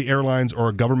because the airlines are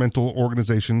a governmental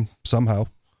organization somehow,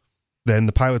 then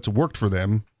the pilots worked for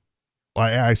them.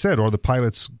 I said, or the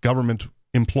pilots government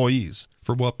employees.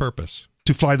 For what purpose?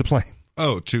 To fly the plane.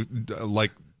 Oh, to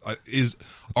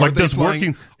Are they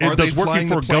flying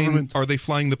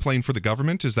the plane for the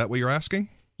government? Is that what you're asking?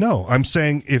 No, I'm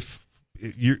saying if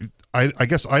you, I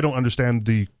guess I don't understand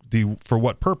the for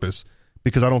what purpose,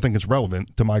 because I don't think it's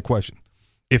relevant to my question.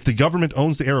 If the government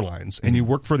owns the airlines and you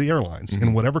work for the airlines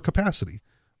in whatever capacity,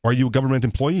 are you a government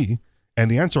employee?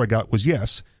 And the answer I got was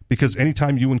yes, because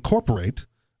anytime you incorporate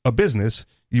a business,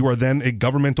 you are then a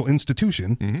governmental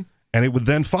institution, and it would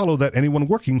then follow that anyone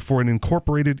working for an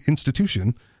incorporated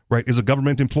institution, right, is a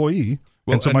government employee.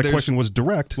 Well, and so my question was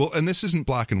direct. Well, and this isn't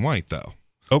black and white, though.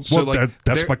 Oh, so well,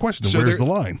 that's my question. So where's the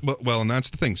line? Well, and that's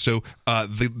the thing. So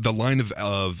the line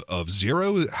of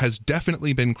zero has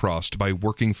definitely been crossed by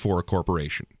working for a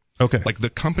corporation. Okay. Like, the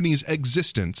company's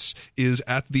existence is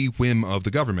at the whim of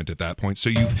the government at that point. So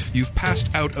you've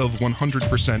passed out of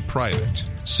 100% private.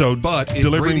 So, but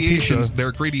delivering pizza, there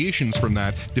are gradations from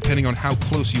that depending on how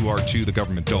close you are to the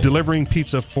government dollar. Delivering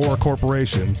pizza for a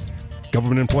corporation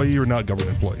Government employee or not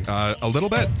government employee? A little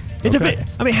bit. It's a bit.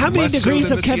 I mean, how many Less so degrees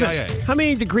than of the Kevin? CIA. How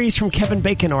many degrees from Kevin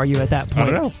Bacon are you at that point?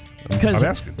 I don't know. Because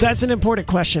I'm asking. that's an important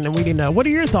question, and we need to know. What are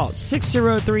your thoughts?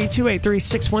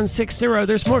 603-283-6160.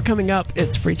 There's more coming up.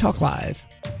 It's Free Talk Live.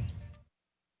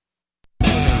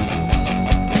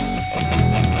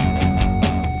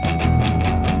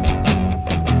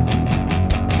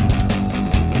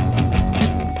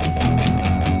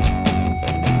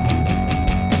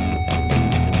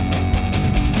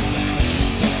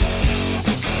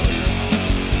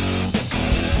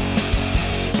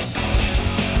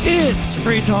 It's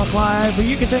Free Talk Live, where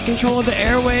you can take control of the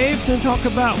airwaves and talk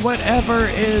about whatever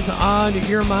is on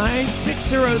your mind.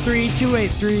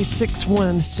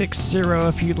 603-283-6160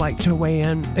 if you'd like to weigh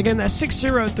in. Again, that's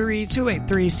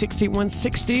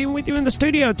 603-283-6160. With you in the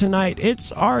studio tonight,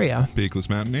 it's Aria.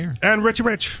 Beakless Mountaineer. And Richie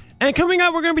Rich. And coming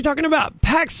up, we're going to be talking about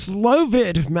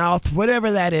Paxlovid mouth,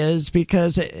 whatever that is,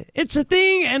 because it's a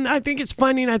thing, and I think it's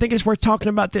funny, and I think it's worth talking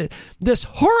about this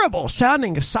horrible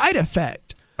sounding side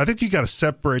effect. I think you got to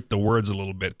separate the words a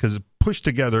little bit because pushed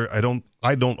together, I don't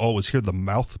always hear the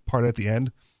mouth part at the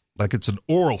end, like it's an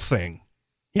oral thing.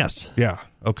 Yes. Yeah.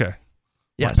 Okay.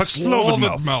 Yes.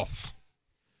 Paxlovid mouth.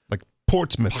 Like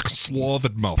Portsmouth.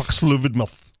 Paxlovid mouth. Paxlovid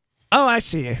mouth. Oh, I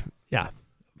see. Yeah.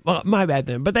 Well, my bad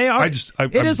then. But they are. It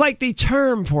is like the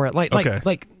term for it, like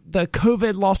the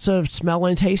COVID loss of smell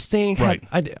and taste thing. Right.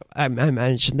 I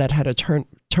mentioned that had a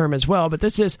term as well, but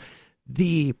this is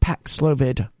the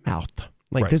Paxlovid mouth.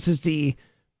 Like This is the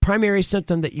primary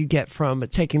symptom that you get from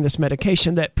taking this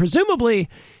medication that presumably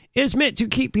is meant to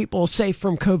keep people safe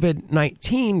from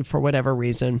COVID-19 for whatever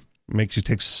reason. Makes you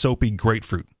take soapy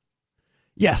grapefruit.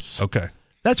 Yes. Okay.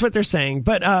 That's what they're saying.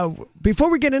 But before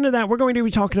we get into that, we're going to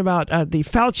be talking about the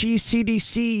Fauci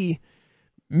CDC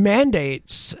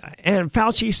mandates, and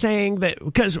Fauci saying that,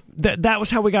 because that was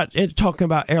how we got into talking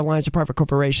about airlines and private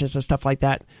corporations and stuff like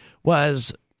that,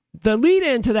 was the lead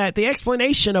into that, the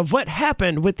explanation of what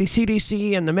happened with the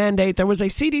CDC and the mandate. There was a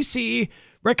CDC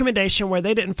recommendation where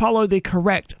they didn't follow the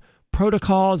correct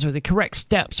protocols or the correct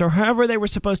steps or however they were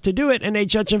supposed to do it, and a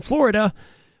judge in Florida,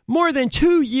 more than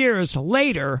 2 years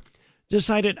later,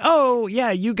 decided, oh,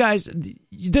 yeah, you guys,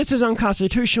 this is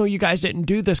unconstitutional. You guys didn't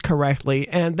do this correctly.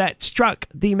 And that struck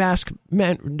the mask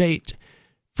mandate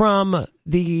from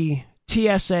the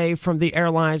TSA, from the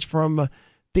airlines, from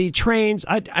the trains.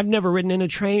 I've never ridden in a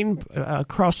train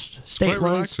across state lines. Quite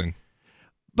relaxing.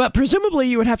 But presumably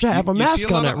you would have to have a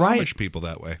mask on it, right? You see a lot of Amish people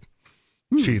that way.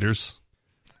 Cheaters.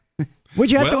 Would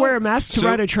you have to wear a mask to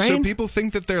ride a train? So people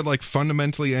think that they're like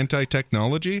fundamentally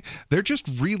anti-technology. They're just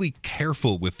really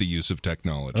careful with the use of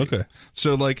technology. Okay.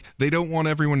 So like they don't want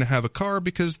everyone to have a car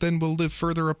because then we'll live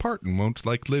further apart and won't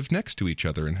like live next to each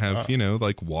other and have,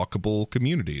 like walkable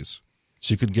communities.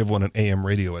 So you could give one an AM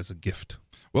radio as a gift.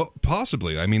 Well,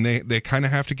 possibly. I mean, they kind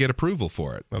of have to get approval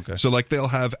for it. Okay. So, like, they'll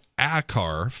have a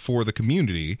car for the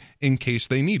community in case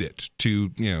they need it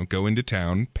to, go into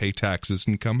town, pay taxes,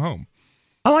 and come home.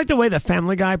 I like the way the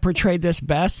Family Guy portrayed this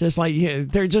best. It's like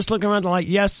they're just looking around like,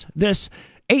 yes, this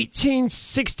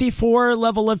 1864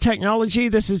 level of technology,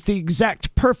 this is the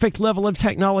exact perfect level of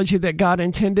technology that God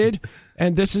intended.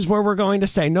 And this is where we're going to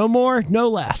say no more, no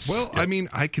less. Well, I mean,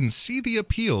 I can see the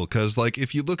appeal because, like,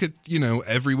 if you look at,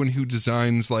 everyone who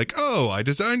designs, like, oh, I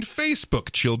designed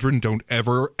Facebook. Children don't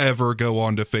ever go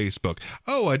onto Facebook.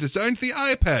 Oh, I designed the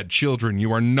iPad. Children,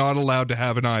 you are not allowed to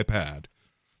have an iPad.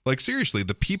 Like, seriously,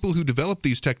 the people who develop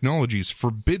these technologies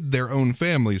forbid their own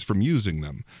families from using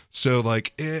them. So,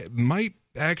 like, there might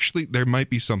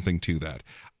be something to that.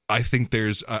 I think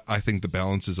the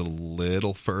balance is a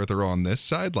little further on this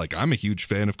side. Like, I'm a huge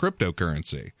fan of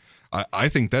cryptocurrency. I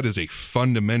think that is a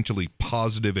fundamentally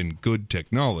positive and good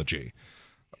technology.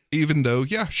 Even though,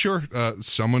 yeah, sure,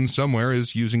 someone somewhere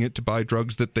is using it to buy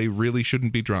drugs that they really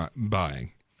shouldn't be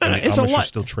buying. And the Amish are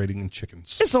still trading in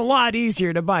chickens. It's a lot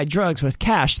easier to buy drugs with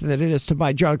cash than it is to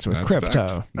buy drugs with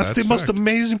crypto. That's the most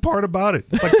amazing part about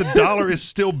it. Like, the dollar is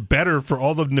still better for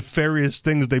all the nefarious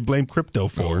things they blame crypto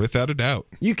for. Oh, without a doubt.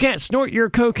 You can't snort your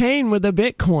cocaine with a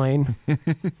Bitcoin.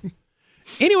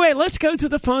 Anyway, let's go to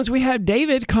the phones. We have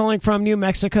David calling from New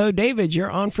Mexico. David,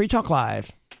 you're on Free Talk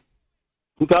Live.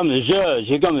 Here comes the judge.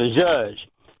 Here comes the judge.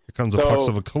 Here comes the parts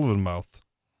of a COVID mouth.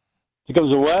 Here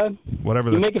comes a what? Whatever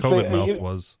the COVID mouth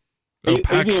was. Oh,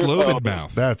 Paxlovid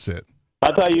mouth. That's it.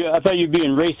 I thought you were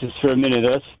being racist for a minute.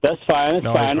 That's fine. That's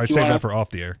fine. I saved that for off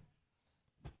the air.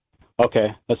 Okay,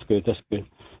 that's good.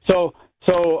 So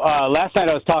last night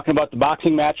I was talking about the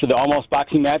boxing match, or the almost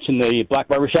boxing match in the black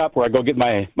barbershop where I go get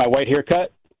my white hair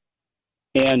cut.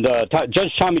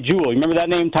 Judge Tommy Jewell. You remember that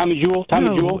name, Tommy Jewell?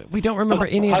 Jewell? We don't remember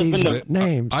any of these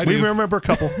names. I we remember a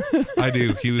couple. I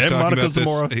do. He was and talking Monica about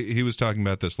Zamora. this. He was talking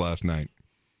about this last night.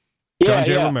 John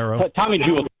J. Romero. Tommy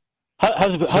Jewell.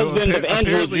 Husband of Angela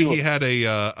apparently Jewell. he had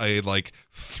a like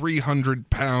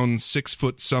 300-pound, 6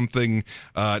 foot something,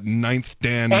 9th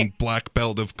Dan black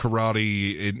belt of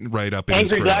karate right up in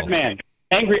his grill. Black man.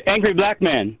 Angry black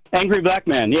man. Angry black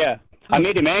man. Yeah, I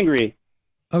made him angry.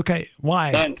 Okay,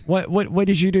 why? And what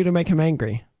did you do to make him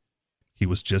angry? He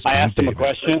was just. I asked him David. a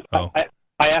question. Oh.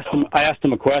 I asked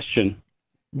him a question.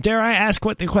 Dare I ask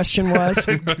what the question was?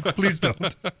 Please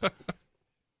don't.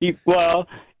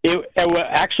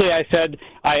 Actually, I said,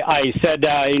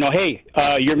 hey,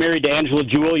 you're married to Angela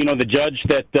Jewell, the judge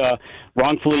that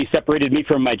wrongfully separated me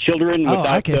from my children. Oh, without,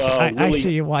 I can see. I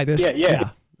see why this. Yeah.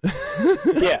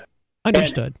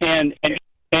 Understood.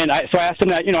 And I asked him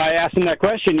that, I asked him that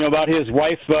question, about his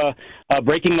wife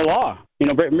breaking the law.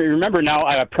 Remember now,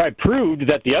 I proved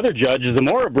that the other judge,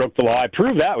 Zamora, broke the law. I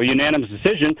proved that with unanimous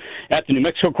decision at the New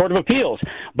Mexico Court of Appeals.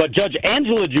 But Judge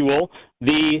Angela Jewell,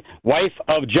 the wife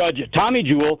of Judge Tommy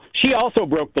Jewell, she also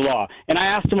broke the law. And I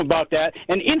asked him about that,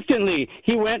 and instantly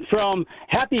he went from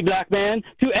happy black man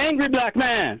to angry black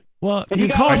man. Well, and you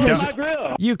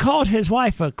called his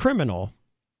wife a criminal.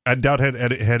 I doubt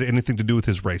it had anything to do with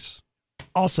his race.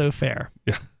 Also fair.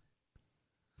 Yeah.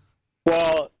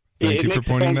 Well, thank you for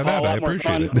pointing that out. I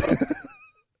appreciate it.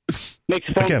 Makes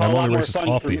the phone Again, call I'm a lot only more racist fun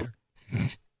off for the me. air.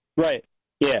 Right.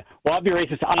 Yeah. Well, I'll be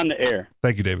racist on the air.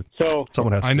 Thank you, David. So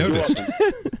someone has to. I noticed.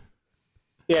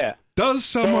 Yeah. Does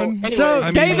someone? So,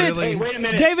 David, really? Wait a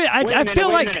minute. David, I feel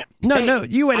like no,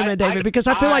 you wait a minute, David, because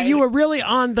I feel like you were really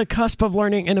on the cusp of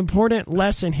learning an important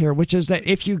lesson here, which is that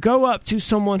if you go up to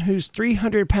someone who's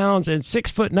 300 pounds and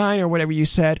 6'9" or whatever you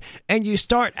said, and you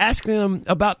start asking them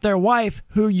about their wife,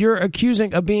 who you're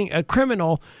accusing of being a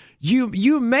criminal,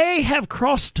 you may have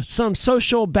crossed some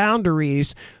social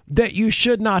boundaries that you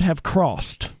should not have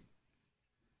crossed.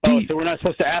 So we're not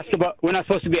supposed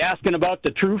to be asking about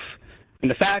the truth and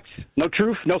the facts? No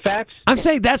truth, no facts? I'm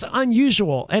saying that's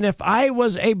unusual. And if I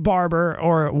was a barber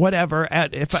or whatever,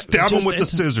 stab him with the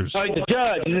scissors. Oh, he's a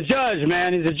judge. He's a judge,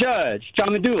 man. He's a judge.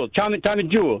 Tommy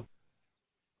Jewell.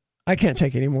 I can't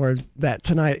take any more of that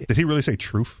tonight. Did he really say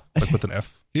truth? Like with an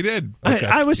F? He did. Okay.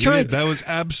 I was trying. That was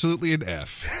absolutely an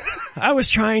F. I was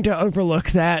trying to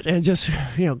overlook that and just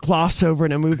gloss over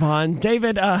it and move on.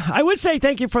 David, I would say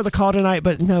thank you for the call tonight,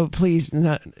 but no, please,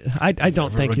 no, I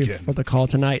don't thank you for the call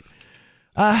tonight.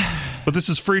 But this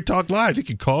is Free Talk Live. He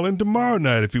can call in tomorrow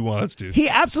night if he wants to. He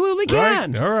absolutely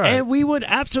can. Right? All right. And we would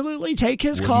absolutely take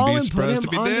his call and put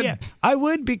him on the air. I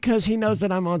would, because he knows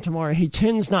that I'm on tomorrow. He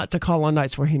tends not to call on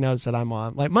nights where he knows that I'm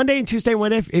on. Like Monday and Tuesday,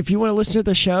 if you want to listen to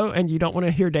the show and you don't want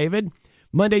to hear David,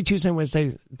 Monday, Tuesday, and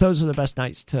Wednesday, those are the best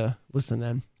nights to listen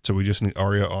then. So we just need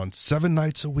Aria on 7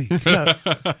 nights a week. No,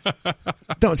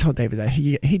 don't tell David that.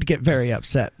 He'd get very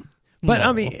upset. But,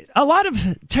 I mean, a lot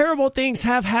of terrible things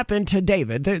have happened to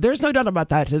David. There's no doubt about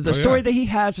that. The story that he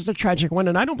has is a tragic one,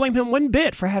 and I don't blame him one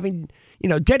bit for having,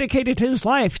 dedicated his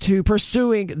life to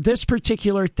pursuing this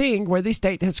particular thing where the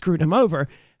state has screwed him over.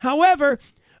 However,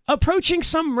 approaching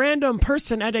some random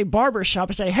person at a barbershop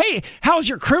and say, hey, how's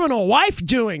your criminal wife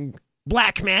doing,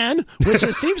 black man? Which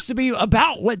seems to be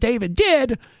about what David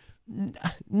did.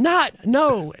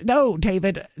 No,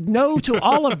 David, no to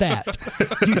all of that.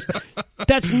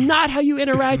 That's not how you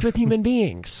interact with human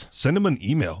beings. Send him an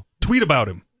email. Tweet about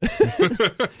him.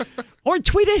 Or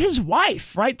tweet at his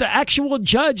wife, right? The actual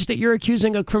judge that you're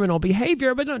accusing of criminal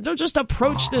behavior, but don't just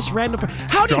approach this random...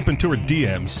 Drop into her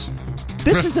DMs.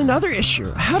 This is another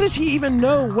issue. How does he even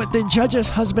know what the judge's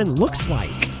husband looks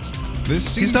like?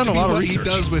 He's done a lot of research.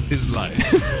 He does with his life.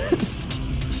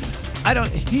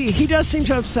 He does seem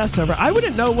to obsess over. I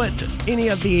wouldn't know what any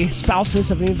of the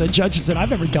spouses of any of the judges that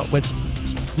I've ever dealt with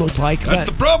look like. That's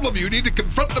the problem. You need to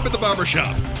confront them in the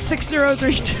barbershop.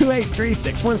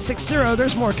 603-283-6160.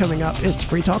 There's more coming up. It's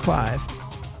Free Talk Live.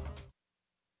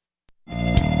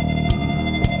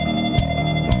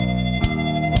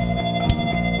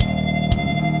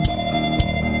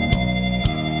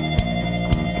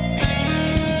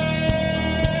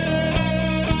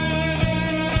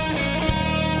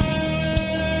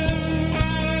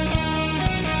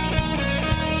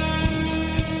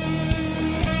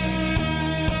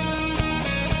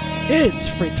 It's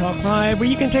Free Talk Live, where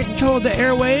you can take control of the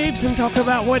airwaves and talk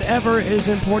about whatever is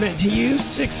important to you.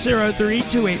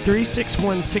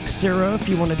 603-283-6160 if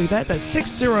you want to do that. That's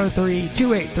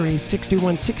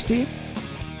 603-283-6160.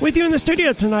 With you in the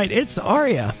studio tonight, it's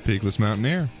Aria. Peakless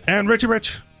Mountaineer. And Richie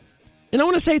Rich. And I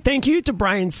want to say thank you to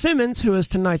Brian Simmons, who is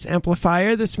tonight's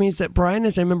amplifier. This means that Brian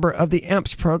is a member of the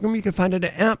AMPS program. You can find it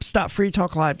at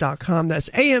amps.freetalklive.com. That's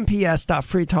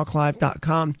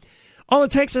amps.freetalklive.com. All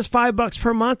it takes is $5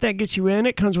 per month. That gets you in.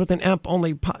 It comes with an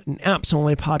AMPS-only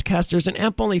podcast. There's an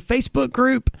AMP-only Facebook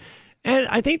group. And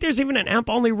I think there's even an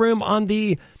AMP-only room on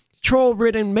the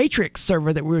troll-ridden Matrix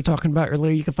server that we were talking about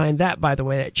earlier. You can find that, by the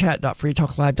way, at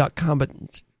chat.freetalklive.com. But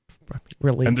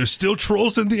really, and there's still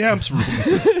trolls in the AMPS room.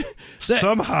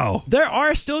 Somehow. There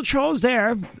are still trolls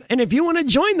there. And if you want to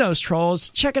join those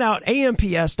trolls, check it out,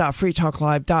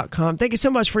 amps.freetalklive.com. Thank you so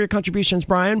much for your contributions,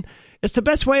 Brian. It's the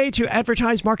best way to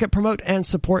advertise, market, promote, and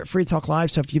support Free Talk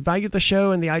Live. So if you value the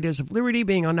show and the ideas of liberty,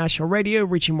 being on national radio,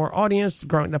 reaching more audience,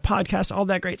 growing the podcast, all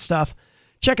that great stuff,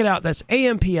 check it out. That's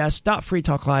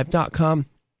amps.freetalklive.com.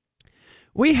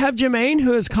 We have Jermaine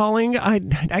who is calling. I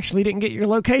actually didn't get your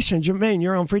location. Jermaine,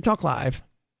 you're on Free Talk Live.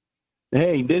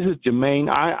 Hey, this is Jermaine.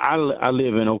 I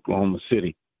live in Oklahoma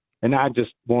City, and I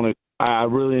just want to. I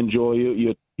really enjoy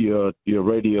your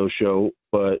radio show,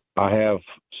 but I have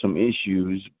some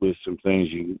issues with some things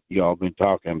y'all been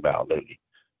talking about lately.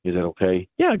 Is that okay?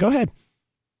 Yeah, go ahead.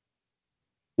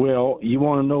 Well, you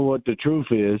want to know what the truth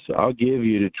is? I'll give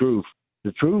you the truth.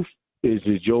 The truth is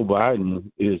that Joe Biden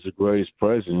is the greatest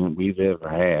president we've ever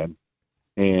had,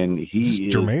 and he is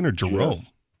Jermaine or Jerome?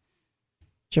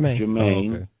 Jermaine.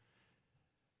 Jermaine. Oh, okay.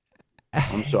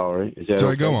 I'm sorry. Is that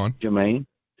Sorry, okay? go on. Jermaine.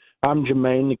 I'm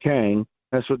Jermaine the King.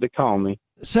 That's what they call me.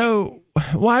 So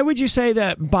why would you say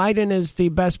that Biden is the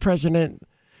best president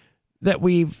that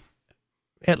we've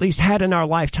at least had in our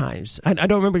lifetimes? I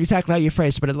don't remember exactly how you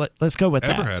phrased it, but let's go with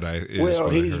that. Well,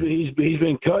 he's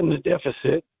been cutting the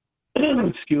deficit.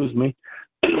 Excuse me.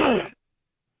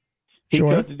 He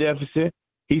cut the deficit.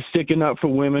 He's sticking up for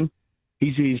women.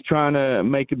 He's trying to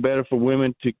make it better for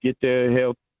women to get their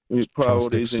health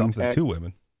priorities. Something to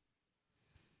women.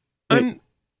 I'm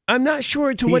not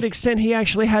sure to what extent he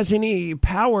actually has any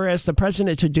power as the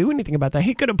president to do anything about that.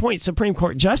 He could appoint Supreme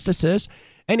Court justices,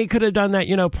 and he could have done that,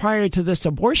 prior to this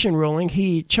abortion ruling.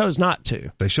 He chose not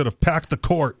to. They should have packed the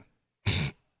court.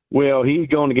 Well, he's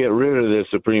going to get rid of the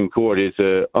Supreme Court. It's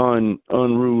a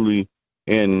unruly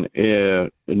and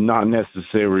not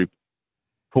necessary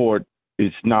court.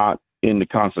 It's not in the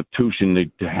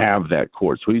Constitution to have that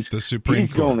court. So he's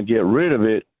going to get rid of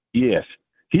it. Yes.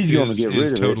 He's going to get rid of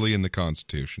it. It's totally in the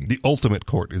Constitution. The ultimate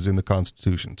court is in the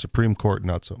Constitution. Supreme Court,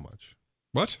 not so much.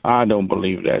 What? I don't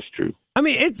believe that's true. I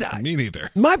mean, it's me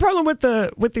neither. My problem with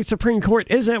the Supreme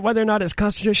Court isn't whether or not it's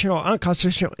constitutional or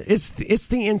unconstitutional. It's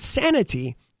the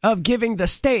insanity of giving the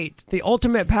state the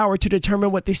ultimate power to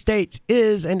determine what the state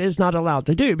is and is not allowed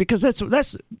to do, because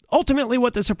that's ultimately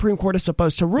what the Supreme Court is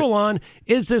supposed to rule on.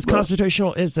 Is this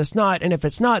constitutional? Is this not? And if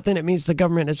it's not, then it means the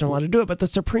government isn't allowed to do it. But the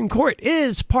Supreme Court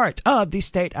is part of the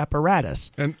state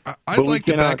apparatus. And I'd like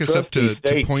to back us up to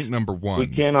point number one. We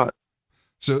cannot.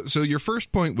 So your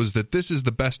first point was that this is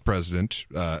the best president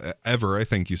ever, I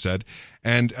think you said.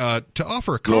 And to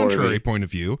offer a contrary point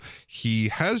of view, he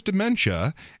has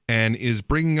dementia and is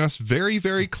bringing us very,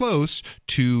 very close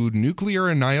to nuclear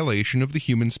annihilation of the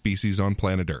human species on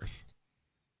planet Earth.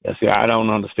 Yeah, see, I don't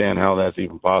understand how that's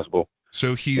even possible.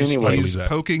 So he's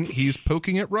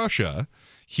poking at Russia.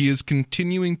 He is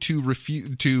continuing to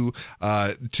refuse to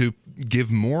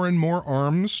give more and more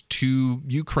arms to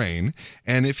Ukraine,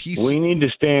 and if we need to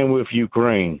stand with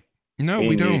Ukraine. No,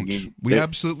 we don't. We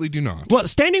absolutely do not. Well,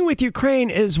 standing with Ukraine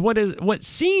is what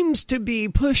seems to be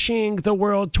pushing the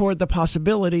world toward the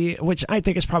possibility, which I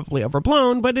think is probably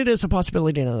overblown, but it is a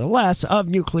possibility nonetheless, of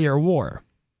nuclear war.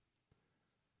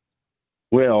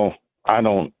 Well, I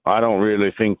don't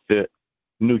really think that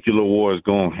nuclear war is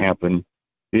going to happen.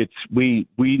 We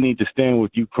need to stand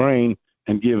with Ukraine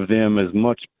and give them as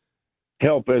much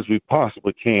help as we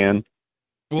possibly can.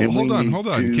 Well, hold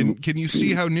on. Can you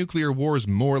see how nuclear war is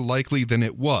more likely than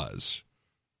it was?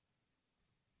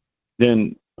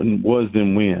 Than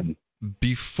when?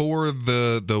 Before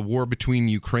the war between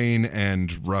Ukraine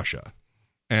and Russia,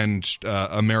 and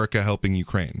America helping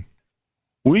Ukraine.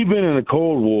 We've been in a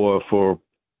Cold War for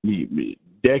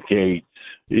decades.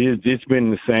 It's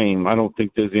been the same. I don't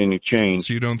think there's any change.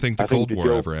 So you don't think the Cold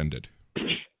War ever ended?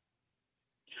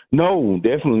 No,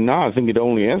 definitely not. I think it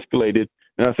only escalated.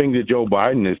 And I think that Joe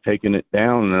Biden has taken it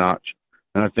down a notch.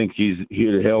 And I think he's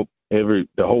here to help the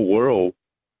whole world.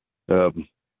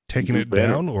 Taking it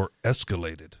down or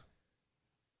escalated?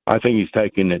 I think he's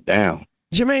taking it down.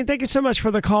 Jermaine, thank you so much for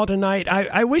the call tonight.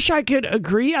 I wish I could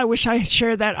agree. I wish I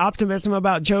shared that optimism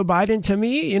about Joe Biden. To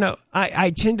me,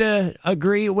 I tend to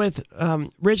agree with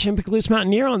Rich Hempickless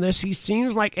Mountaineer on this. He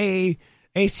seems like a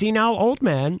senile old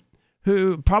man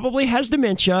who probably has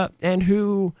dementia and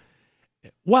who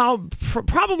while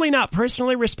probably not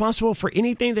personally responsible for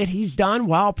anything that he's done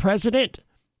while president,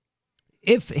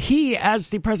 if he, as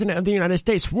the president of the United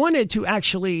States, wanted to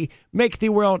actually make the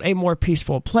world a more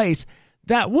peaceful place,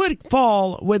 that would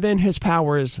fall within his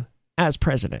powers as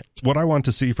president. What I want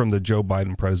to see from the Joe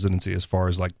Biden presidency, as far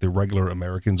as like the regular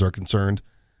Americans are concerned,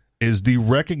 is the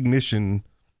recognition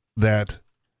that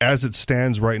as it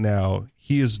stands right now,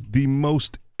 he is the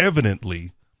most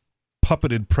evidently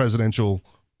puppeted presidential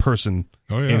person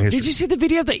in history. Did you see the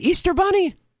video of the Easter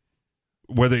Bunny?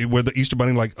 Where the Easter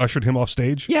Bunny like ushered him off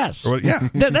stage? Yes. Yeah.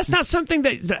 That's not something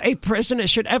that a president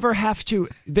should ever have to,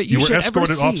 that you were should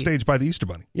escorted ever see. off stage by the Easter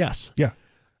Bunny. Yes. Yeah.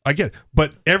 I get it.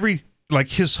 But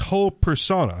his whole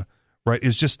persona, right,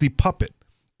 is just the puppet.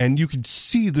 And you can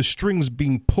see the strings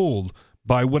being pulled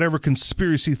by whatever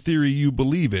conspiracy theory you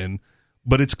believe in.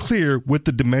 But it's clear with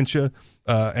the dementia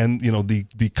and,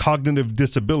 the cognitive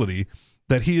disability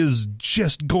that he is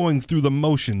just going through the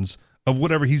motions of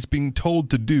whatever he's being told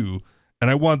to do. And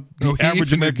I want the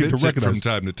average American to recognize from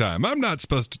time to time. I'm not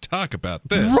supposed to talk about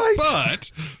this, right?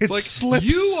 But it slips.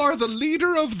 You are the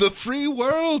leader of the free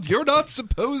world. You're not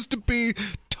supposed to be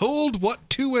told what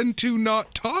to and to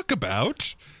not talk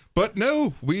about. But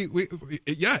no,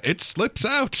 it slips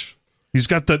out. He's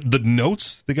got the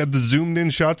notes. They got the zoomed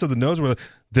in shots of the notes where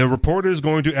the reporter is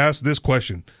going to ask this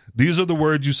question. These are the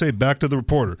words you say back to the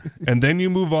reporter, and then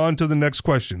you move on to the next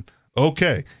question.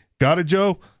 Okay. Got it,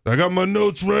 Joe? I got my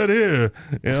notes right here.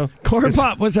 Corn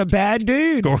Pop was a bad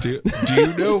dude. Do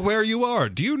you know where you are?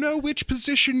 Do you know which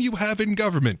position you have in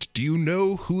government? Do you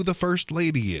know who the first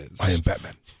lady is? I am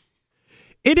Batman.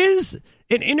 It is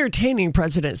an entertaining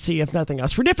presidency, if nothing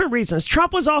else, for different reasons.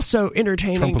 Trump was also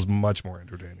entertaining. Trump was much more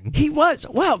entertaining. He was.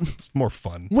 Well, it's more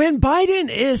fun. When Biden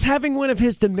is having one of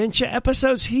his dementia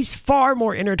episodes, he's far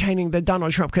more entertaining than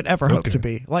Donald Trump could ever hope to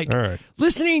be. Like,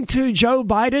 listening to Joe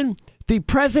Biden, the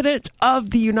president of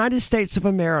the United States of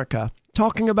America,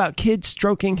 talking about kids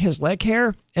stroking his leg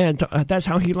hair, and that's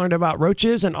how he learned about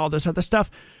roaches and all this other stuff.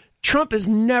 Trump is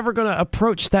never going to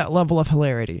approach that level of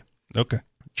hilarity. Okay.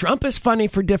 Trump is funny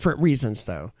for different reasons,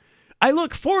 though. I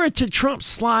look forward to Trump's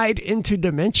slide into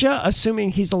dementia,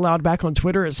 assuming he's allowed back on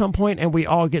Twitter at some point, and we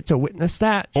all get to witness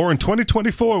that. Or in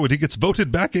 2024, when he gets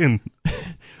voted back in.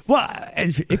 Well,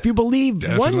 if you believe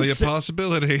definitely a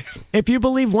possibility. If you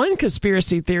believe one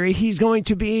conspiracy theory, he's going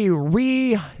to be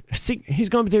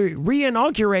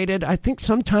re-inaugurated, I think,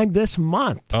 sometime this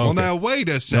month. Oh, well, now wait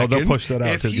a second. No, they'll push that out.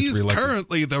 If he's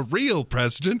currently the real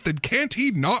president, then can't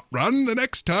he not run the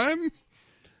next time?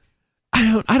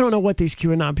 I don't know what these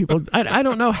QAnon people, I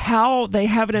don't know how they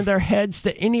have it in their heads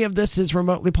that any of this is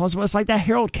remotely plausible. It's like that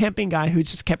Harold Camping guy who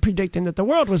just kept predicting that the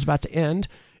world was about to end.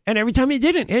 And every time it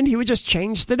didn't end, he would just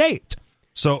change the date.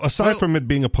 So aside from it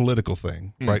being a political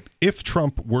thing, right, if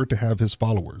Trump were to have his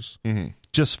followers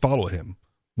just follow him,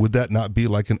 would that not be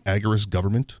like an agorist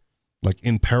government? Like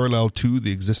in parallel to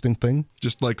the existing thing?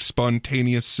 Just like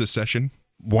spontaneous secession?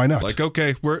 Why not? Like,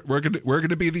 okay, we're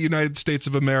gonna be the United States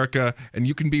of America, and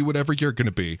you can be whatever you're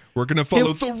gonna be. We're gonna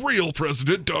follow the real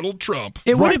president, Donald Trump.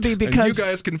 It wouldn't be because and you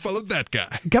guys can follow that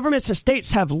guy. Governments and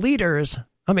states have leaders.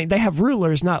 I mean, they have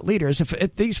rulers, not leaders.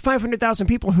 If these 500,000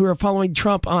 people who are following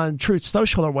Trump on Truth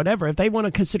Social or whatever, if they want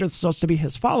to consider themselves to be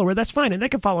his follower, that's fine, and they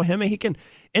can follow him, and he can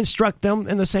instruct them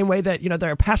in the same way that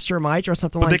they're a pastor might or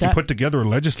something like that. But they can put together a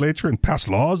legislature and pass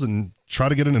laws and try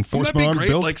to get an enforcement arm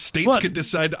built. Like states could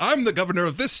decide, I'm the governor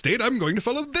of this state, I'm going to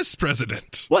follow this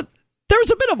president. Well, there was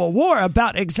a bit of a war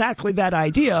about exactly that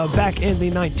idea back in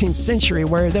the 19th century,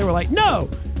 where they were like,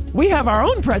 no, we have our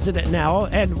own president now,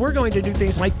 and we're going to do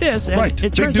things like this. And right. They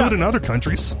do it in other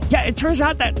countries. Yeah, it turns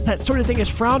out that sort of thing is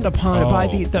frowned upon by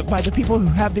the people who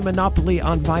have the monopoly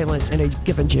on violence in a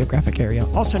given geographic area,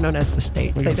 also known as the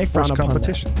state. They frown upon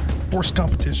competition. Forced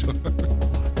competition.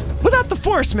 Without the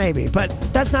force, maybe, but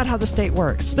that's not how the state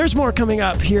works. There's more coming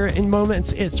up here in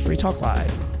moments. It's Free Talk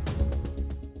Live.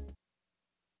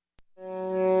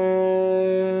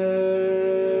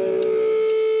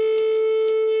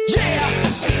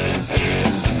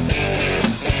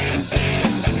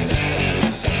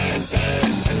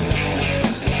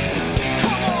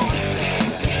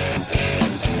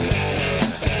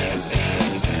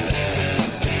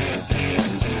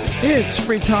 It's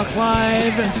Free Talk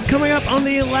Live. Coming up on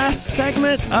the last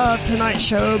segment of tonight's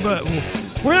show, but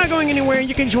we're not going anywhere.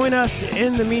 You can join us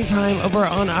in the meantime over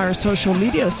on our social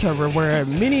media server where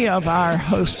many of our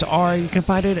hosts are. You can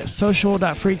find it at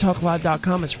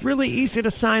social.freetalklive.com. It's really easy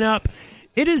to sign up.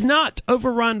 It is not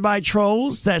overrun by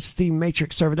trolls. That's the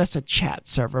Matrix server. That's a chat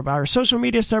server. But our social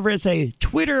media server is a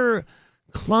Twitter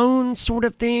clone sort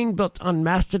of thing built on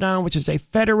Mastodon, which is a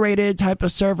federated type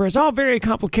of server. It's all very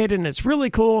complicated and it's really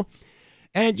cool.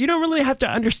 And you don't really have to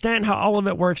understand how all of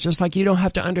it works, just like you don't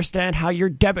have to understand how your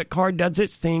debit card does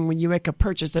its thing when you make a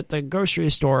purchase at the grocery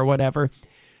store or whatever.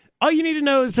 All you need to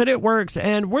know is that it works,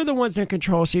 and we're the ones in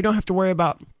control, so you don't have to worry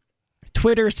about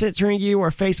Twitter censoring you or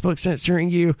Facebook censoring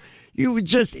you. You would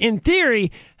just, in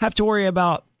theory, have to worry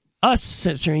about us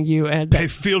censoring you. And pay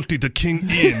fealty to King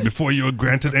Ian before you are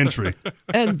granted entry.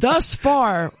 And thus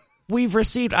far, we've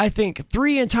received, I think,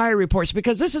 3 entire reports,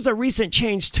 because this is a recent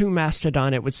change to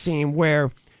Mastodon, it would seem,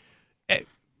 where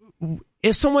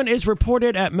if someone is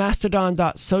reported at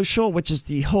mastodon.social, which is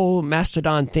the whole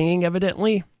Mastodon thing,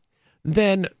 evidently,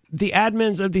 then the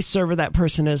admins of the server that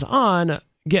person is on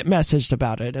get messaged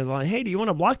about it. And like, hey, do you want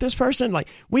to block this person? Like,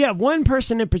 we have one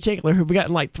person in particular who've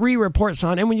gotten like 3 reports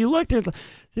on, and when you look,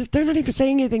 they're not even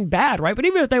saying anything bad, right? But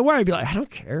even if they were, I'd be like, I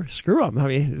don't care. Screw them. I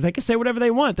mean, they can say whatever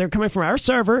they want. They're coming from our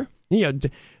server. You know,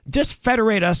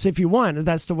 disfederate us if you want.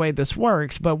 That's the way this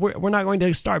works. But we're not going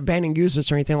to start banning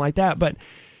users or anything like that. But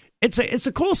it's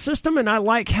a cool system, and I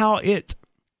like how it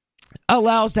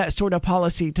allows that sort of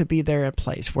policy to be there in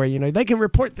place where, you know, they can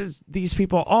report these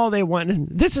people all they want. And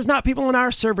this is not people on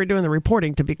our server doing the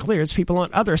reporting, to be clear. It's people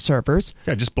on other servers.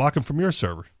 Yeah, just block them from your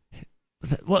server.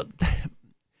 Well,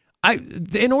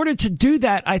 in order to do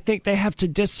that, I think they have to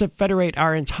disfederate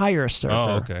our entire server.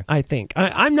 Oh, okay. I think.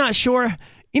 I'm not sure.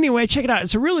 Anyway, check it out.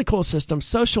 It's a really cool system,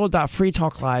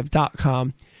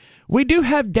 social.freetalklive.com. We do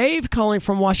have Dave calling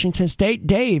from Washington State.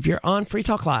 Dave, you're on Free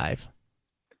Talk Live.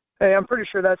 Hey, I'm pretty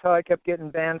sure that's how I kept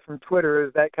getting banned from Twitter,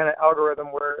 is that kind of algorithm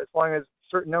where as long as a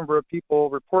certain number of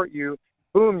people report you,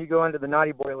 boom, you go into the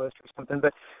naughty boy list or something.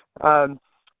 But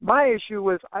my issue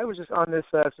was I was just on this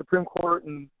Supreme Court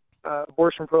and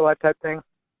abortion pro-life type thing,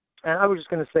 and I was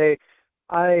just going to say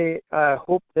I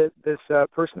hope that this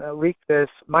person that leaked this,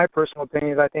 my personal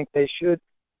opinion is I think they should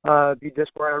be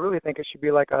disbarred. I really think it should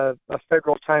be like a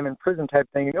federal time in prison type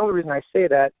thing. And the only reason I say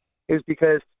that is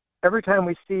because every time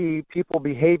we see people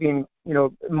behaving, you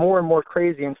know, more and more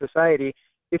crazy in society,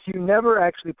 if you never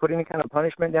actually put any kind of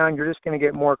punishment down, you're just going to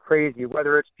get more crazy,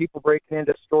 whether it's people breaking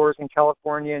into stores in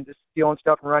California and just stealing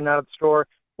stuff and running out of the store,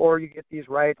 or you get these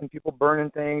riots and people burning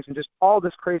things and just all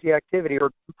this crazy activity, or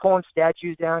pulling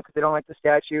statues down because they don't like the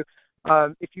statue.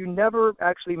 If you never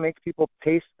actually make people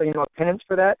pay, you know, a penance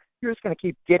for that, you're just going to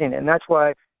keep getting it. And that's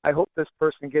why I hope this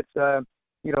person gets,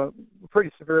 you know,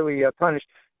 pretty severely punished.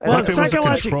 What if it was a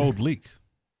controlled leak?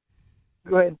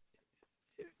 Go ahead.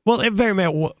 Well, it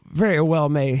very well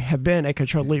may have been a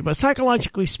controlled leak, but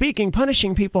psychologically speaking,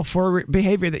 punishing people for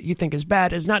behavior that you think is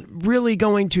bad is not really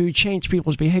going to change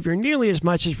people's behavior nearly as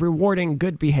much as rewarding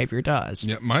good behavior does.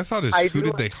 Yeah, my thought is, who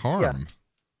did they harm? Yeah.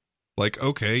 Like,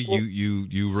 okay, well,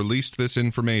 you released this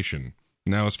information.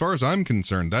 Now, as far as I'm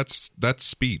concerned, that's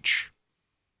speech.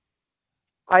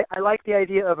 I like the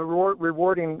idea of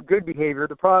rewarding good behavior.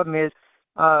 The problem is,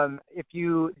 if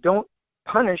you don't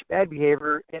punish bad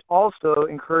behavior, it also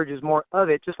encourages more of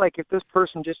it. Just like if this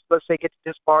person just, let's say, gets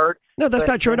disbarred. No, that's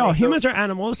not true at all. Humans are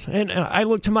animals, and I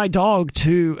look to my dog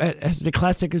as the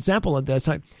classic example of this.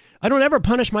 I don't ever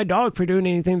punish my dog for doing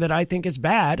anything that I think is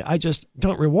bad. I just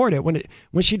don't reward it. When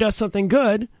she does something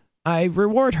good, I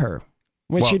reward her.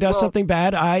 When she does something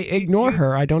bad, I ignore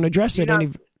her. I don't address it,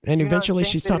 and eventually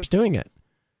she stops doing it.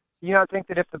 You not think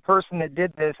that if the person that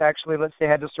did this actually, let's say,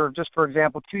 had to serve, just for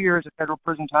example, 2 years of federal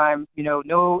prison time, you know,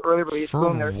 no early release. For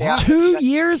boom, what? 2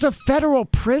 years of federal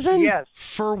prison? Yes.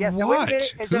 For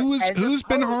what? Who's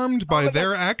been harmed by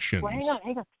their actions? Well,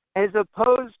 hang on. As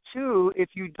opposed to if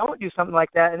you don't do something like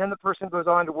that, and then the person goes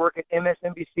on to work at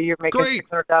MSNBC or making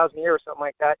 $600,000 a year or something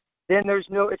like that, then there's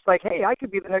no, it's like, hey, I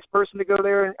could be the next person to go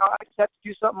there, and I just have to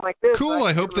do something like this. Cool,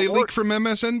 I hope they leak from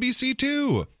MSNBC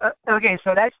too. Okay,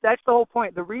 so that's the whole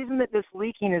point. The reason that this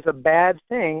leaking is a bad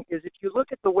thing is if you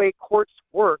look at the way courts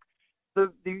work,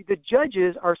 the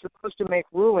judges are supposed to make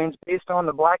rulings based on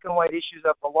the black and white issues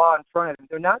of the law in front of them.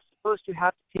 They're not supposed to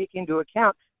have to take into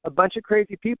account a bunch of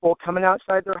crazy people coming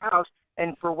outside their house,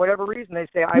 and for whatever reason they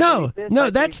say,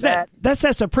 that's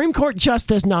that Supreme Court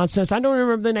justice nonsense. I don't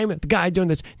remember the name of the guy doing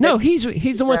this. No, he's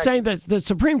the one saying that the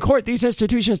Supreme Court, these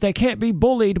institutions, they can't be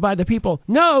bullied by the people.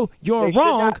 No, you're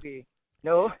wrong.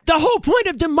 No. The whole point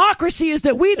of democracy is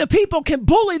that we, the people, can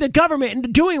bully the government into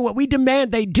doing what we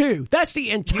demand they do. That's the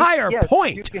entire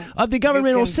point of the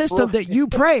governmental system that you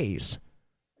praise.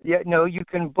 Yeah, no, you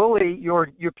can bully your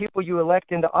people you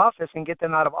elect into office and get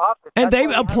them out of office. And they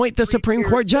appoint the Supreme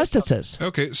Court justices.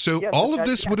 Okay, so all of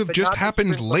this would have just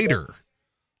happened later.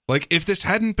 Like, if this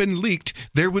hadn't been leaked,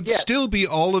 there would still be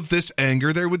all of this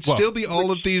anger. There would still be all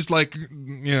of these, like,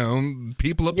 you know,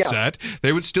 people upset.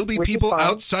 There would still be people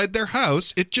outside their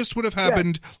house. It just would have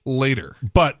happened later.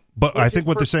 But I think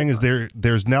what they're saying is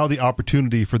there's now the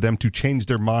opportunity for them to change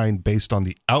their mind based on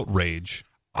the outrage.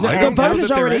 The vote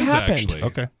has already happened.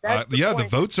 Okay. The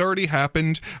vote's already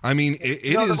happened. I mean, it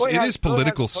is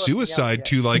political suicide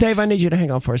to, like... Dave, I need you to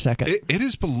hang on for a second. It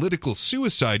is political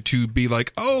suicide to be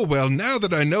like, oh, well, now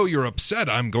that I know you're upset,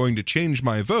 I'm going to change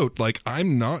my vote. Like,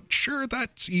 I'm not sure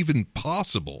that's even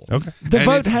possible. Okay. The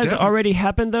vote has already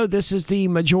happened, though. This is the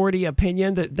majority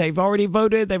opinion that they've already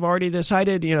voted. They've already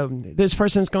decided, you know, this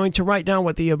person's going to write down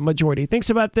what the majority thinks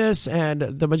about this, and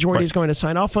the majority is going to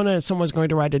sign off on it, and someone's going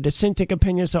to write a dissenting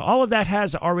opinion. So all of that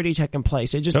has already taken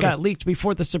place. It just got leaked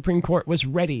before the Supreme Court was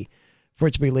ready for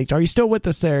it to be leaked. Are you still with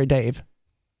us there, Dave?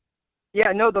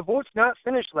 Yeah, no, the vote's not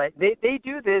finished yet. They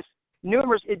do this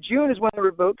numerous. June is when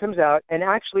the vote comes out, and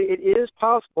actually it is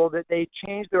possible that they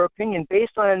change their opinion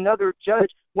based on another judge.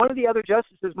 One of the other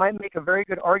justices might make a very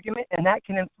good argument, and that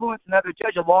can influence another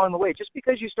judge along the way. Just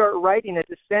because you start writing a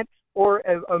dissent or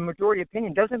a majority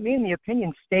opinion doesn't mean the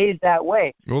opinion stays that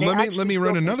way. Well, let me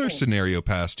run another scenario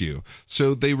past you.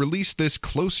 So they release this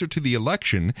closer to the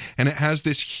election, and it has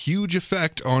this huge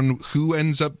effect on who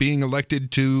ends up being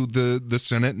elected to the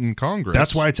Senate and Congress.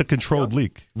 That's why it's a controlled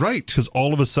leak. Right. Because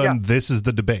all of a sudden, this is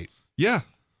the debate. Yeah.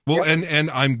 Well, and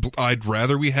I'd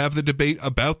rather we have the debate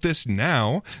about this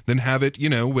now than have it, you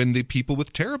know, when the people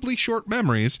with terribly short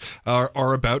memories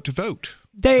are about to vote.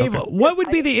 Dave, what would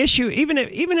be the issue, even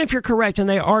if you're correct and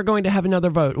they are going to have another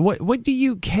vote? What do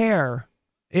you care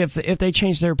if they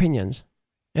change their opinions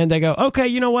and they go, okay,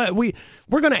 you know what, we're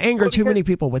going to anger too many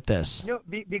people with this? You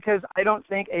know, because I don't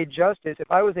think a justice,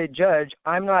 if I was a judge,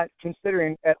 I'm not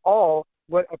considering at all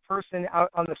what a person out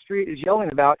on the street is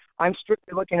yelling about. I'm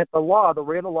strictly looking at the law, the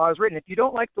way the law is written. If you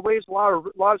don't like the ways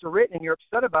laws are written and you're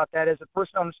upset about that as a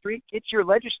person on the street, get your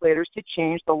legislators to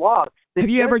change the law. Have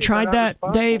you ever tried that,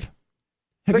 Dave?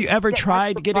 Have you ever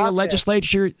tried getting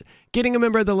a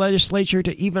member of the legislature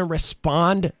to even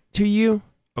respond to you?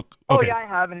 Okay. Oh, yeah, I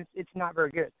have, and it's not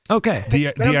very good. Okay.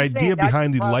 The idea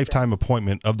behind the lifetime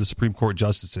appointment of the Supreme Court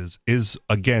justices is,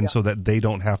 again, so that they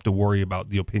don't have to worry about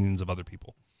the opinions of other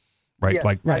people. Right?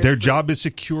 Yes, their job is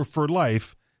secure for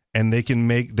life, and they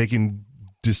can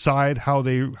decide how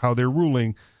they're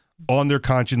ruling on their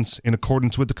conscience in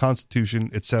accordance with the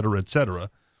Constitution, et cetera, et cetera.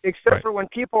 Except for when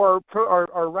people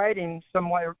are writing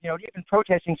somewhat, you know, even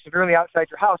protesting severely outside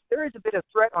your house, there is a bit of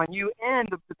threat on you. And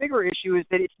the bigger issue is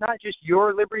that it's not just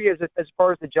your liberty as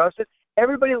far as the justice.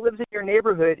 Everybody that lives in your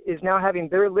neighborhood is now having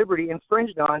their liberty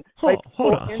infringed on. Hold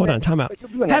on, time out.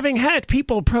 Having had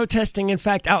people protesting, in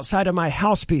fact, outside of my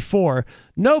house before,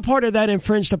 no part of that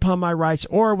infringed upon my rights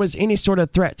or was any sort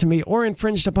of threat to me or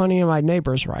infringed upon any of my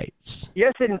neighbors' rights.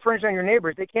 Yes, it infringed on your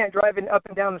neighbors. They can't drive up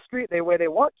and down the street the way they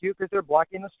want to because they're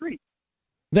blocking the street.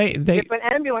 If an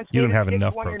ambulance you don't have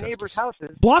enough one of your neighbors' houses.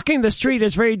 Blocking the street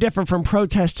is very different from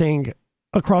protesting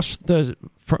across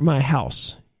from my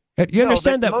house. You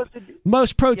understand that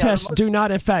most protests do not,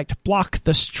 in fact, block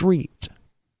the street.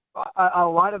 A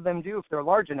lot of them do if they're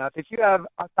large enough. If you have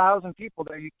 1,000 people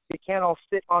there, they can't all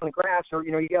sit on the grass, or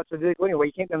you got to vehicle anyway.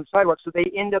 You can't get on the sidewalk, so they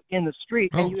end up in the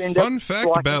street. Well, and you end up fun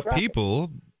fact about traffic.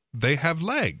 People. They have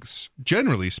legs,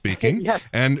 generally speaking, Yes,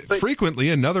 and frequently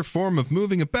another form of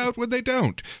moving about when they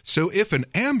don't. So if an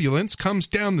ambulance comes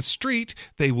down the street,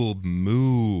 they will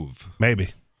move.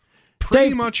 Maybe.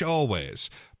 Pretty much always.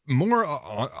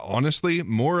 Honestly,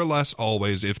 more or less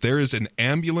always, if there is an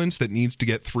ambulance that needs to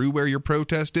get through where your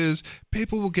protest is,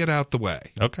 people will get out the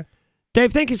way. Okay.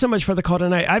 Dave, thank you so much for the call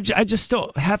tonight. I just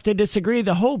still have to disagree.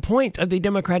 The whole point of the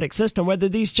democratic system, whether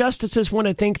these justices want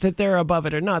to think that they're above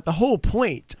it or not, the whole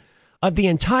point of the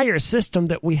entire system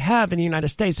that we have in the United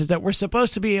States is that we're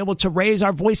supposed to be able to raise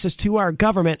our voices to our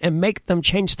government and make them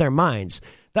change their minds.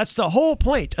 That's the whole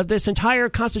point of this entire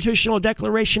constitutional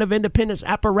Declaration of Independence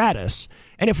apparatus.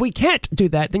 And if we can't do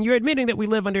that, then you're admitting that we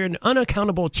live under an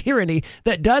unaccountable tyranny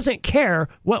that doesn't care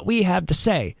what we have to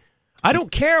say. I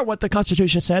don't care what the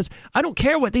Constitution says. I don't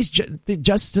care what the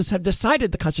justices have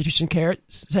decided the Constitution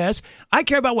says. I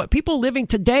care about what people living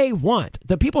today want,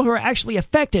 the people who are actually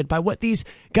affected by what these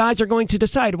guys are going to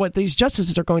decide, what these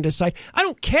justices are going to decide. I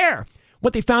don't care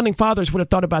what the founding fathers would have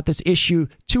thought about this issue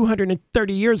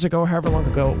 230 years ago, or however long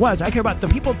ago it was. I care about the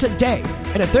people today.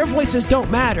 And if their voices don't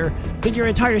matter, then your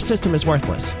entire system is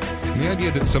worthless. The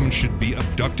idea that someone should be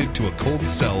abducted to a cold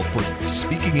cell for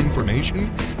speaking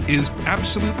information is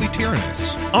absolutely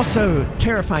tyrannous. Also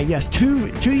terrifying, yes.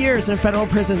 2 years in federal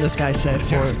prison, this guy said,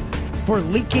 for for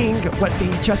leaking what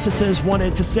the justices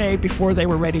wanted to say before they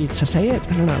were ready to say it.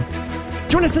 I don't know.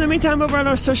 Join us in the meantime over on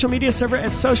our social media server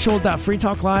at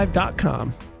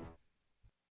social.freetalklive.com.